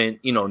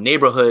different,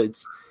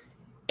 neighborhoods.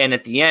 And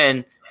at the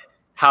end,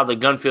 how the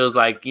gun feels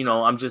like,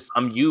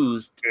 I'm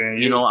used.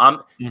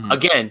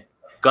 Again,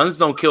 guns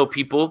don't kill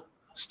people.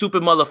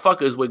 Stupid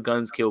motherfuckers with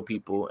guns kill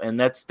people. And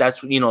that's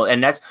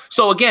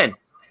so again,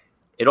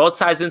 it all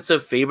ties into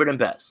favorite and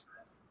best.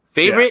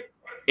 Favorite,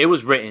 It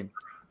Was Written.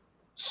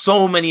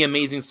 So many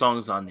amazing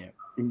songs on there.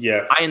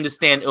 Yeah. I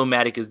understand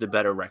Illmatic is the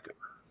better record.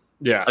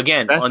 Yeah.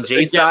 Again, on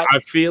Jay's side, I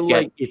feel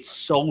like it's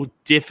so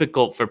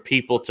difficult for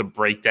people to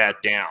break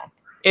that down.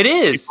 It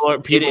is.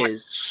 People are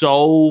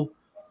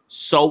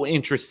so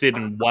interested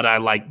in what I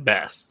like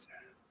best.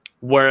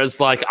 Whereas,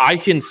 I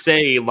can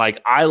say,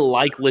 I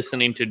like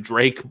listening to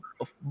Drake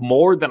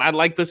more than I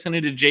like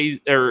listening to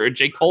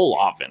J. Cole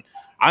often.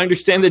 I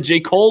understand that J.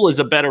 Cole is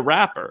a better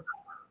rapper.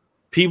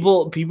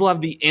 People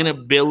have the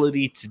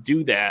inability to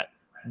do that,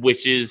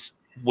 which is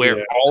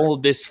where all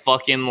of this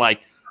fucking,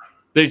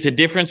 there's a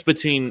difference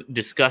between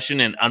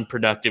discussion and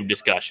unproductive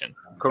discussion.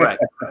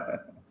 Correct.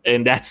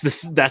 And that's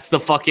the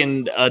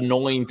fucking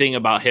annoying thing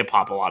about hip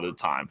hop a lot of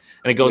the time.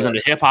 And it goes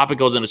into hip hop, it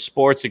goes into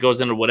sports, it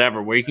goes into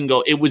whatever, where you can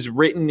go, It Was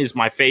Written is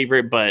my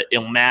favorite, but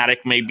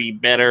Illmatic may be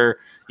better,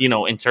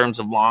 in terms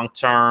of long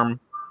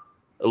term,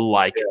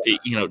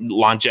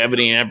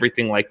 longevity and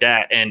everything like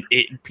that. And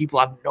people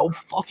have no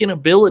fucking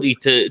ability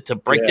to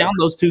break down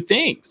those two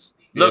things.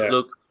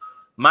 Look,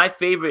 my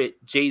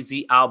favorite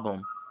Jay-Z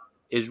album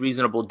is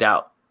Reasonable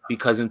Doubt.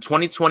 Because in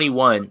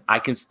 2021, I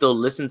can still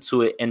listen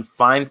to it and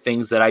find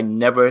things that I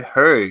never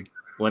heard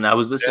when I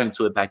was listening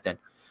to it back then.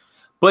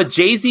 But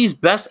Jay-Z's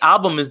best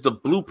album is The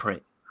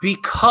Blueprint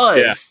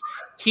because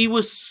he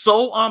was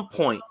so on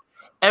point.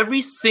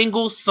 Every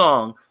single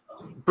song,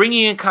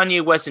 bringing in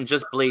Kanye West and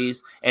Just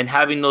Blaze and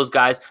having those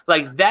guys,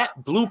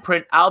 that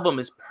Blueprint album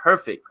is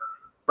perfect,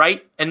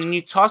 right? And then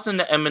you toss in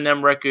the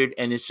Eminem record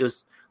and it's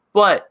just,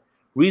 but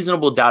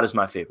Reasonable Doubt is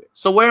my favorite.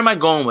 So where am I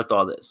going with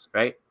all this,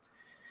 right?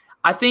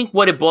 I think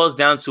what it boils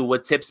down to,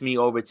 what tips me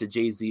over to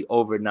Jay-Z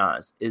over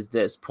Nas, is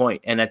this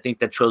point. And I think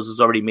that Trills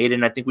has already made it,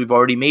 and I think we've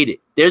already made it.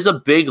 There's a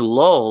big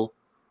lull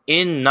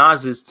in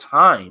Nas's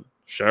time.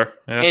 Sure.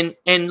 Yeah.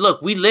 And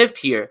look, we lived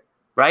here,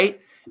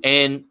 right?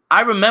 And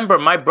I remember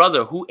my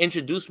brother who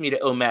introduced me to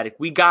Illmatic.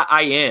 We got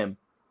I Am.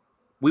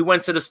 We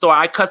went to the store.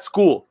 I cut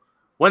school.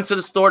 Went to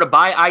the store to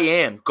buy I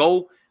Am.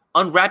 Go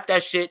unwrap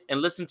that shit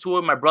and listen to it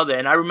with my brother.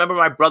 And I remember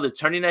my brother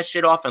turning that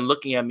shit off and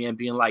looking at me and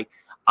being like,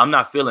 I'm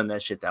not feeling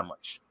that shit that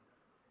much.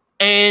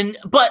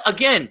 But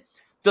again,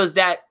 does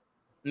that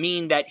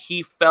mean that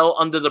he fell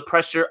under the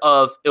pressure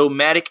of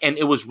Illmatic and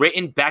it was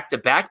written back to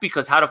back?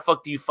 Because how the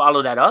fuck do you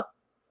follow that up?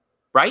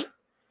 Right?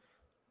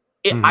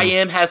 I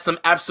Am has some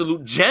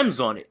absolute gems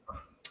on it.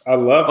 I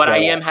love but that. I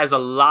Am has a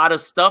lot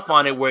of stuff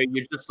on it where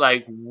you're just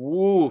like,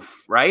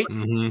 woof, right?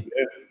 Mm-hmm.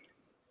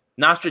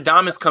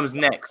 Nostradamus comes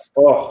next.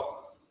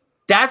 Oh.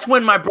 That's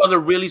when my brother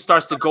really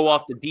starts to go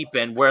off the deep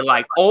end where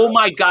like, oh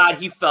my God,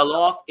 he fell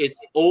off. It's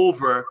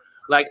over.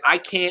 Like, I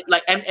can't,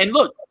 like, and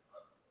look,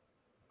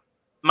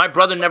 my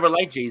brother never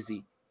liked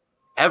Jay-Z,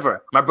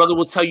 ever. My brother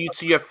will tell you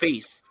to your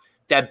face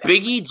that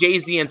Biggie,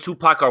 Jay-Z, and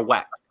Tupac are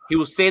whack. He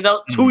will say that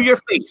to your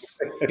face.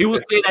 He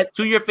will say that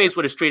to your face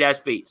with a straight-ass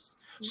face.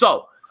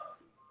 So,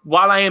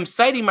 while I am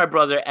citing my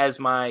brother as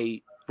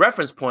my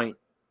reference point,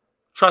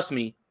 trust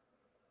me,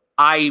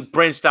 I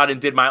branched out and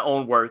did my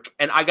own work,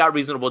 and I got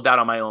Reasonable Doubt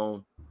on my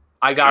own.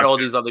 I got all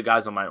these other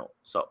guys on my own.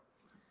 So,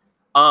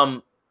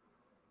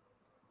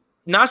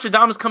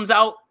 Nostradamus comes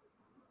out.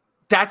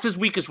 That's his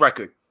weakest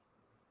record.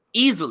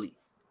 Easily.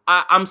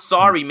 I'm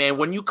sorry, man.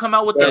 When you come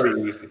out with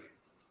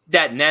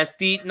that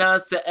nasty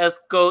Nas to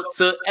Esco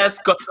to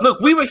Esco.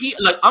 Look, we were here.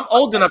 Like, I'm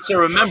old enough to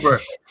remember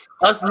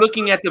us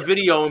looking at the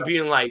video and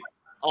being like,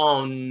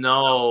 oh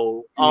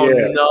no. Oh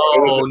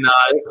no,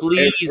 Nas.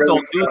 Please really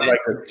don't do that. Like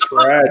a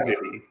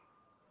tragedy.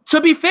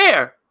 To be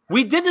fair,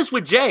 we did this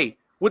with Jay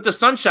with the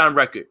Sunshine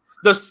record.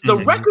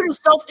 The record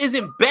itself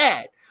isn't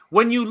bad.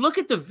 When you look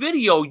at the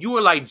video, you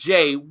were like,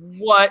 Jay,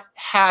 what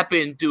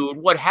happened, dude?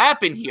 What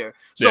happened here?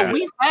 So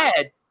we've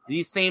had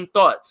these same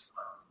thoughts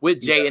with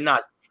Jay and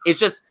Nas.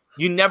 It's just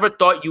you never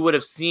thought you would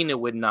have seen it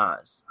with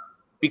Nas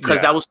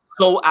because that was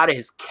so out of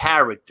his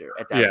character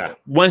at that point.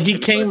 When he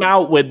came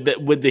out with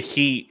the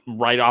heat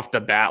right off the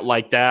bat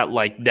like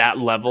that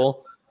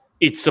level,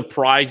 it's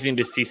surprising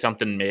to see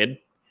something mid.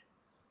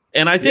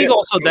 And I think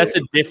also that's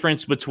a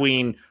difference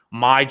between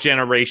my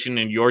generation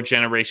and your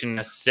generation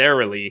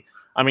necessarily.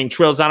 I mean,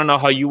 Trills, I don't know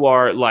how you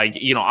are. Like,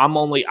 you know,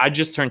 I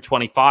just turned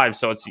 25.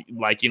 So it's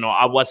like, you know,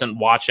 I wasn't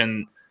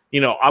watching,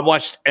 you know, I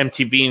watched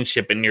MTV and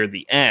shit near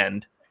the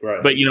end.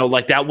 Right. But, you know,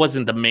 like that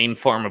wasn't the main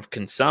form of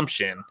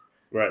consumption.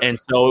 Right. And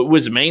so it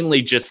was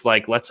mainly just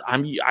like,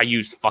 I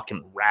used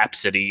fucking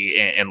Rhapsody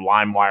and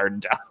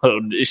LimeWire to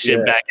download this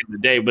shit back in the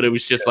day. But it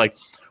was just like,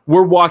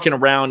 we're walking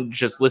around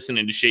just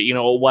listening to shit. You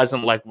know, it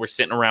wasn't like we're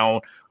sitting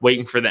around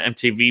waiting for the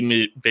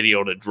MTV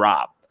video to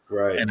drop.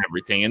 Right. And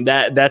everything. And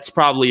that's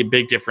probably a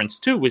big difference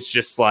too. It's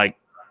just like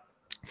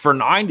for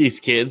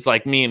 90s kids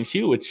like me and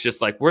Hugh, it's just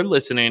like we're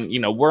listening, you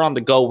know, we're on the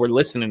go, we're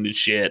listening to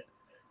shit.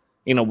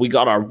 You know, we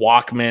got our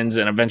Walkmans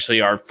and eventually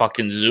our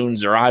fucking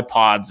Zunes or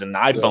iPods and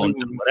iPhones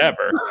and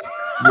whatever,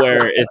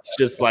 where it's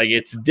just like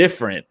it's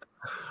different.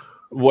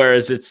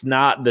 Whereas it's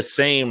not the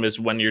same as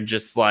when you're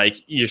just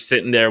like you're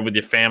sitting there with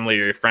your family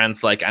or your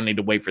friends, like, I need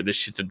to wait for this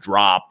shit to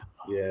drop.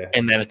 Yeah.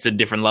 And then it's a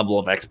different level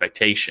of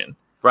expectation.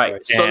 Right.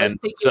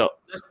 So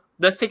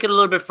let's take it a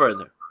little bit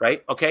further,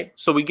 right? Okay.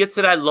 So we get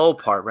to that low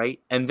part,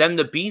 right? And then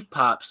the beef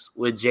pops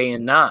with Jay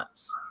and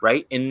Nas,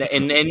 right? In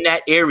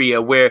that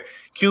area where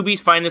QB's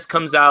Finest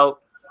comes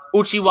out,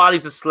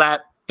 Uchiwali's a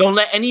slap. Don't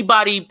let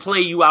anybody play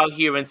you out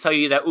here and tell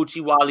you that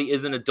Uchiwali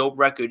isn't a dope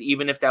record,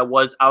 even if that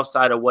was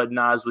outside of what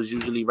Nas was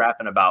usually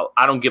rapping about.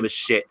 I don't give a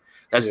shit.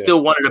 That's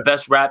still one of the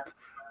best rap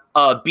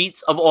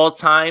beats of all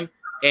time.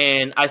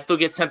 And I still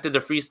get tempted to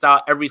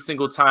freestyle every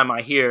single time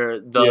I hear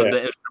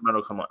the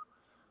instrumental come on.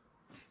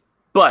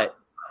 But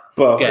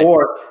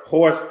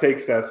Horse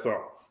takes that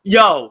song.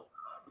 Yo,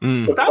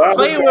 stop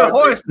playing with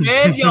Horse,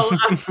 man. Yo,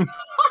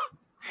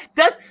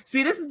 this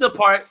is the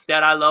part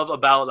that I love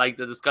about like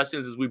the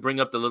discussions is we bring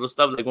up the little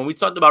stuff. Like when we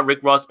talked about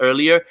Rick Ross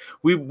earlier,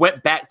 we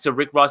went back to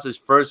Rick Ross's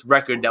first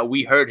record that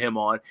we heard him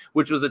on,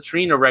 which was a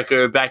Trina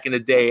record back in the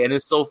day. And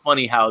it's so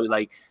funny how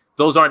like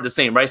those aren't the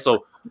same, right?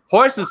 So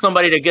Horse is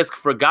somebody that gets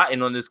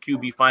forgotten on this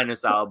QB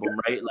Finest album,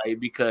 right? Like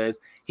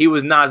because he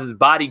was Nas's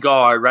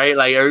bodyguard, right?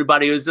 Like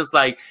everybody was just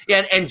like,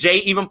 and Jay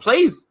even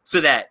plays to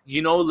that,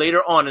 you know,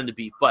 later on in the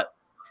beef. But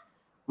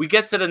we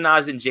get to the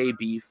Nas and Jay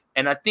beef,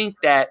 and I think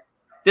that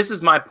this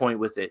is my point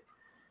with it.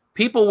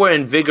 People were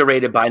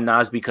invigorated by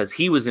Nas because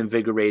he was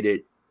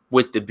invigorated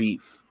with the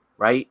beef,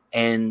 right?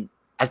 And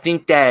I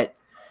think that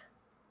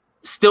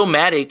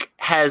Stillmatic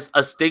has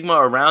a stigma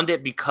around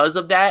it because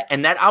of that,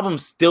 and that album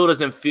still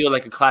doesn't feel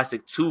like a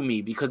classic to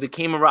me because it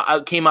came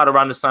out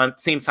around the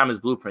same time as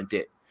Blueprint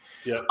did.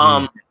 Yeah.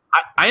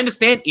 I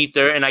understand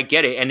Ether and I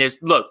get it. And there's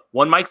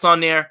One Mic's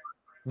on there,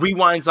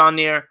 Rewind's on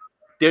there.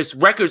 There's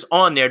records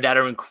on there that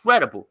are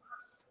incredible.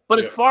 But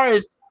as far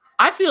as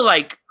I feel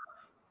like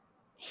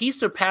he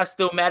surpassed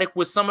Stillmatic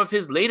with some of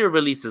his later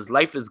releases.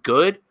 Life is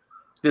Good.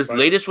 This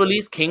latest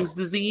release, King's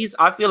Disease,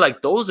 I feel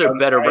like those are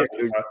better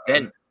records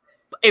than.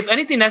 If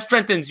anything, that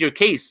strengthens your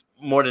case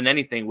more than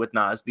anything with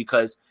Nas,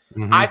 because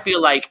I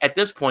feel like at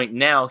this point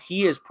now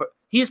he is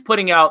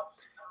putting out.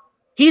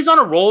 He's on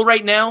a roll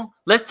right now.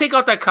 Let's take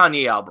out that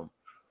Kanye album.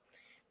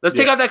 Let's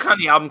take out that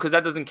Kanye album because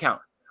that doesn't count.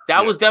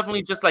 That was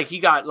definitely just like he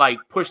got like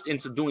pushed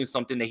into doing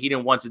something that he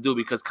didn't want to do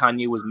because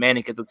Kanye was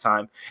manic at the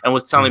time and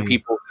was telling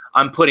people,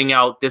 "I'm putting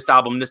out this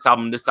album, this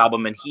album, this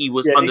album," and he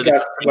was under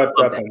the swept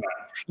up in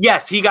that.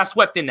 Yes, he got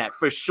swept in that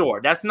for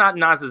sure. That's not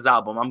Nas's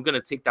album. I'm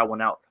gonna take that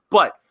one out.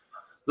 But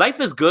Life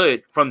is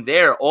Good from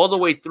there all the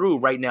way through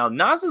right now.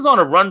 Nas is on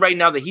a run right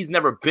now that he's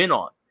never been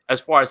on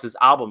as far as his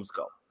albums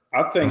go.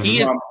 I think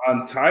from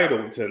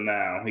Untitled to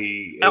now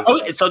he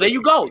is so there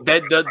you go.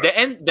 The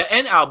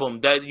end album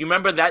that you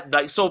remember that,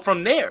 like, so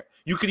from there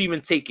you could even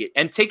take it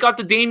and take out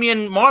the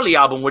Damian Marley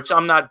album, which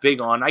I'm not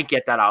big on. I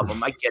get that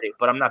album, I get it,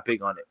 but I'm not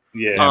big on it.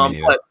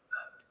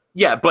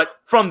 But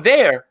from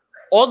there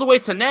all the way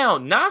to now,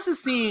 Nas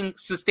is seeing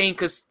sustained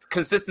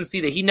consistency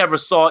that he never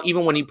saw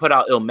even when he put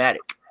out Illmatic.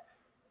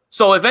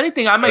 So if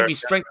anything, I might be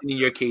strengthening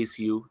your case,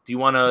 Hugh. Do you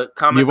want to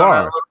comment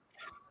on that?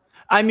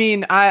 I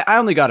mean, I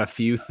only got a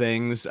few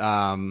things.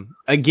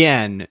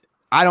 Again,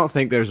 I don't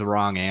think there's a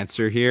wrong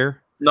answer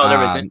here. No,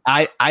 there isn't.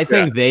 I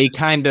think they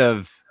kind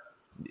of,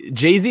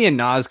 Jay-Z and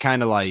Nas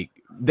kind of like,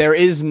 there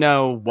is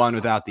no one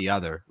without the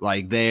other.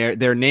 Like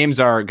their names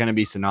are going to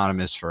be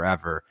synonymous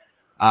forever.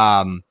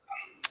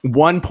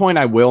 One point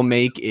I will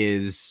make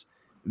is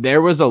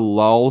there was a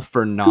lull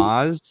for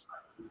Nas,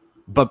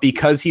 but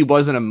because he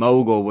wasn't a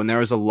mogul, when there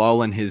was a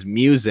lull in his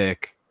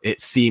music,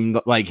 it seemed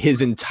like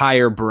his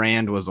entire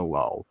brand was a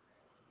lull.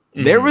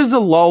 There was a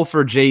lull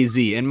for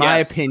Jay-Z, in my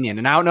opinion,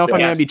 and I don't know if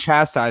I'm going to be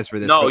chastised for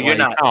this. No, you're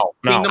not.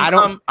 No.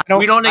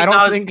 We don't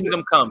acknowledge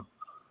Kingdom Come.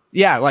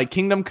 Yeah, like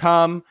Kingdom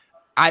Come.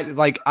 I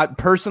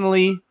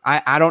personally,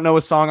 I don't know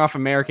a song off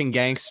American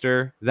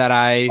Gangster that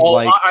I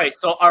like.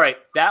 All right,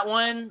 that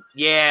one,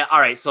 yeah.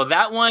 All right, so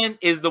that one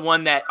is the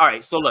one that. All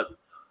right, so look,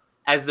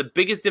 as the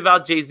biggest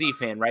devout Jay-Z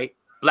fan, right?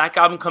 Black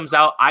Album comes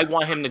out. I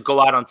want him to go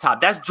out on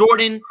top. That's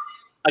Jordan.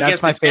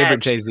 That's my favorite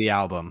Jay-Z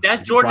album. That's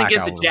Jordan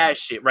against the jazz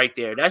shit right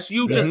there. That's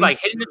you just like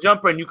hitting the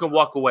jumper and you can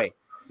walk away.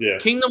 Yeah.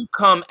 Kingdom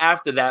Come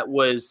after that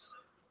was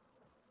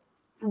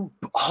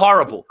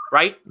horrible,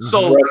 right?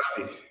 So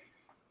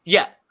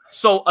yeah.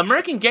 So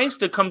American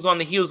Gangster comes on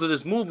the heels of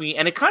this movie,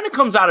 and it kind of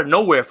comes out of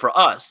nowhere for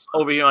us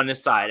over here on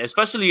this side,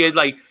 especially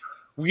like,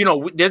 you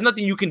know, there's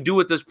nothing you can do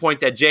at this point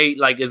that Jay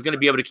like is going to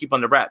be able to keep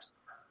under wraps.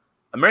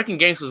 American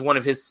Gangster is one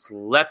of his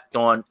slept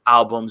on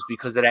albums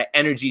because of that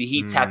energy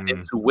he tapped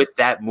into with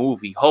that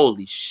movie.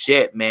 Holy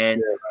shit,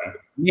 man.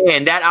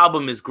 Man, that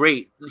album is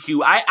great.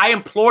 Hugh, I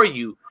implore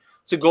you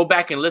to go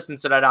back and listen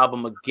to that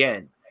album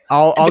again.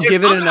 I'll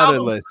give it another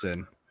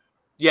listen.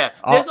 Yeah.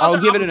 I'll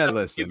give it another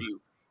listen.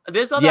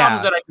 There's other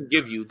albums that I can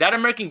give you. That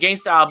American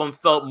Gangster album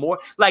felt more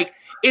like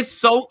it's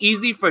so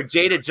easy for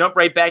Jay to jump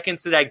right back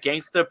into that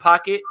gangster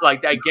pocket,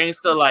 like that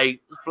gangster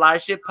like fly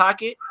shit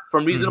pocket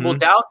from Reasonable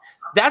Doubt.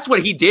 That's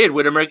what he did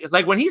with American.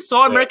 Like when he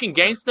saw American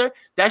Gangster,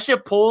 that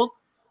shit pulled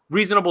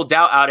Reasonable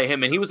Doubt out of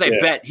him, and he was like,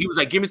 "Bet." He was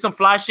like, "Give me some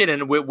fly shit,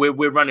 and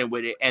we're running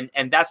with it."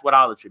 And that's what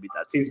I'll attribute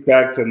that to. He's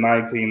back to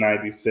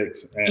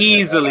 1996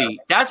 easily.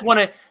 That's one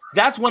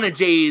of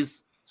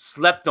Jay's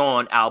slept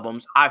on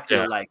albums. I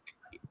feel like.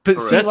 But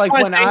see, like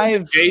when I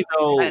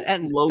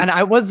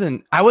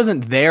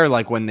wasn't there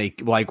like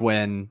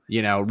when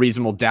you know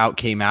Reasonable Doubt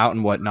came out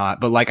and whatnot.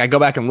 But like I go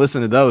back and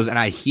listen to those, and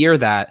I hear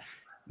that.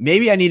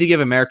 Maybe I need to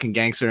give American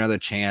Gangster another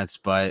chance,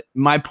 but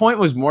my point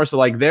was more so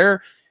like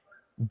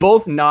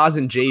both Nas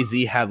and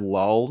Jay-Z have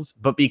lulls,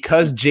 but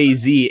because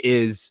Jay-Z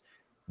is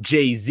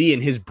Jay-Z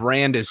and his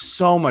brand is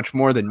so much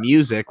more than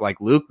music,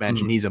 like Luke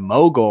mentioned, he's a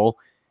mogul,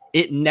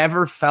 it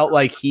never felt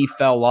like he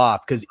fell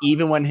off because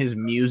even when his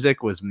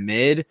music was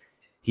mid,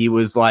 he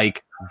was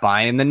like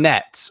buying the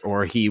Nets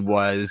or he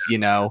was, you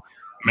know,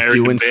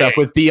 doing stuff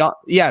with Beyonce.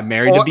 Yeah,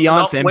 married to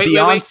Beyonce. And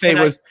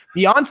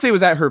Beyonce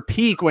was at her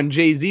peak when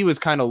Jay-Z was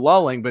kind of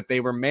lulling, but they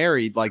were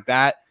married. Like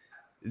that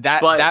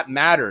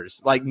matters.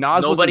 Like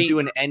Nas wasn't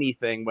doing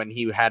anything when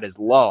he had his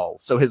lull.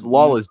 So his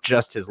lull is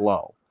just his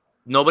lull.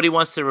 Nobody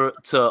wants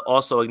to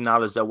also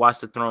acknowledge that Watch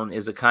the Throne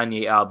is a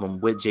Kanye album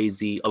with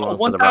Jay-Z along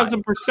for the ride.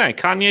 1000%.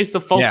 Kanye's the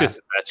focus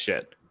of that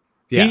shit.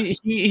 Yeah.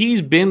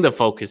 He's been the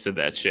focus of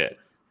that shit.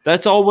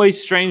 That's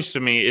always strange to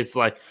me. It's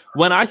like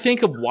when I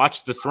think of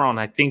Watch the Throne,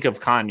 I think of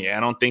Kanye.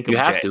 I don't think of Jay.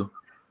 You have to.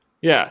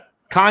 Yeah.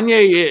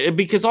 Kanye,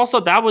 because also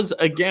that was,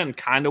 again,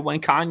 kind of when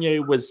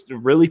Kanye was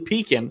really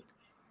peaking.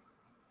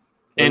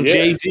 And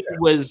Jay-Z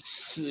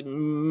was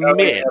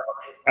mid.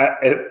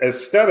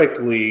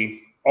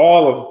 Aesthetically,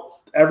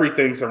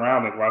 everything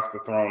surrounding Watch the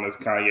Throne is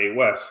Kanye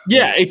West.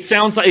 Yeah, it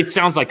sounds like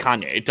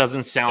Kanye. It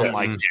doesn't sound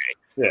like Jay.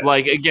 Yeah.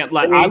 Like, again,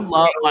 like I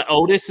love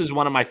Otis is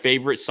one of my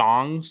favorite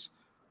songs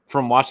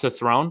from Watch the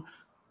Throne.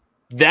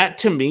 That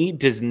to me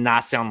does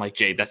not sound like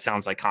Jay. That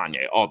sounds like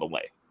Kanye all the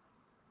way.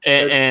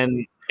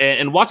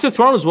 And Watch the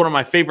Throne is one of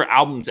my favorite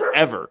albums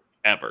ever.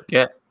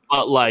 Yeah.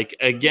 But like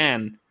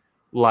again,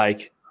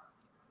 like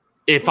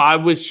if I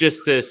was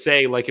just to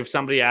say, like if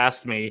somebody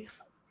asked me,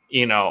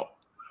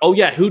 oh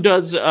yeah, who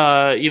does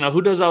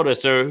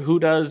Otis or who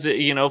does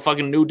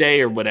fucking New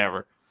Day or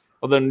whatever.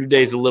 Although New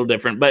Day is a little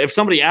different, but if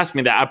somebody asked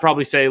me that, I'd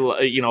probably say,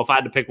 if I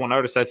had to pick one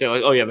artist, I'd say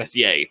like, oh yeah, that's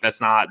Ye.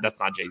 That's not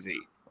Jay-Z.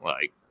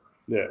 Like,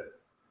 yeah.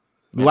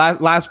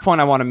 Last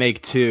point I want to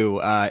make too,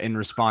 in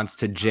response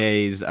to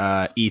Jay's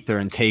Ether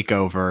and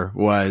Takeover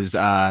was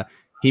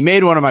he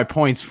made one of my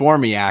points for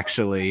me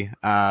actually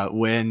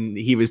when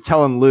he was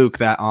telling Luke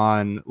that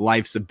on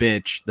Life's a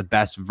Bitch, the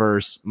best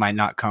verse might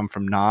not come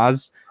from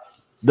Nas.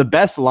 The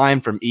best line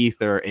from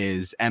Ether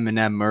is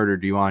Eminem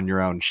murdered you on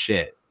your own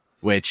shit,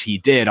 which he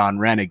did on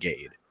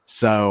Renegade.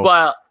 So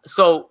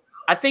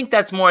I think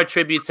that's more a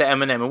tribute to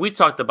Eminem, and we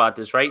talked about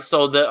this, right?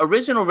 So the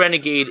original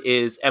Renegade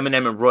is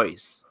Eminem and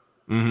Royce,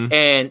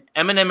 and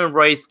Eminem and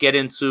Royce get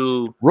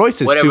into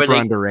Royce is super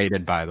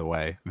underrated, by the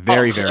way.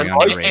 Very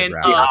underrated. And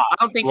I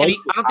don't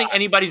think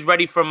anybody's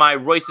ready for my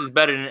Royce is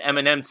better than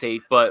Eminem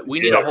take, but we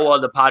need a whole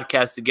other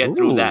podcast to get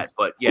through that.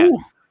 But yeah,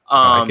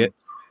 I like it.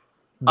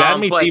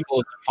 Bad Meets Evil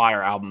is a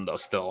fire album though,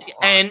 still.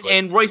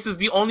 And Royce is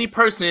the only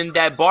person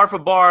that bar for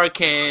bar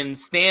can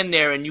stand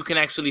there and you can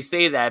actually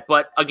say that.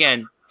 But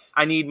again,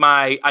 I need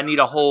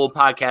a whole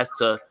podcast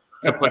to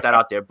put that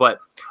out there. But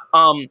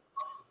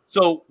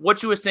so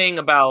what you were saying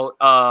about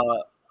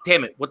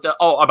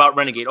about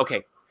Renegade.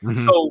 Okay.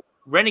 So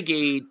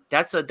Renegade,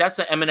 that's an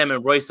Eminem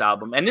and Royce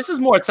album. And this is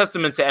more a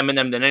testament to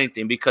Eminem than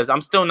anything, because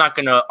I'm still not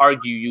gonna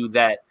argue you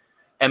that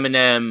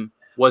Eminem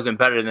wasn't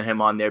better than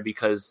him on there,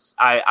 because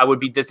I would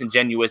be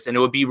disingenuous and it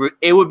would be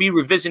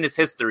revisionist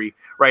history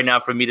right now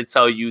for me to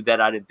tell you that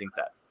I didn't think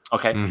that.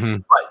 Okay.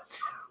 But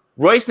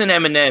Royce and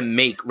Eminem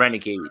make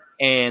Renegade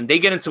and they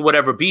get into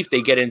whatever beef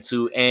they get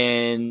into,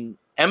 and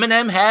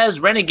Eminem has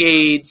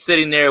Renegade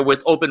sitting there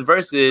with open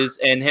verses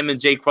and him and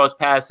Jay cross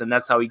paths, and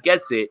that's how he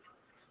gets it.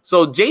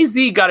 So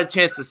Jay-Z got a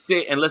chance to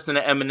sit and listen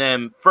to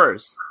Eminem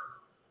first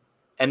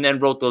and then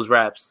wrote those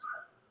raps.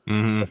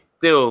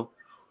 Still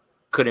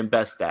couldn't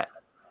best that.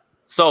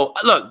 So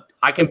look,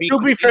 I can be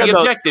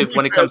objective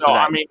when it comes to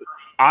that. I mean,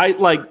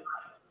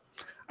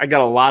 I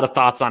got a lot of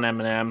thoughts on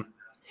Eminem.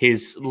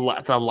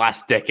 The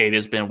last decade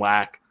has been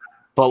whack,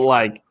 but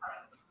like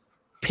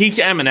peak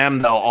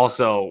Eminem though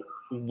also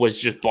was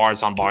just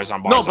bars on bars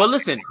on bars. No, but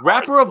listen,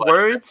 rapper of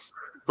words,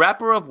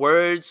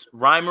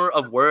 rhymer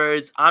of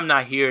words. I'm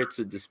not here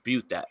to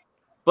dispute that.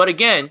 But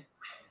again,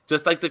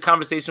 just like the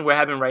conversation we're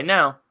having right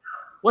now,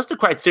 what's the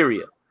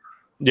criteria?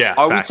 Yeah,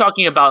 are we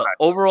talking about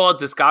overall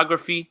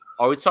discography?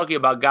 Are we talking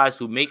about guys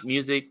who make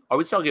music? Are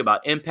we talking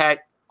about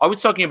impact? Are we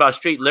talking about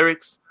straight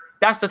lyrics?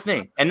 That's the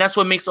thing. And that's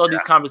what makes all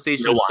these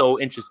conversations so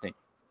interesting.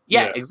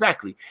 Yeah,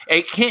 exactly.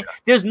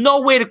 There's no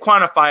way to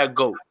quantify a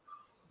GOAT.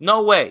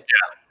 No way. Yeah.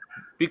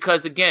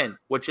 Because again,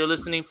 what you're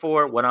listening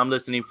for, what I'm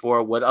listening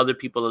for, what other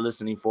people are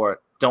listening for,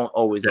 don't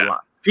always align.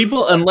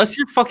 People, unless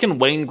you're fucking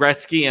Wayne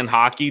Gretzky in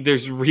hockey,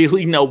 there's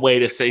really no way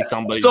to say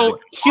somebody. So,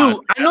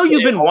 Hugh, I know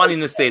you've been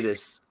wanting to say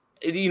this.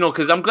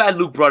 Because I'm glad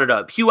Luke brought it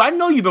up. Hugh, I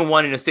know you've been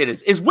wanting to say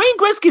this. Is Wayne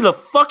Gretzky the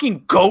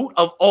fucking GOAT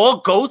of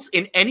all GOATs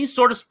in any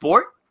sort of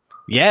sport?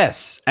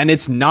 Yes, and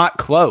it's not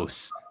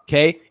close,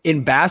 okay?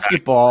 In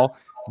basketball,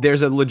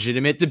 there's a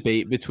legitimate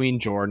debate between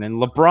Jordan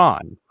and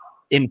LeBron.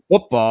 In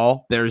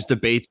football, there's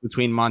debates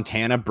between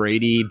Montana,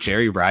 Brady,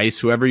 Jerry Rice,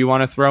 whoever you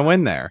want to throw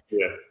in there.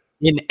 Yeah.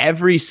 In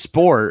every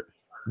sport,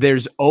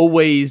 there's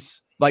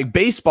always, like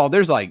baseball,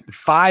 there's like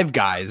 5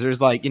 guys. There's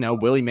like,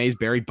 Willie Mays,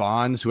 Barry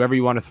Bonds, whoever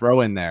you want to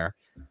throw in there.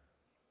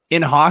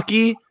 In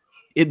hockey,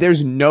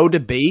 there's no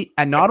debate,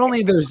 and not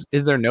only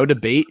is there no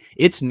debate,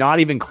 it's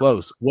not even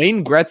close.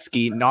 Wayne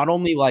Gretzky not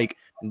only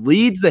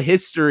leads the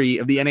history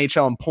of the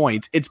NHL in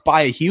points, it's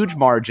by a huge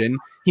margin.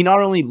 He not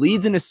only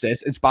leads in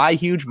assists, it's by a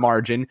huge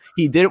margin.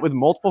 He did it with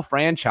multiple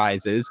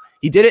franchises.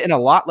 He did it in a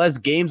lot less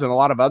games than a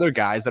lot of other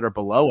guys that are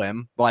below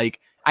him. Like,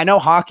 I know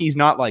hockey's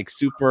not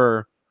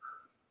super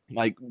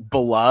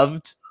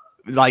beloved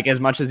as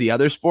much as the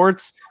other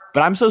sports,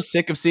 but I'm so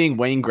sick of seeing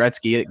Wayne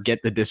Gretzky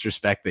get the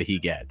disrespect that he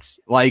gets.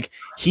 Like,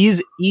 he's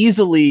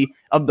easily,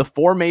 of the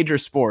 4 major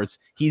sports,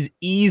 he's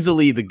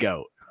easily the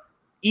GOAT.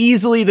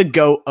 Easily the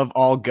GOAT of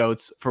all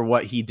GOATs for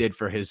what he did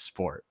for his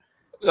sport.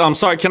 I'm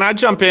sorry, can I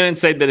jump in and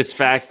say that it's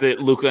facts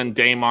that Luka and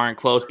Dame aren't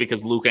close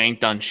because Luka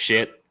ain't done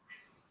shit?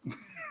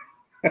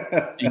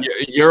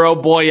 Euro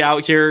boy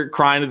out here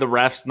crying to the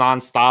refs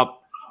nonstop.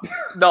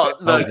 No,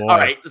 look, all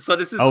right. So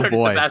this is turning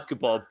to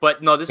basketball,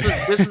 but no, this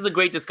was a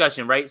great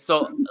discussion, right?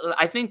 So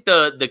I think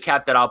the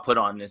cap that I'll put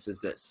on this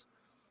is this.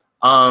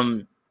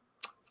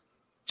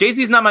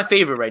 Jay-Z's not my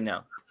favorite right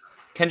now.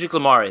 Kendrick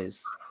Lamar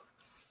is.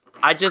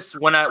 I just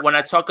when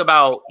I talk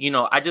about,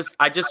 I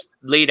just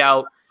laid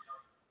out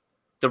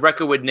the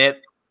record with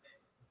Nip.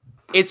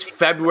 It's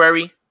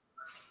February,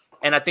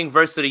 and I think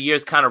verse of the year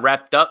is kind of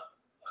wrapped up.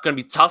 It's gonna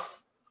be tough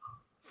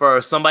for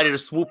somebody to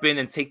swoop in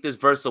and take this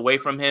verse away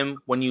from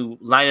him when you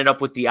line it up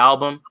with the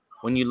album,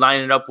 when you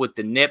line it up with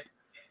the Nip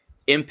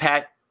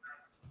impact.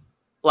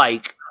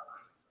 Like,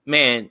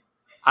 man,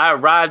 I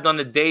arrived on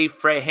the day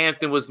Fred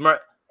Hampton was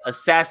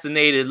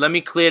assassinated. Let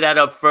me clear that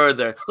up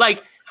further.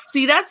 Like,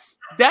 see, that's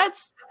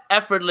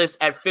effortless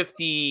at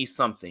 50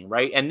 something,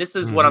 right? And this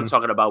is what I'm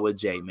talking about with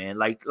Jay, man.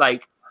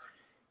 Like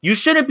you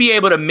shouldn't be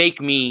able to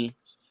make me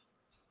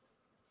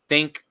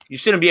think. You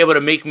shouldn't be able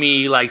to make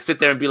me like sit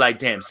there and be like,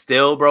 damn,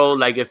 still, bro,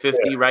 like at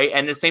 50, right?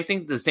 And the same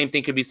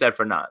thing could be said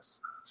for Nas.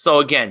 So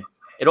again,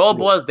 it all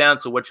boils down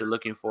to what you're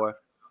looking for.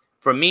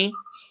 For me,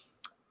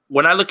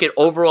 when I look at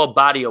overall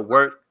body of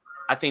work,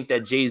 I think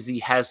that Jay-Z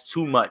has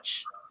too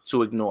much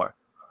to ignore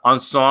on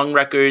song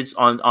records,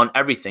 on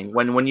everything.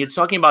 When you're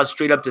talking about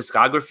straight up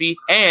discography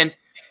and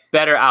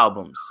better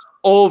albums,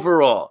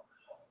 overall,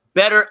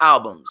 better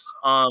albums.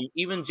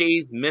 Even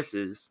Jay's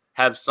misses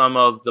have some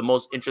of the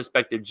most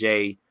introspective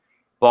Jay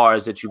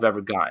bars that you've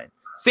ever gotten.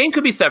 Same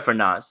could be said for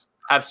Nas.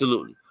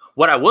 Absolutely.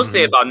 What I will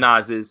say about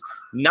Nas is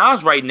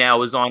Nas right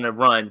now is on a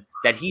run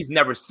that he's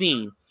never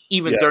seen,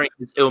 even during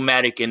his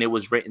Illmatic and It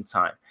Was Written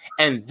time.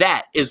 And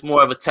that is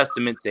more of a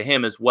testament to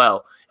him as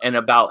well and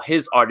about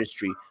his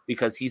artistry,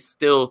 because he's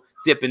still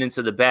dipping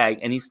into the bag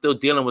and he's still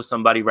dealing with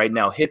somebody right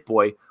now, Hit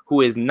Boy,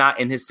 who is not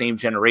in his same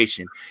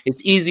generation.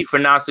 It's easy for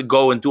Nas to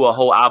go and do a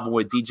whole album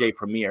with DJ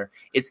Premier.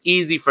 It's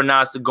easy for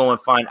Nas to go and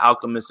find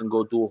Alchemist and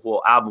go do a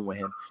whole album with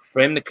him.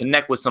 For him to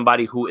connect with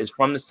somebody who is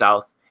from the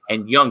South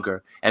and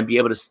younger and be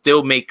able to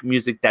still make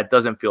music that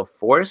doesn't feel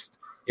forced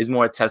is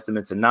more a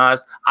testament to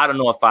Nas. I don't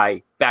know if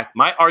I back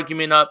my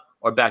argument up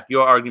or back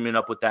your argument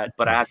up with that,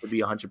 but I have to be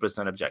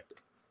 100% objective.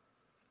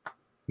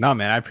 No,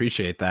 man, I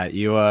appreciate that.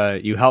 You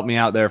helped me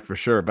out there for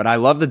sure, but I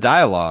love the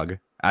dialogue.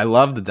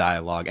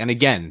 And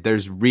again,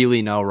 there's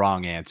really no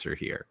wrong answer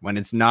here. When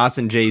it's Nas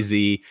and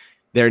Jay-Z,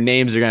 their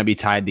names are going to be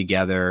tied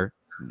together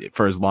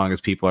for as long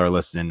as people are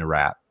listening to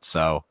rap.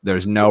 So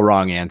there's no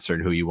wrong answer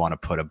in who you want to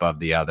put above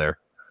the other.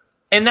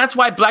 And that's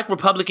why Black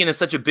Republican is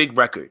such a big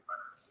record.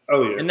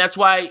 Oh yeah. And that's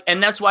why,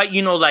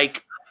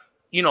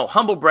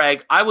 humble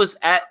brag, I was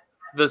at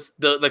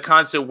the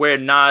concert where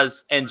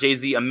Nas and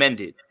Jay-Z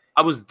amended.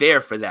 I was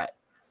there for that.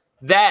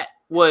 That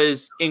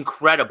was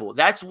incredible.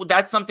 That's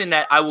something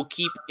that I will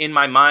keep in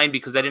my mind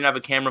because I didn't have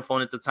a camera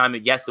phone at the time.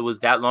 And yes, it was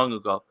that long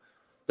ago.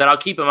 That I'll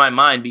keep in my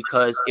mind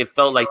because it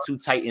felt like two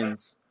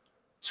titans,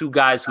 two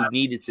guys who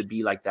needed to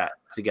be like that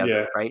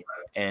together, right?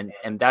 And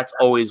that's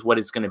always what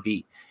it's going to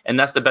be. And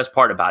that's the best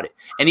part about it.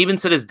 And even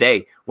to this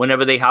day,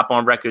 whenever they hop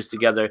on records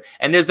together,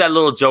 and there's that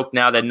little joke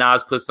now that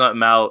Nas put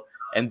something out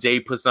and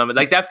Jay put something,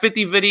 like that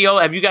 50 video.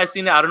 Have you guys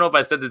seen that? I don't know if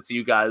I sent it to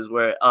you guys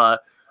where,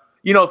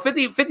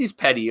 50's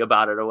petty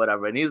about it or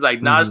whatever. And he's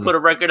like, Nas put a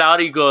record out.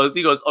 He goes,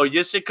 oh,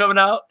 your shit coming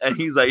out? And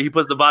he's like, he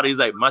puts the bottle. He's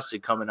like, my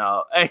shit coming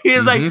out. And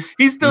he's like,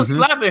 he's still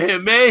slapping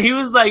him, man. He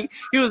was like,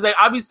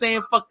 I be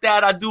saying, fuck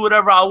that. I do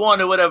whatever I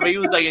want or whatever. He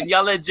was like, and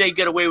y'all let Jay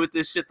get away with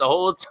this shit the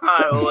whole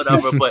time or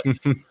whatever.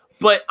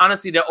 But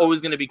honestly, they're always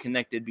going to be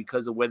connected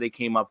because of where they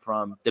came up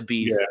from, the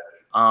beef,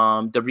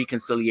 the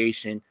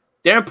reconciliation.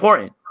 They're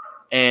important.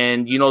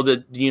 And,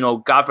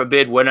 God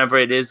forbid, whenever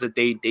it is that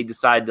they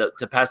decide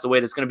to pass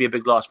away, that's going to be a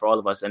big loss for all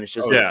of us. And it's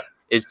just,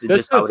 it's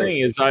that's just how the it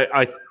thing is.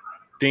 I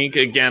think,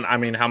 again, I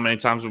mean, how many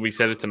times have we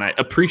said it tonight?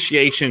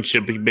 Appreciation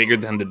should be bigger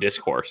than the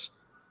discourse.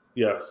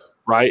 Yes.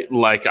 Right?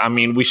 Like, I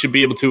mean, we should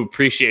be able to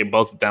appreciate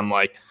both of them.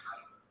 Like,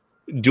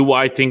 do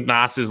I think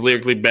Nas is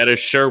lyrically better?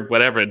 Sure,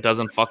 whatever. It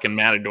doesn't fucking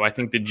matter. Do I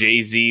think that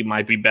Jay-Z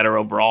might be better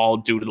overall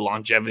due to the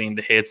longevity and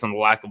the hits and the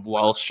lack of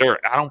lull? Sure.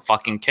 I don't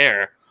fucking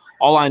care.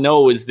 All I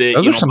know is that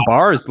those are some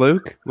bars,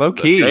 Luke. Low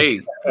key.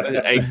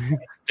 Hey,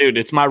 dude,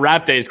 it's my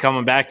rap days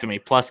coming back to me.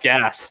 Plus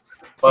gas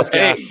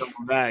coming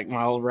back.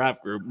 My old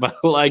rap group. But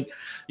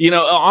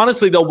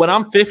honestly though, when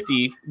I'm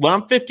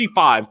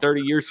 55,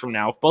 30 years from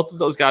now, if both of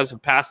those guys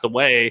have passed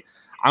away,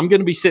 I'm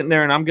gonna be sitting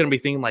there and I'm gonna be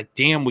thinking like,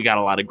 damn, we got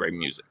a lot of great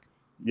music.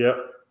 Yep.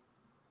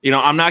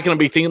 I'm not going to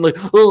be thinking like,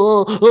 I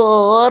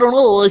don't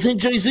know. I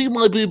think Jay-Z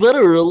might be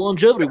better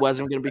longevity-wise.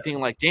 I'm going to be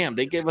thinking like, damn,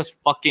 they gave us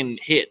fucking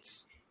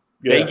hits.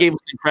 Yeah. They gave us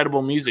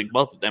incredible music,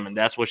 both of them, and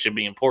that's what should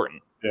be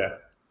important. Yeah.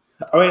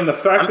 I mean, the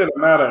fact of the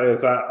matter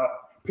is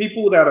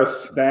people that are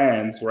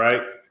stans,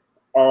 right,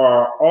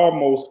 are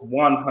almost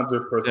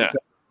 100%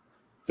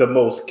 the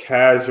most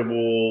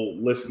casual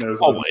listeners.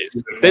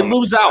 Always. They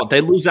lose out.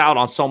 They lose out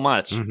on so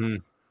much.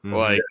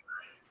 Like,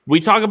 we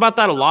talk about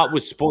that a lot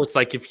with sports.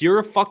 Like, if you're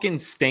a fucking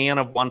stan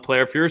of one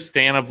player, if you're a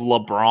stan of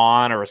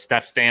LeBron or a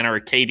Steph stan or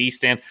a KD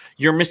stan,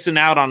 you're missing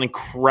out on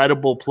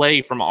incredible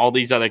play from all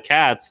these other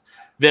cats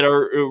that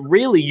are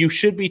really, you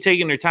should be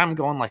taking your time and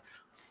going like,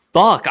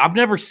 fuck, I've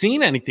never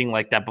seen anything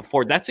like that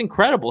before. That's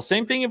incredible.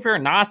 Same thing if you're a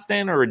Nas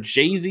stan or a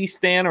Jay-Z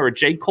stan or a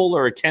J. Cole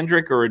or a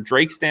Kendrick or a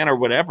Drake stan or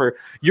whatever.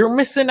 You're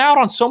missing out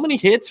on so many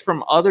hits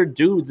from other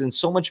dudes and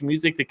so much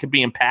music that could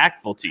be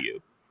impactful to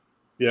you.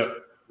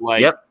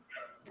 Yep.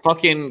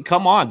 Fucking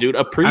come on, dude.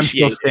 Appreciate I'm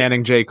still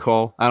standing J.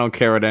 Cole. I don't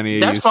care what any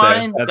of you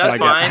say. That's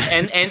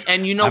fine.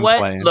 And you know what?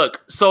 Playing.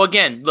 Look,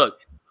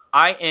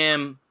 I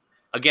am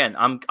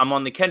I'm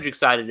on the Kendrick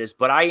side of this,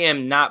 but I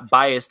am not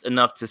biased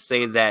enough to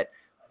say that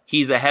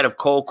he's ahead of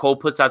Cole. Cole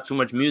puts out too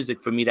much music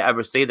for me to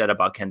ever say that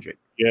about Kendrick.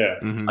 Yeah.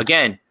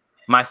 Again,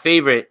 my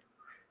favorite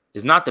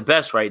is not the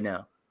best right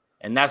now.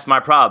 And that's my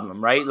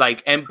problem, right?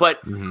 Like,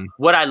 but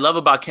what I love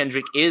about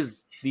Kendrick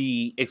is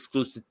the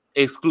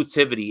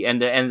exclusivity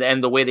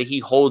and the way that he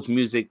holds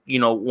music, you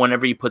know,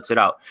 whenever he puts it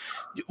out.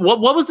 What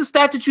was the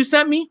stat that you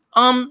sent me?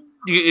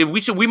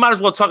 We might as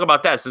well talk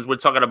about that since we're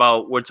talking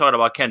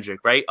about Kendrick,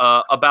 right?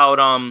 I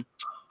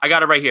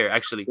got it right here,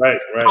 actually. Right.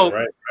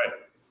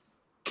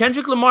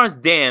 Kendrick Lamar's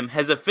Damn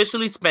has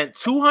officially spent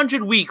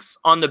 200 weeks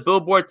on the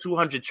Billboard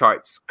 200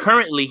 charts.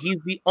 Currently, he's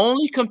the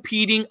only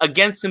competing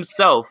against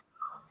himself,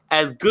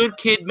 as Good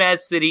Kid, Mad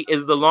City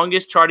is the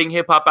longest charting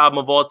hip-hop album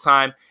of all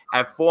time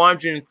at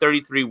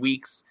 433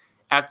 weeks.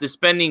 After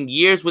spending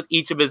years with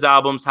each of his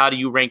albums, how do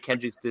you rank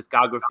Kendrick's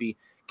discography?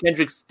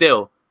 Kendrick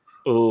still.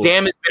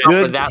 Damn, it's been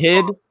out for that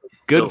long.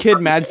 Good Kid,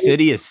 Mad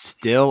City is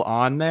still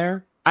on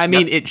there. I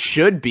mean, it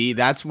should be.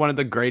 That's one of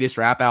the greatest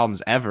rap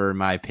albums ever, in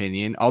my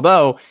opinion.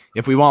 Although,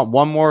 if we want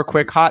one more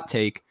quick hot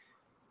take,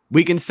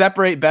 we can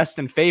separate best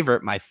and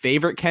favorite. My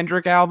favorite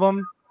Kendrick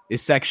album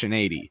is Section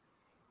 80.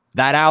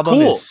 That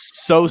album is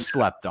so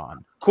slept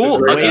on.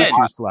 Cool. Way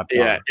too slept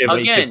on.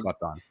 Way too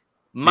slept on.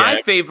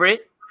 My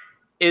favorite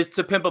is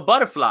To Pimp a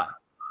Butterfly.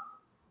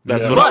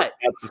 That's what I was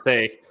about to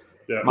say.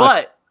 Yeah.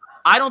 But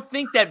I don't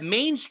think that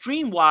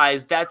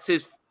mainstream-wise, that's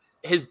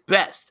his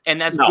best, and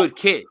that's Good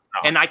Kid.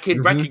 And I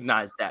could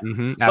recognize that.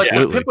 But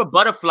To Pimp a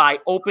Butterfly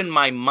opened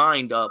my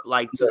mind up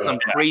to some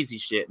crazy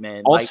shit,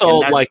 man.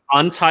 Also,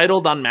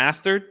 Untitled,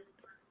 Unmastered.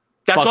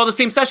 That's all the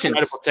same sessions.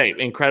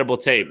 Incredible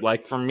tape.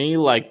 Like, for me,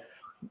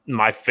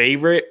 my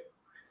favorite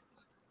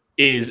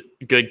is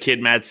Good Kid,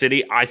 Mad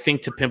City. I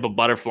think To Pimp a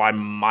Butterfly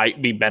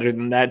might be better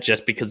than that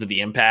just because of the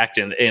impact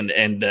and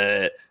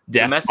the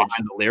depth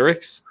behind the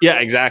lyrics. Yeah,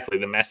 exactly.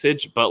 The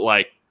message.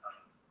 But,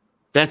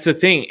 that's the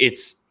thing.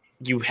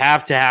 You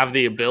have to have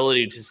the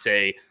ability to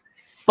say,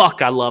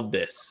 fuck, I love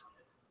this.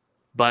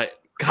 But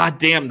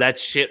goddamn, that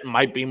shit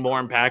might be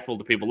more impactful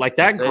to people. Like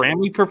that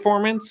Grammy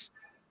performance.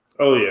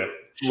 Oh, yeah.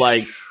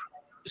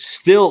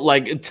 Still,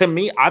 to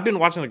me, I've been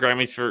watching the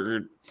Grammys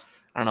for,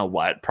 I don't know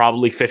what,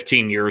 probably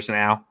 15 years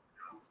now.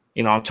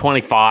 You know, I'm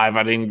 25.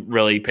 I didn't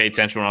really pay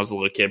attention when I was a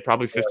little kid.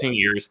 Probably 15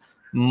 years.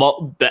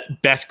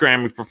 Best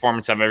Grammy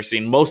performance I've ever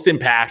seen. Most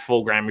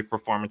impactful Grammy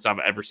performance I've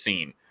ever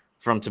seen.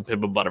 From To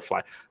Pimp a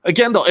Butterfly.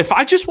 Again, though, if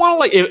I just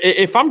want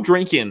to if I'm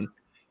drinking,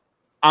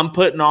 I'm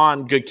putting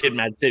on Good Kid,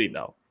 Mad City,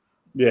 though.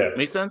 Yeah,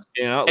 makes sense.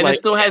 You know, and it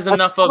still has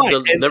enough of the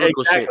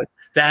lyrical shit.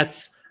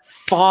 That's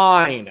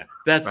fine.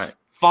 That's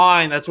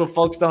fine. That's what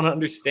folks don't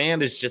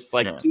understand. Is just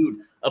dude,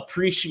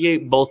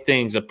 appreciate both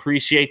things.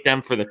 Appreciate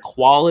them for the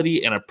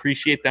quality and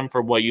appreciate them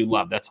for what you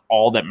love. That's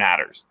all that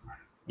matters.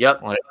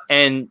 Yep.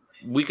 And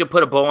we could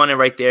put a bow on it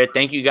right there.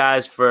 Thank you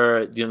guys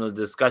for the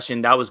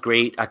discussion. That was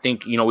great. I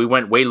think we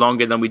went way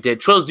longer than we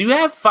did. Trills, do you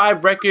have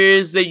 5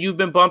 records that you've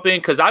been bumping?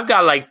 Because I've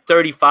got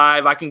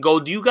 35. I can go.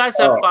 Do you guys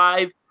have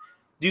 5?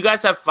 Do you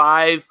guys have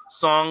 5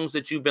 songs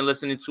that you've been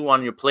listening to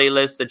on your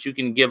playlist that you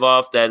can give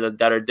off that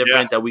are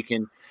different that we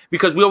can?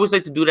 Because we always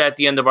like to do that at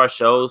the end of our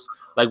shows.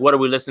 What are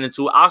we listening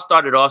to? I'll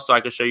start it off so I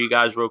can show you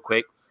guys real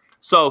quick.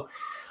 So.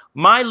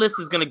 My list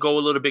is going to go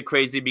a little bit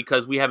crazy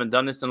because we haven't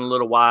done this in a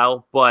little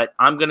while, but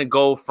I'm going to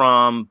go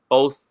from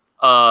both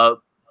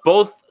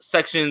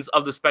sections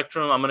of the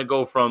spectrum. I'm going to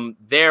go from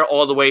there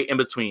all the way in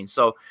between.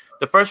 So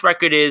the first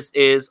record is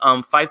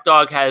Phife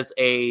Dawg has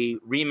a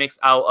remix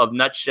out of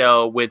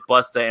Nutshell with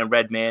Busta and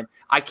Redman.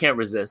 I can't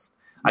resist.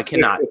 I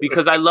cannot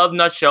because I love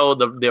Nutshell,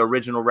 the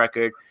original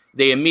record.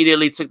 They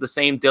immediately took the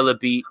same Dilla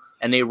beat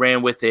and they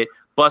ran with it.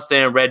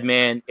 Busta and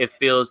Redman, it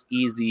feels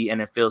easy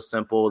and it feels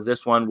simple.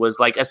 This one was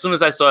as soon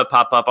as I saw it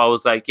pop up, I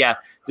was like, yeah,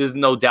 there's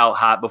no doubt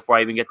hot before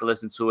I even get to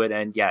listen to it.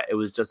 And yeah, it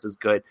was just as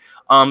good.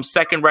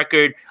 Second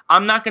record,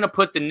 I'm not going to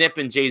put the Nip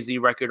and Jay-Z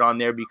record on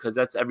there because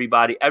that's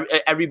everybody.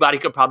 Everybody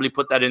could probably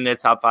put that in their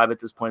top 5 at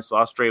this point. So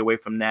I'll stray away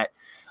from that.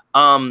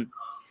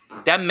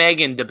 That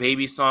Megan, the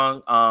baby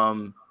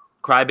song,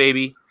 Cry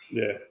Baby.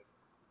 Yeah.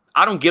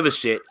 I don't give a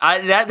shit.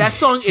 That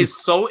song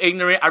is so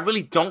ignorant. I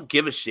really don't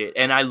give a shit,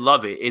 and I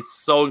love it. It's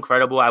so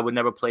incredible. I would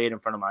never play it in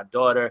front of my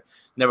daughter.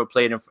 Never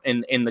play it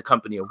in the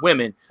company of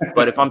women.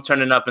 But if I'm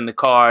turning up in the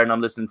car and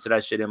I'm listening to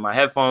that shit in my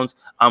headphones,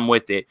 I'm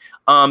with it.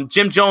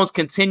 Jim Jones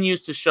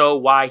continues to show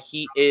why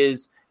he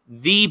is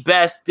the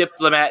best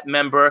Diplomat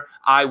member.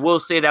 I will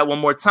say that one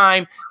more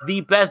time.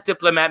 The best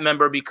Diplomat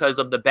member because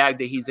of the bag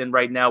that he's in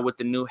right now with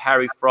the new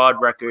Harry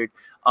Fraud record.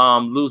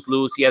 Lose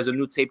Lose. He has a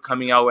new tape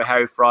coming out with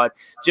Harry Fraud.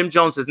 Jim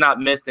Jones has not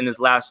missed in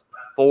his last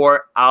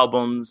 4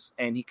 albums,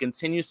 and he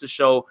continues to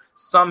show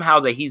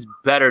somehow that he's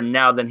better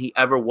now than he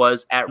ever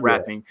was at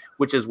rapping,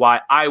 which is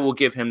why I will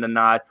give him the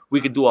nod. We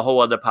could do a whole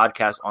other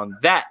podcast on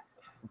that,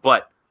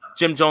 but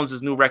Jim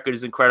Jones's new record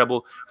is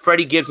incredible.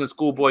 Freddie Gibbs and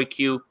Schoolboy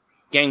Q,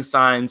 Gang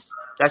Signs.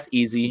 That's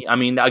easy. I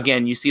mean,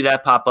 again, you see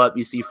that pop up,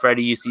 you see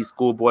Freddie, you see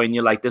Schoolboy, and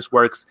you're like, this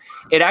works.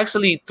 It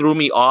actually threw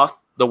me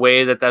off the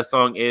way that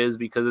song is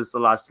because it's a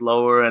lot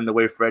slower and the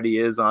way Freddie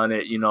is on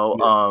it,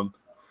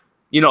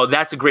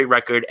 that's a great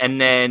record. And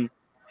then,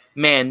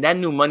 man, that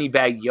new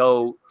Moneybagg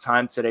Yo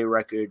Time Today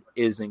record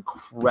is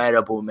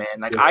incredible, man.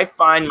 I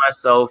find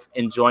myself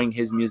enjoying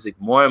his music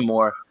more and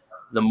more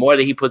the more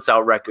that he puts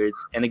out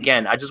records. And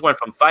again, I just went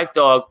from Phife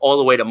Dawg all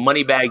the way to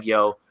Moneybagg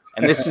Yo,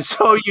 and this should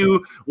show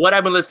you what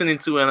I've been listening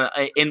to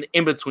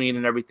in between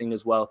and everything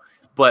as well.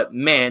 But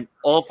man,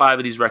 all 5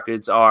 of these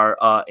records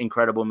are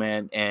incredible,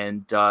 man.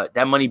 And that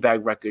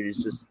Moneybagg record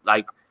is just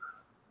like,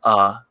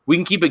 we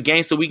can keep it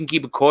gangster, we can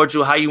keep it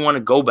cordial, how you want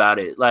to go about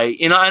it, like,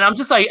 you know. And I'm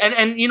just like,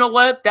 and you know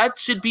what, that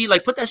should be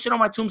like, put that shit on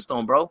my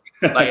tombstone, bro.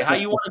 Like, how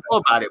you want to go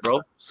about it,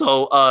 bro.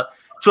 So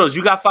Trills,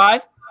 you got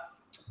 5?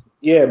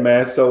 Yeah,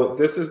 man. So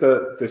this is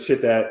the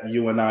shit that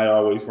you and I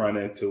always run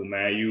into,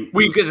 man.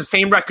 We get the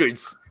same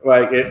records,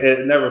 like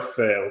it never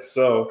fails.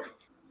 So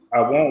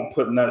I won't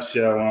put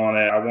Nutshell on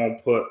it. I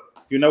won't put,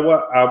 you know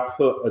what, I'll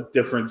put a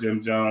different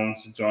Jim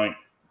Jones joint,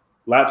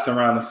 Laps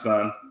Around the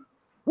Sun.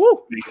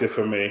 Woo, makes it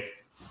for me.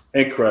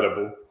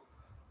 Incredible.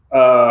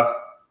 I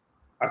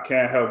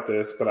can't help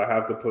this, but I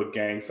have to put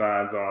Gang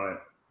Signs on it.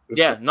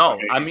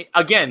 I mean,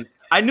 again,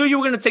 I knew you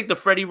were gonna take the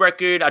Freddie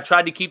record. I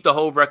tried to keep the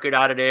whole record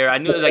out of there. I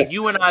knew, like,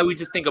 you and I, we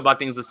just think about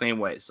things the same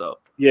way. So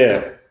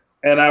yeah,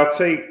 and I'll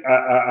take.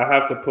 I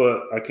have to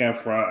put. I can't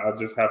front. I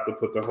just have to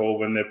put the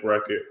whole Nip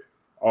record.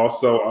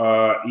 Also,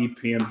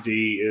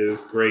 EPMD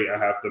is great. I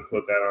have to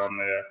put that on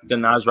there. The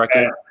Nas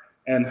record.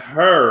 And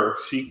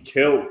she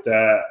killed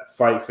that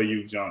Fight for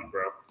You jump,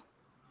 bro.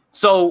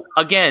 So,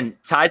 again,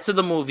 tied to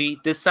the movie,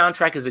 this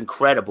soundtrack is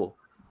incredible.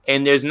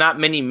 And there's not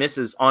many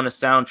misses on a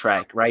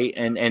soundtrack, right?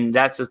 And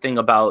that's the thing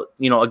about,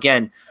 you know,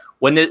 again,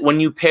 when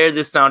you pair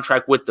this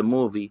soundtrack with the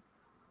movie,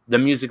 the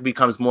music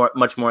becomes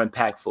much more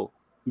impactful.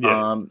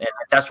 Yeah. And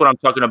that's what I'm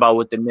talking about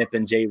with the Nip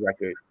and Jay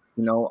record.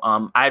 You know,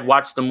 I had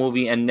watched the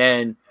movie and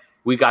then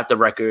we got the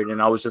record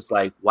and I was just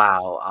like,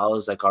 wow. I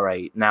was like, all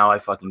right, now I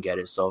fucking get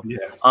it. So,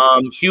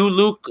 Hugh,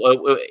 Luke,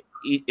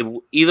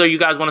 either you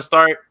guys want to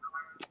start?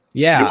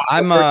 Yeah,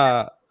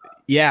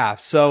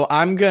 so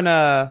I'm not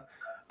gonna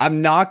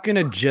I'm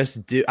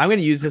gonna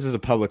use this as a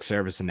public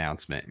service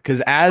announcement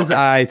because as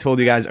I told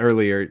you guys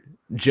earlier,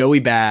 Joey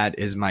Bad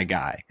is my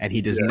guy and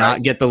he does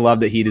not get the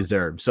love that he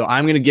deserves. So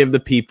I'm gonna give the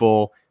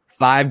people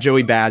 5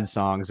 Joey Bad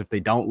songs if they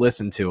don't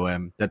listen to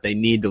him that they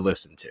need to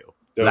listen to.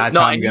 So that's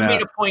how he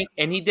made a point,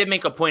 and he did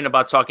make a point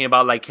about talking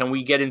about, like, can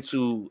we get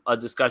into a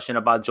discussion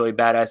about Joey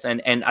Badass?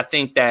 And I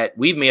think that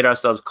we've made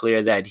ourselves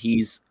clear that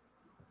he's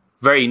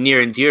very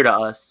near and dear to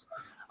us.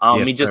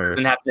 He just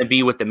doesn't happen to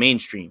be with the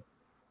mainstream.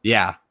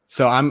 Yeah.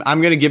 So I'm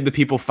gonna give the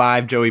people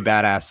 5 Joey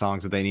Badass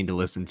songs that they need to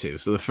listen to.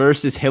 So the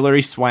first is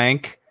Hillary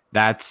Swank.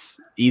 That's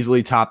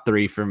easily top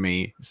 3 for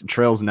me.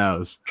 Trills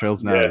knows.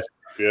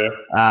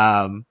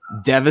 Yeah.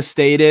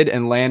 Devastated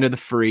and Land of the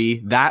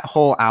Free. That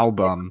whole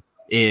album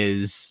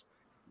is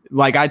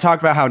like, I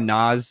talked about how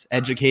Nas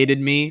educated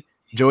me.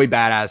 Joey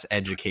Badass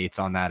educates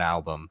on that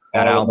album.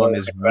 That album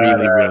is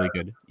really, really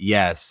good.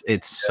 Yes,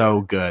 it's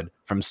so good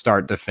from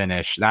start to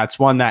finish. That's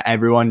one that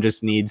everyone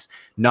just needs,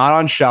 not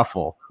on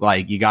shuffle.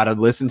 Like, you got to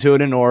listen to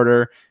it in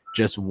order,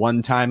 just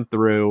one time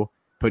through,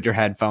 put your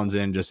headphones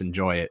in, just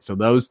enjoy it. So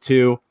those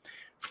 2.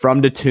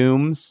 From the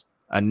Tombs,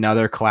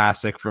 another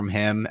classic from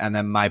him. And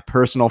then my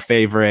personal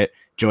favorite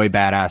Joey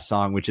Badass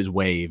song, which is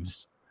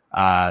Waves.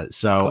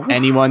 So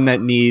anyone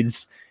that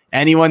needs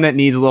a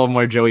little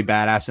more Joey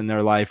Badass in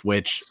their life,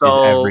 which is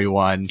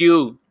everyone,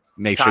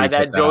 make sure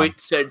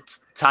you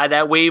tie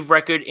that Wave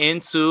record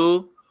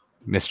into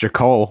Mr.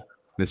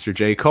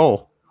 J.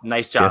 Cole.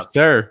 Nice job. Yes,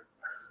 sir.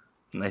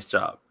 Nice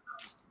job.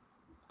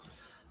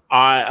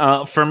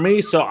 For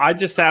me, so I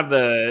just have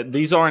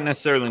these aren't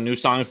necessarily new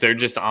songs. They're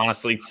just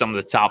honestly some of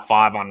the top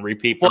 5 on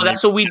repeat. Well,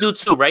 that's what we do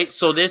too, right?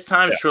 So there's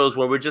times, Trills,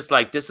 where we're just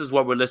like, this is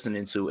what we're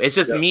listening to. It's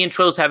just me and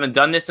Trills haven't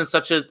done this in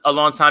such a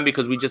long time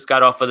because we just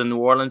got off of the New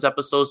Orleans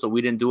episode, so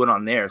we didn't do it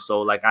on there.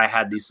 So like, I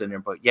had these in there,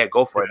 but yeah,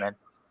 go for it, man.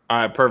 All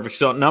right, perfect.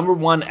 So number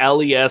 1,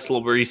 LES,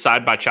 Lower East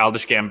Side by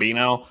Childish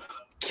Gambino.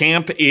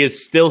 Camp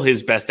is still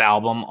his best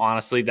album.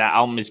 Honestly, that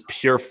album is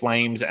pure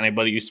flames.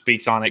 Anybody who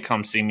speaks on it,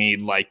 come see me.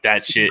 Like,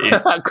 that shit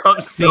is come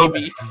see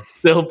me.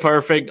 Still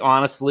perfect.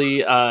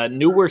 Honestly,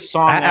 newer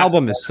song. That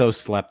album is so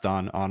slept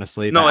on.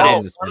 Honestly, no, it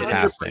is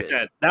fantastic.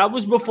 That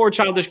was before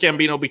Childish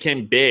Gambino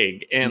became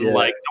big. And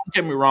like, don't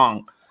get me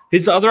wrong,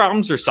 his other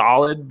albums are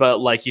solid,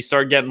 but like, he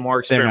started getting more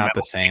experimental. They're not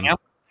the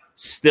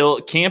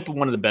same. Camp,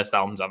 one of the best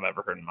albums I've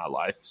ever heard in my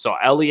life. So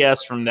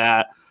LES from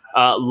that.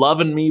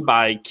 Loving Me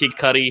by Kid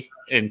Cudi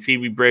and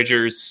Phoebe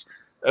Bridgers,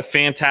 a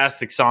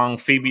fantastic song.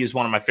 Phoebe is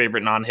one of my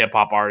favorite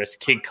non-hip-hop artists.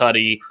 Kid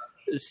Cudi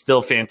is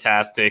still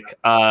fantastic.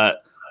 I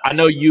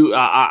know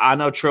I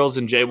know Trills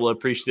and Jay will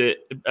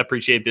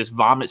appreciate this.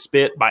 Vomit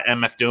Spit by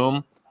MF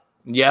Doom.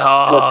 Yeah.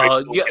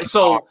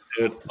 So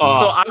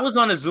I was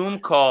on a Zoom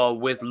call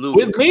with Luke.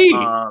 With me.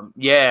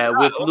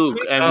 With Luke.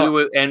 And we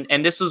were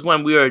and this was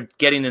when we were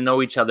getting to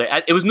know each other.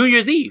 It was New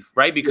Year's Eve,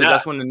 right? Because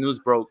that's when the news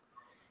broke.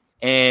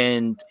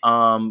 And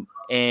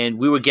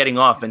we were getting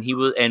off, and he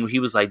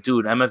was like,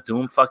 dude, MF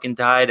Doom fucking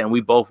died. And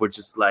we both were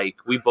just like,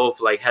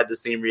 had the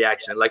same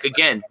reaction. Like,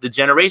 again, the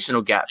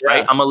generational gap,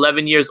 right? I'm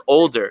 11 years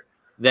older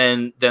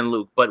than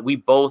Luke, but we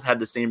both had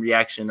the same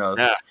reaction of,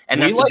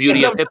 and that's the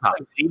beauty of hip hop.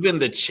 Even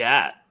the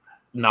chat,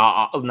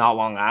 not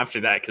long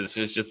after that, because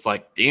it was just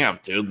like, damn,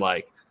 dude,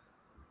 like,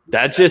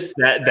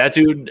 That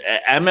dude,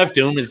 MF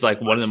Doom is like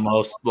one of the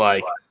most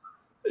like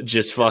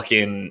just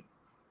fucking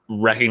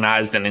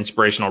recognized and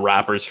inspirational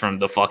rappers from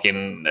the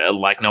fucking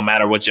like no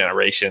matter what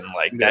generation.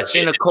 Like that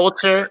shit.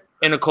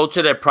 In a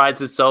culture that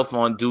prides itself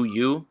on do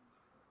you,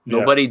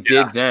 nobody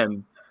did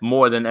them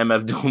more than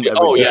MF Doom.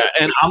 Yeah,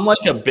 and I'm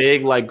like a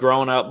big like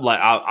growing up like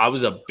I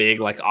was a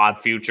big like Odd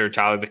Future,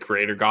 Tyler the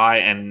Creator guy,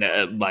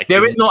 and like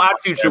there is no Odd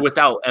Future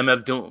without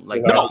MF Doom.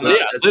 Like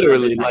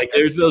literally, like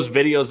there's those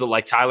videos of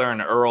like Tyler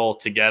and Earl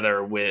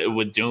together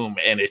with Doom,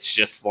 and it's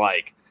just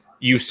like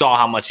you saw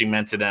how much he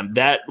meant to them.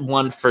 That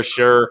one for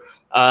sure.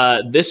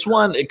 This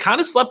one, it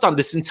kind of slept on.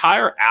 This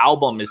entire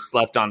album is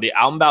slept on. The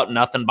album About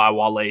Nothing by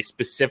Wale,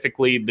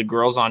 specifically The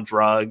Girls on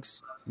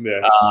Drugs,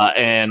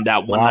 and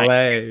that one.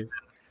 Wale.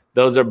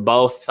 Those are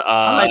both.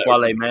 I like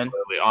Wale, man.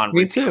 On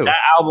me too. That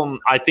album,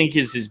 I think,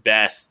 is his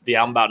best. The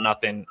album About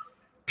Nothing,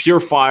 pure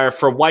fire.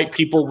 For white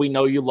people, we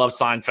know you love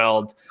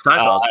Seinfeld.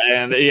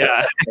 And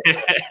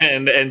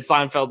and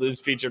Seinfeld is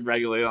featured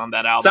regularly on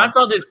that album.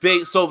 Seinfeld is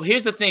big. So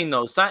here's the thing,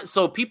 though.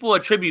 So people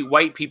attribute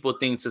white people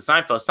things to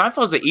Seinfeld.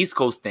 Seinfeld's an East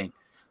Coast thing.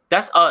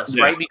 That's us,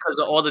 right? Because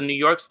of all the New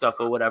York stuff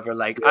or whatever.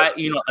 Like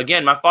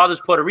again, my father's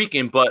Puerto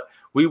Rican, but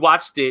we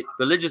watched it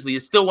religiously.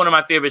 It's still one of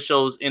my favorite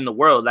shows in the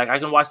world. Like I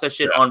can watch that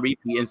shit on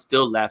repeat and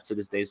still laugh to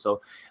this day.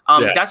 So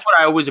that's what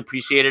I always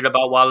appreciated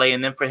about Wale.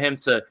 And then for him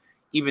to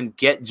even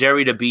get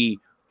Jerry to be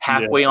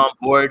halfway on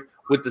board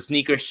with the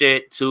sneaker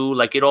shit too,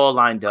 like it all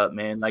lined up,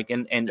 man. Like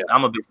and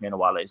I'm a big fan of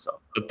Wale. So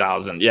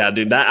 1,000, yeah,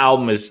 dude, that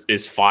album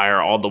is fire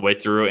all the way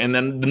through. And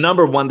then the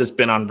number one that's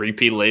been on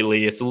repeat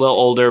lately, it's a little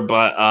older,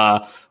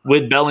 but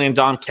With Belly and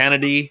Dom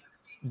Kennedy,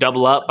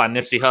 Double Up by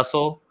Nipsey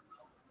Hussle,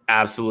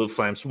 absolute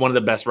flames. One of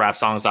the best rap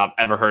songs I've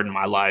ever heard in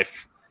my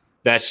life.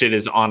 That shit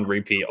is on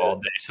repeat all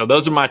day. So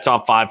those are my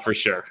top 5 for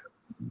sure.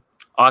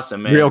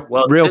 Awesome, man.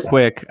 Real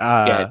quick,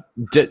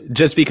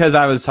 just because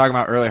I was talking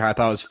about earlier, I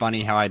thought it was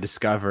funny how I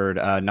discovered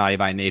Naughty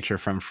by Nature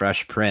from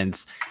Fresh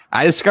Prince.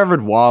 I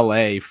discovered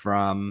Wale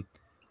from,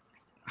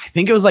 I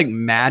think it was like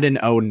Madden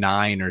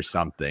 09 or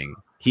something.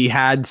 He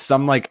had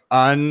some like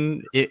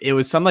it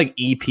was some like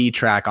EP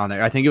track on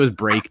there. I think it was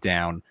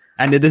Breakdown.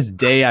 And to this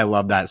day, I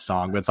love that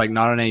song, but it's like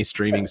not on any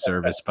streaming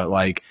service. But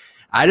like,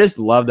 I just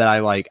love that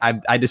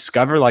I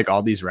discover like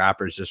all these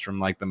rappers just from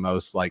like the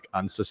most like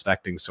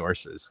unsuspecting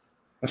sources.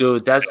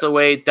 Dude, that's the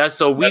way.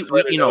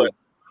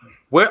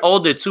 We're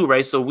older too,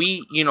 right? So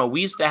we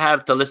used to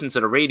have to listen to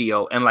the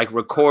radio and like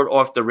record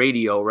off the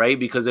radio, right?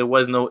 Because there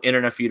was no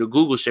internet for you to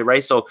Google shit,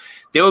 right? So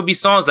there would be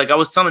songs like I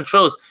was telling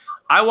Trills,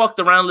 I walked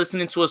around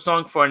listening to a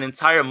song for an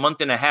entire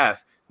month and a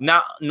half,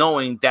 not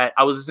knowing that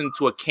I was listening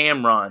to a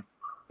Cameron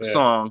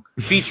song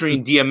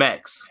featuring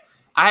DMX.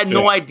 I had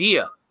no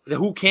idea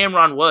who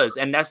Cameron was,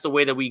 and that's the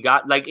way that we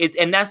got like it.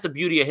 And that's the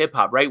beauty of hip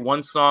hop, right?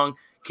 One song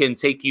can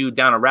take you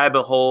down a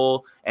rabbit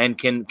hole and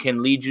can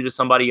lead you to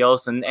somebody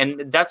else.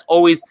 And that's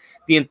always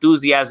the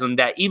enthusiasm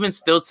that even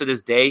still to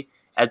this day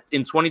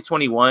in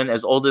 2021,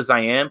 as old as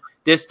I am,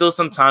 there's still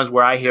some times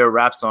where I hear a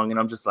rap song and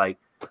I'm just like,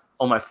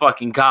 oh my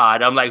fucking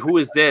God. I'm like, who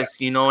is this?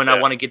 And I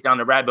want to get down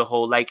the rabbit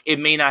hole. Like it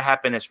may not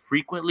happen as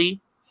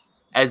frequently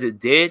as it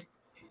did,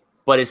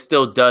 but it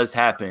still does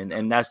happen.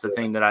 And that's the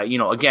thing that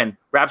again,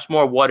 rap's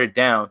more watered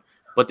down,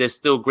 but there's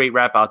still great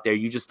rap out there.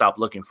 You just stop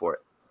looking for it.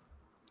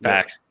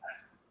 Facts.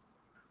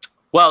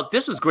 Well,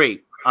 this was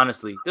great.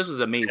 Honestly, this was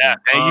amazing. Yeah,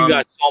 thank you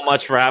guys so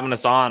much for having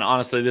us on.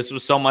 Honestly, this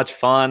was so much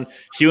fun.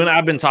 Hugh and I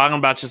have been talking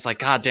about just like,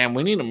 God damn,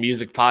 we need a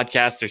music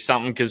podcast or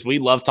something because we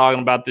love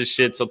talking about this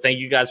shit. So thank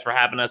you guys for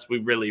having us. We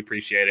really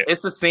appreciate it.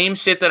 It's the same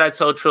shit that I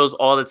tell Trills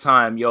all the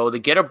time, yo. To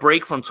get a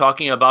break from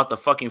talking about the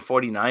fucking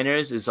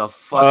 49ers is a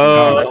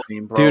fucking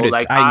blessing, bro. Dude,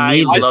 like I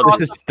need this.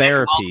 This is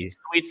therapy.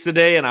 Tweets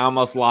today, and I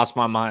almost lost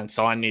my mind,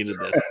 so I needed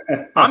this.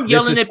 I'm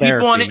yelling at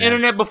people on the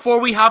internet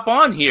before we hop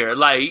on here,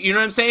 like you know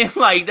what I'm saying,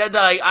 like that.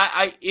 Like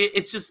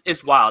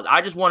it's wild.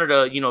 I just wanted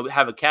to,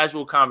 have a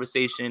casual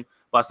conversation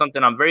about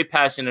something I'm very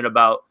passionate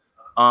about.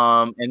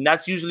 And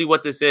that's usually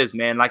what this is,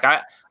 man. Like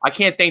I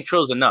can't thank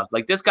Trills enough.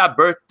 Like this got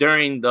birthed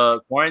during the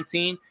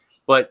quarantine,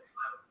 but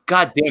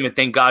God damn it,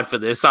 thank God for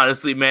this,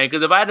 honestly, man.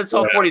 Because if I had to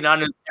talk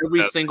 49ers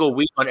every single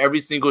week on every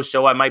single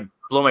show, I might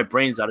blow my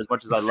brains out as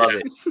much as I love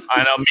it.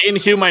 I know. Me and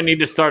Hugh might need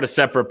to start a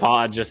separate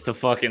pod just to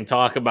fucking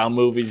talk about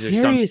movies or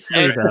something.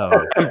 Seriously,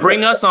 though. And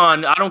bring us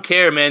on. I don't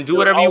care, man. Do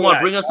whatever you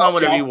want. Bring us on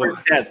whatever you want.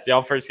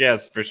 Y'all first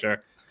guest, for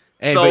sure.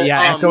 Hey, but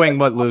yeah, echoing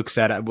what Luke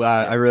said,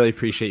 I really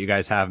appreciate you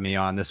guys having me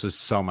on. This was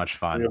so much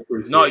fun.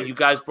 No, you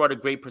guys brought a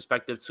great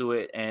perspective to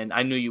it, and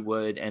I knew you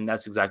would, and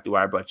that's exactly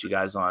why I brought you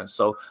guys on.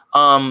 So,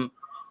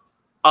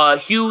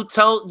 Hugh,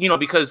 tell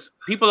because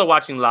people are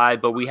watching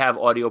live, but we have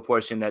audio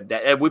portion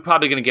that we're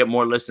probably gonna get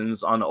more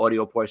listens on the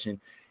audio portion.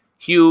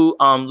 Hugh,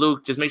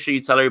 Luke, just make sure you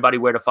tell everybody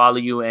where to follow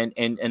you and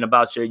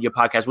about your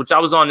podcast, which I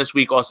was on this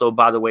week also,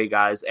 by the way,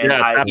 guys. And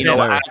I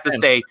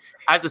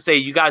have to say,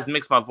 you guys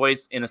mix my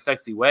voice in a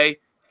sexy way.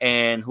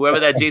 And whoever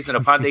that Jason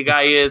Aponte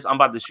guy is, I'm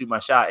about to shoot my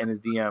shot in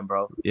his DM,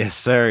 bro. Yes,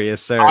 sir.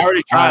 Yes, sir. I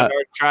already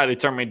tried to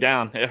turn me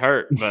down. It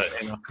hurt, but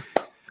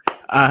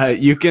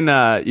You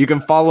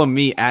can follow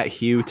me at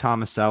Hugh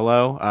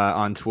Tomasello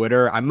on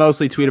Twitter. I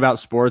mostly tweet about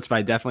sports, but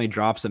I definitely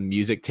drop some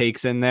music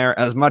takes in there.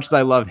 As much as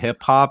I love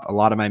hip hop, a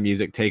lot of my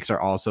music takes are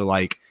also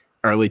like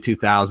early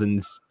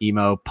 2000s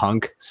emo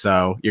punk.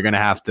 So you're gonna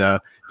have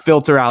to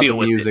filter out the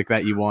music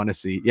that you want to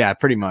see. Yeah,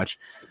 pretty much.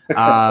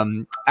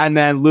 And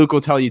then Luke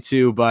will tell you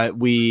too, but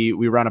we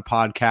run a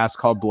podcast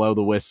called Blow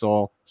the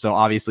Whistle. So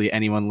obviously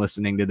anyone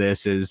listening to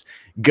this is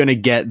gonna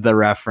get the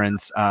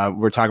reference.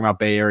 We're talking about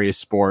Bay Area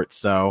sports,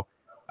 so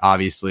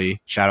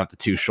obviously shout out to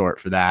Too Short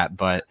for that.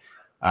 But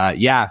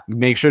yeah,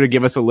 make sure to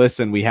give us a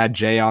listen. We had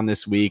Jay on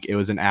this week. It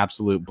was an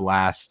absolute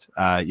blast.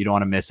 You don't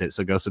want to miss it.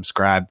 So go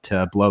subscribe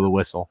to Blow the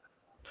Whistle.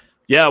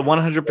 Yeah,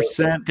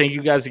 100%. Thank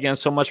you guys again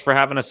so much for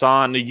having us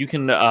on. You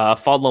can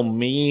follow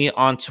me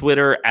on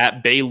Twitter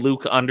at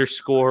Bayluke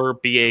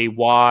 _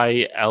 BAYLUKE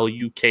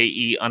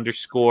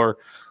 _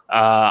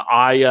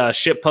 I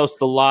shit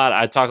post a lot.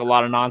 I talk a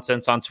lot of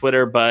nonsense on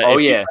Twitter, but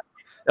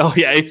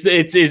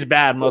it's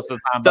bad most of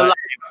the time. The live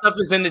stuff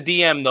is in the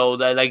DM though.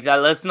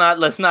 Let's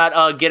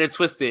not get it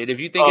twisted.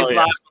 If you think it's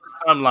live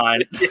on the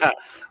timeline, yeah.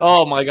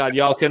 Oh my God,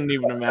 y'all couldn't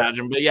even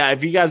imagine. But yeah,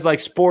 if you guys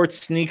like sports,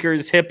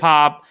 sneakers, hip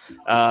hop,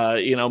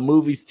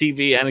 movies,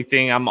 TV,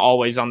 anything, I'm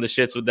always on the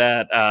shits with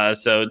that.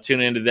 So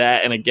tune into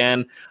that. And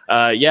again,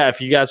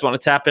 if you guys want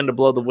to tap into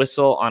Blow the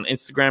Whistle on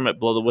Instagram at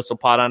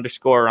blowthewhistlepod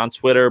 _ or on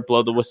Twitter,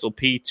 Blow the Whistle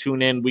P.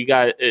 Tune in. We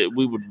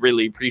would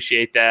really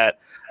appreciate that.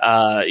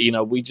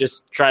 We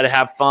just try to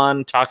have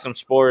fun, talk some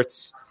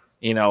sports,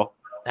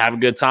 have a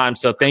good time.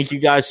 So thank you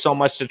guys so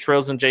much to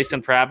Trills and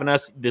Jason for having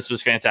us. This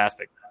was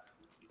fantastic.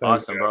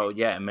 Awesome, bro.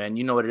 Yeah, man.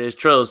 You know what it is,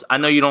 Trills. I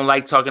know you don't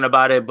like talking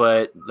about it,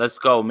 but let's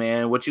go,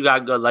 man. What you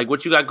got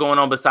going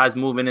on besides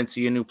moving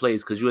into your new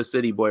place? Because you're a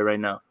city boy right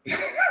now.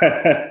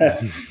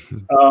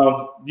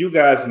 You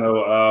guys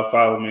know.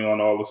 Follow me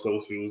on all the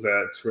socials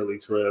at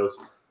Trilly Trills.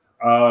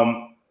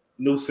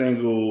 New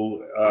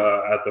single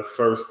at the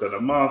first of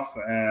the month,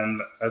 and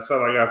that's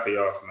all I got for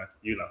y'all, man.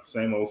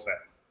 Same old same.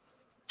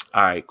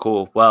 All right,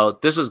 cool. Well,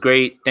 this was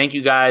great. Thank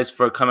you guys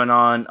for coming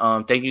on.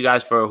 Thank you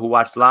guys for who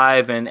watched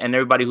live and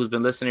everybody who's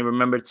been listening.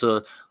 Remember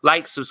to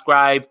like,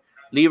 subscribe,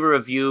 leave a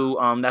review.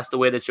 That's the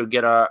way that you'll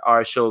get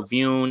our show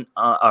viewed.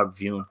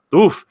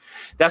 Oof.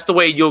 That's the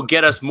way you'll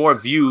get us more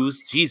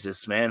views.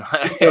 Jesus, man.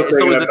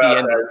 It's always at the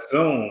end. That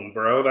Zoom,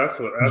 bro. That's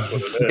what it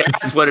is.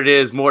 That's what it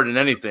is more than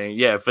anything.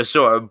 Yeah, for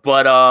sure.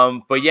 But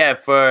yeah,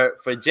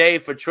 for Jay,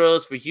 for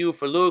Trills, for Hugh,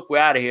 for Luke, we're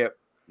out of here.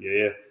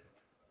 Yeah.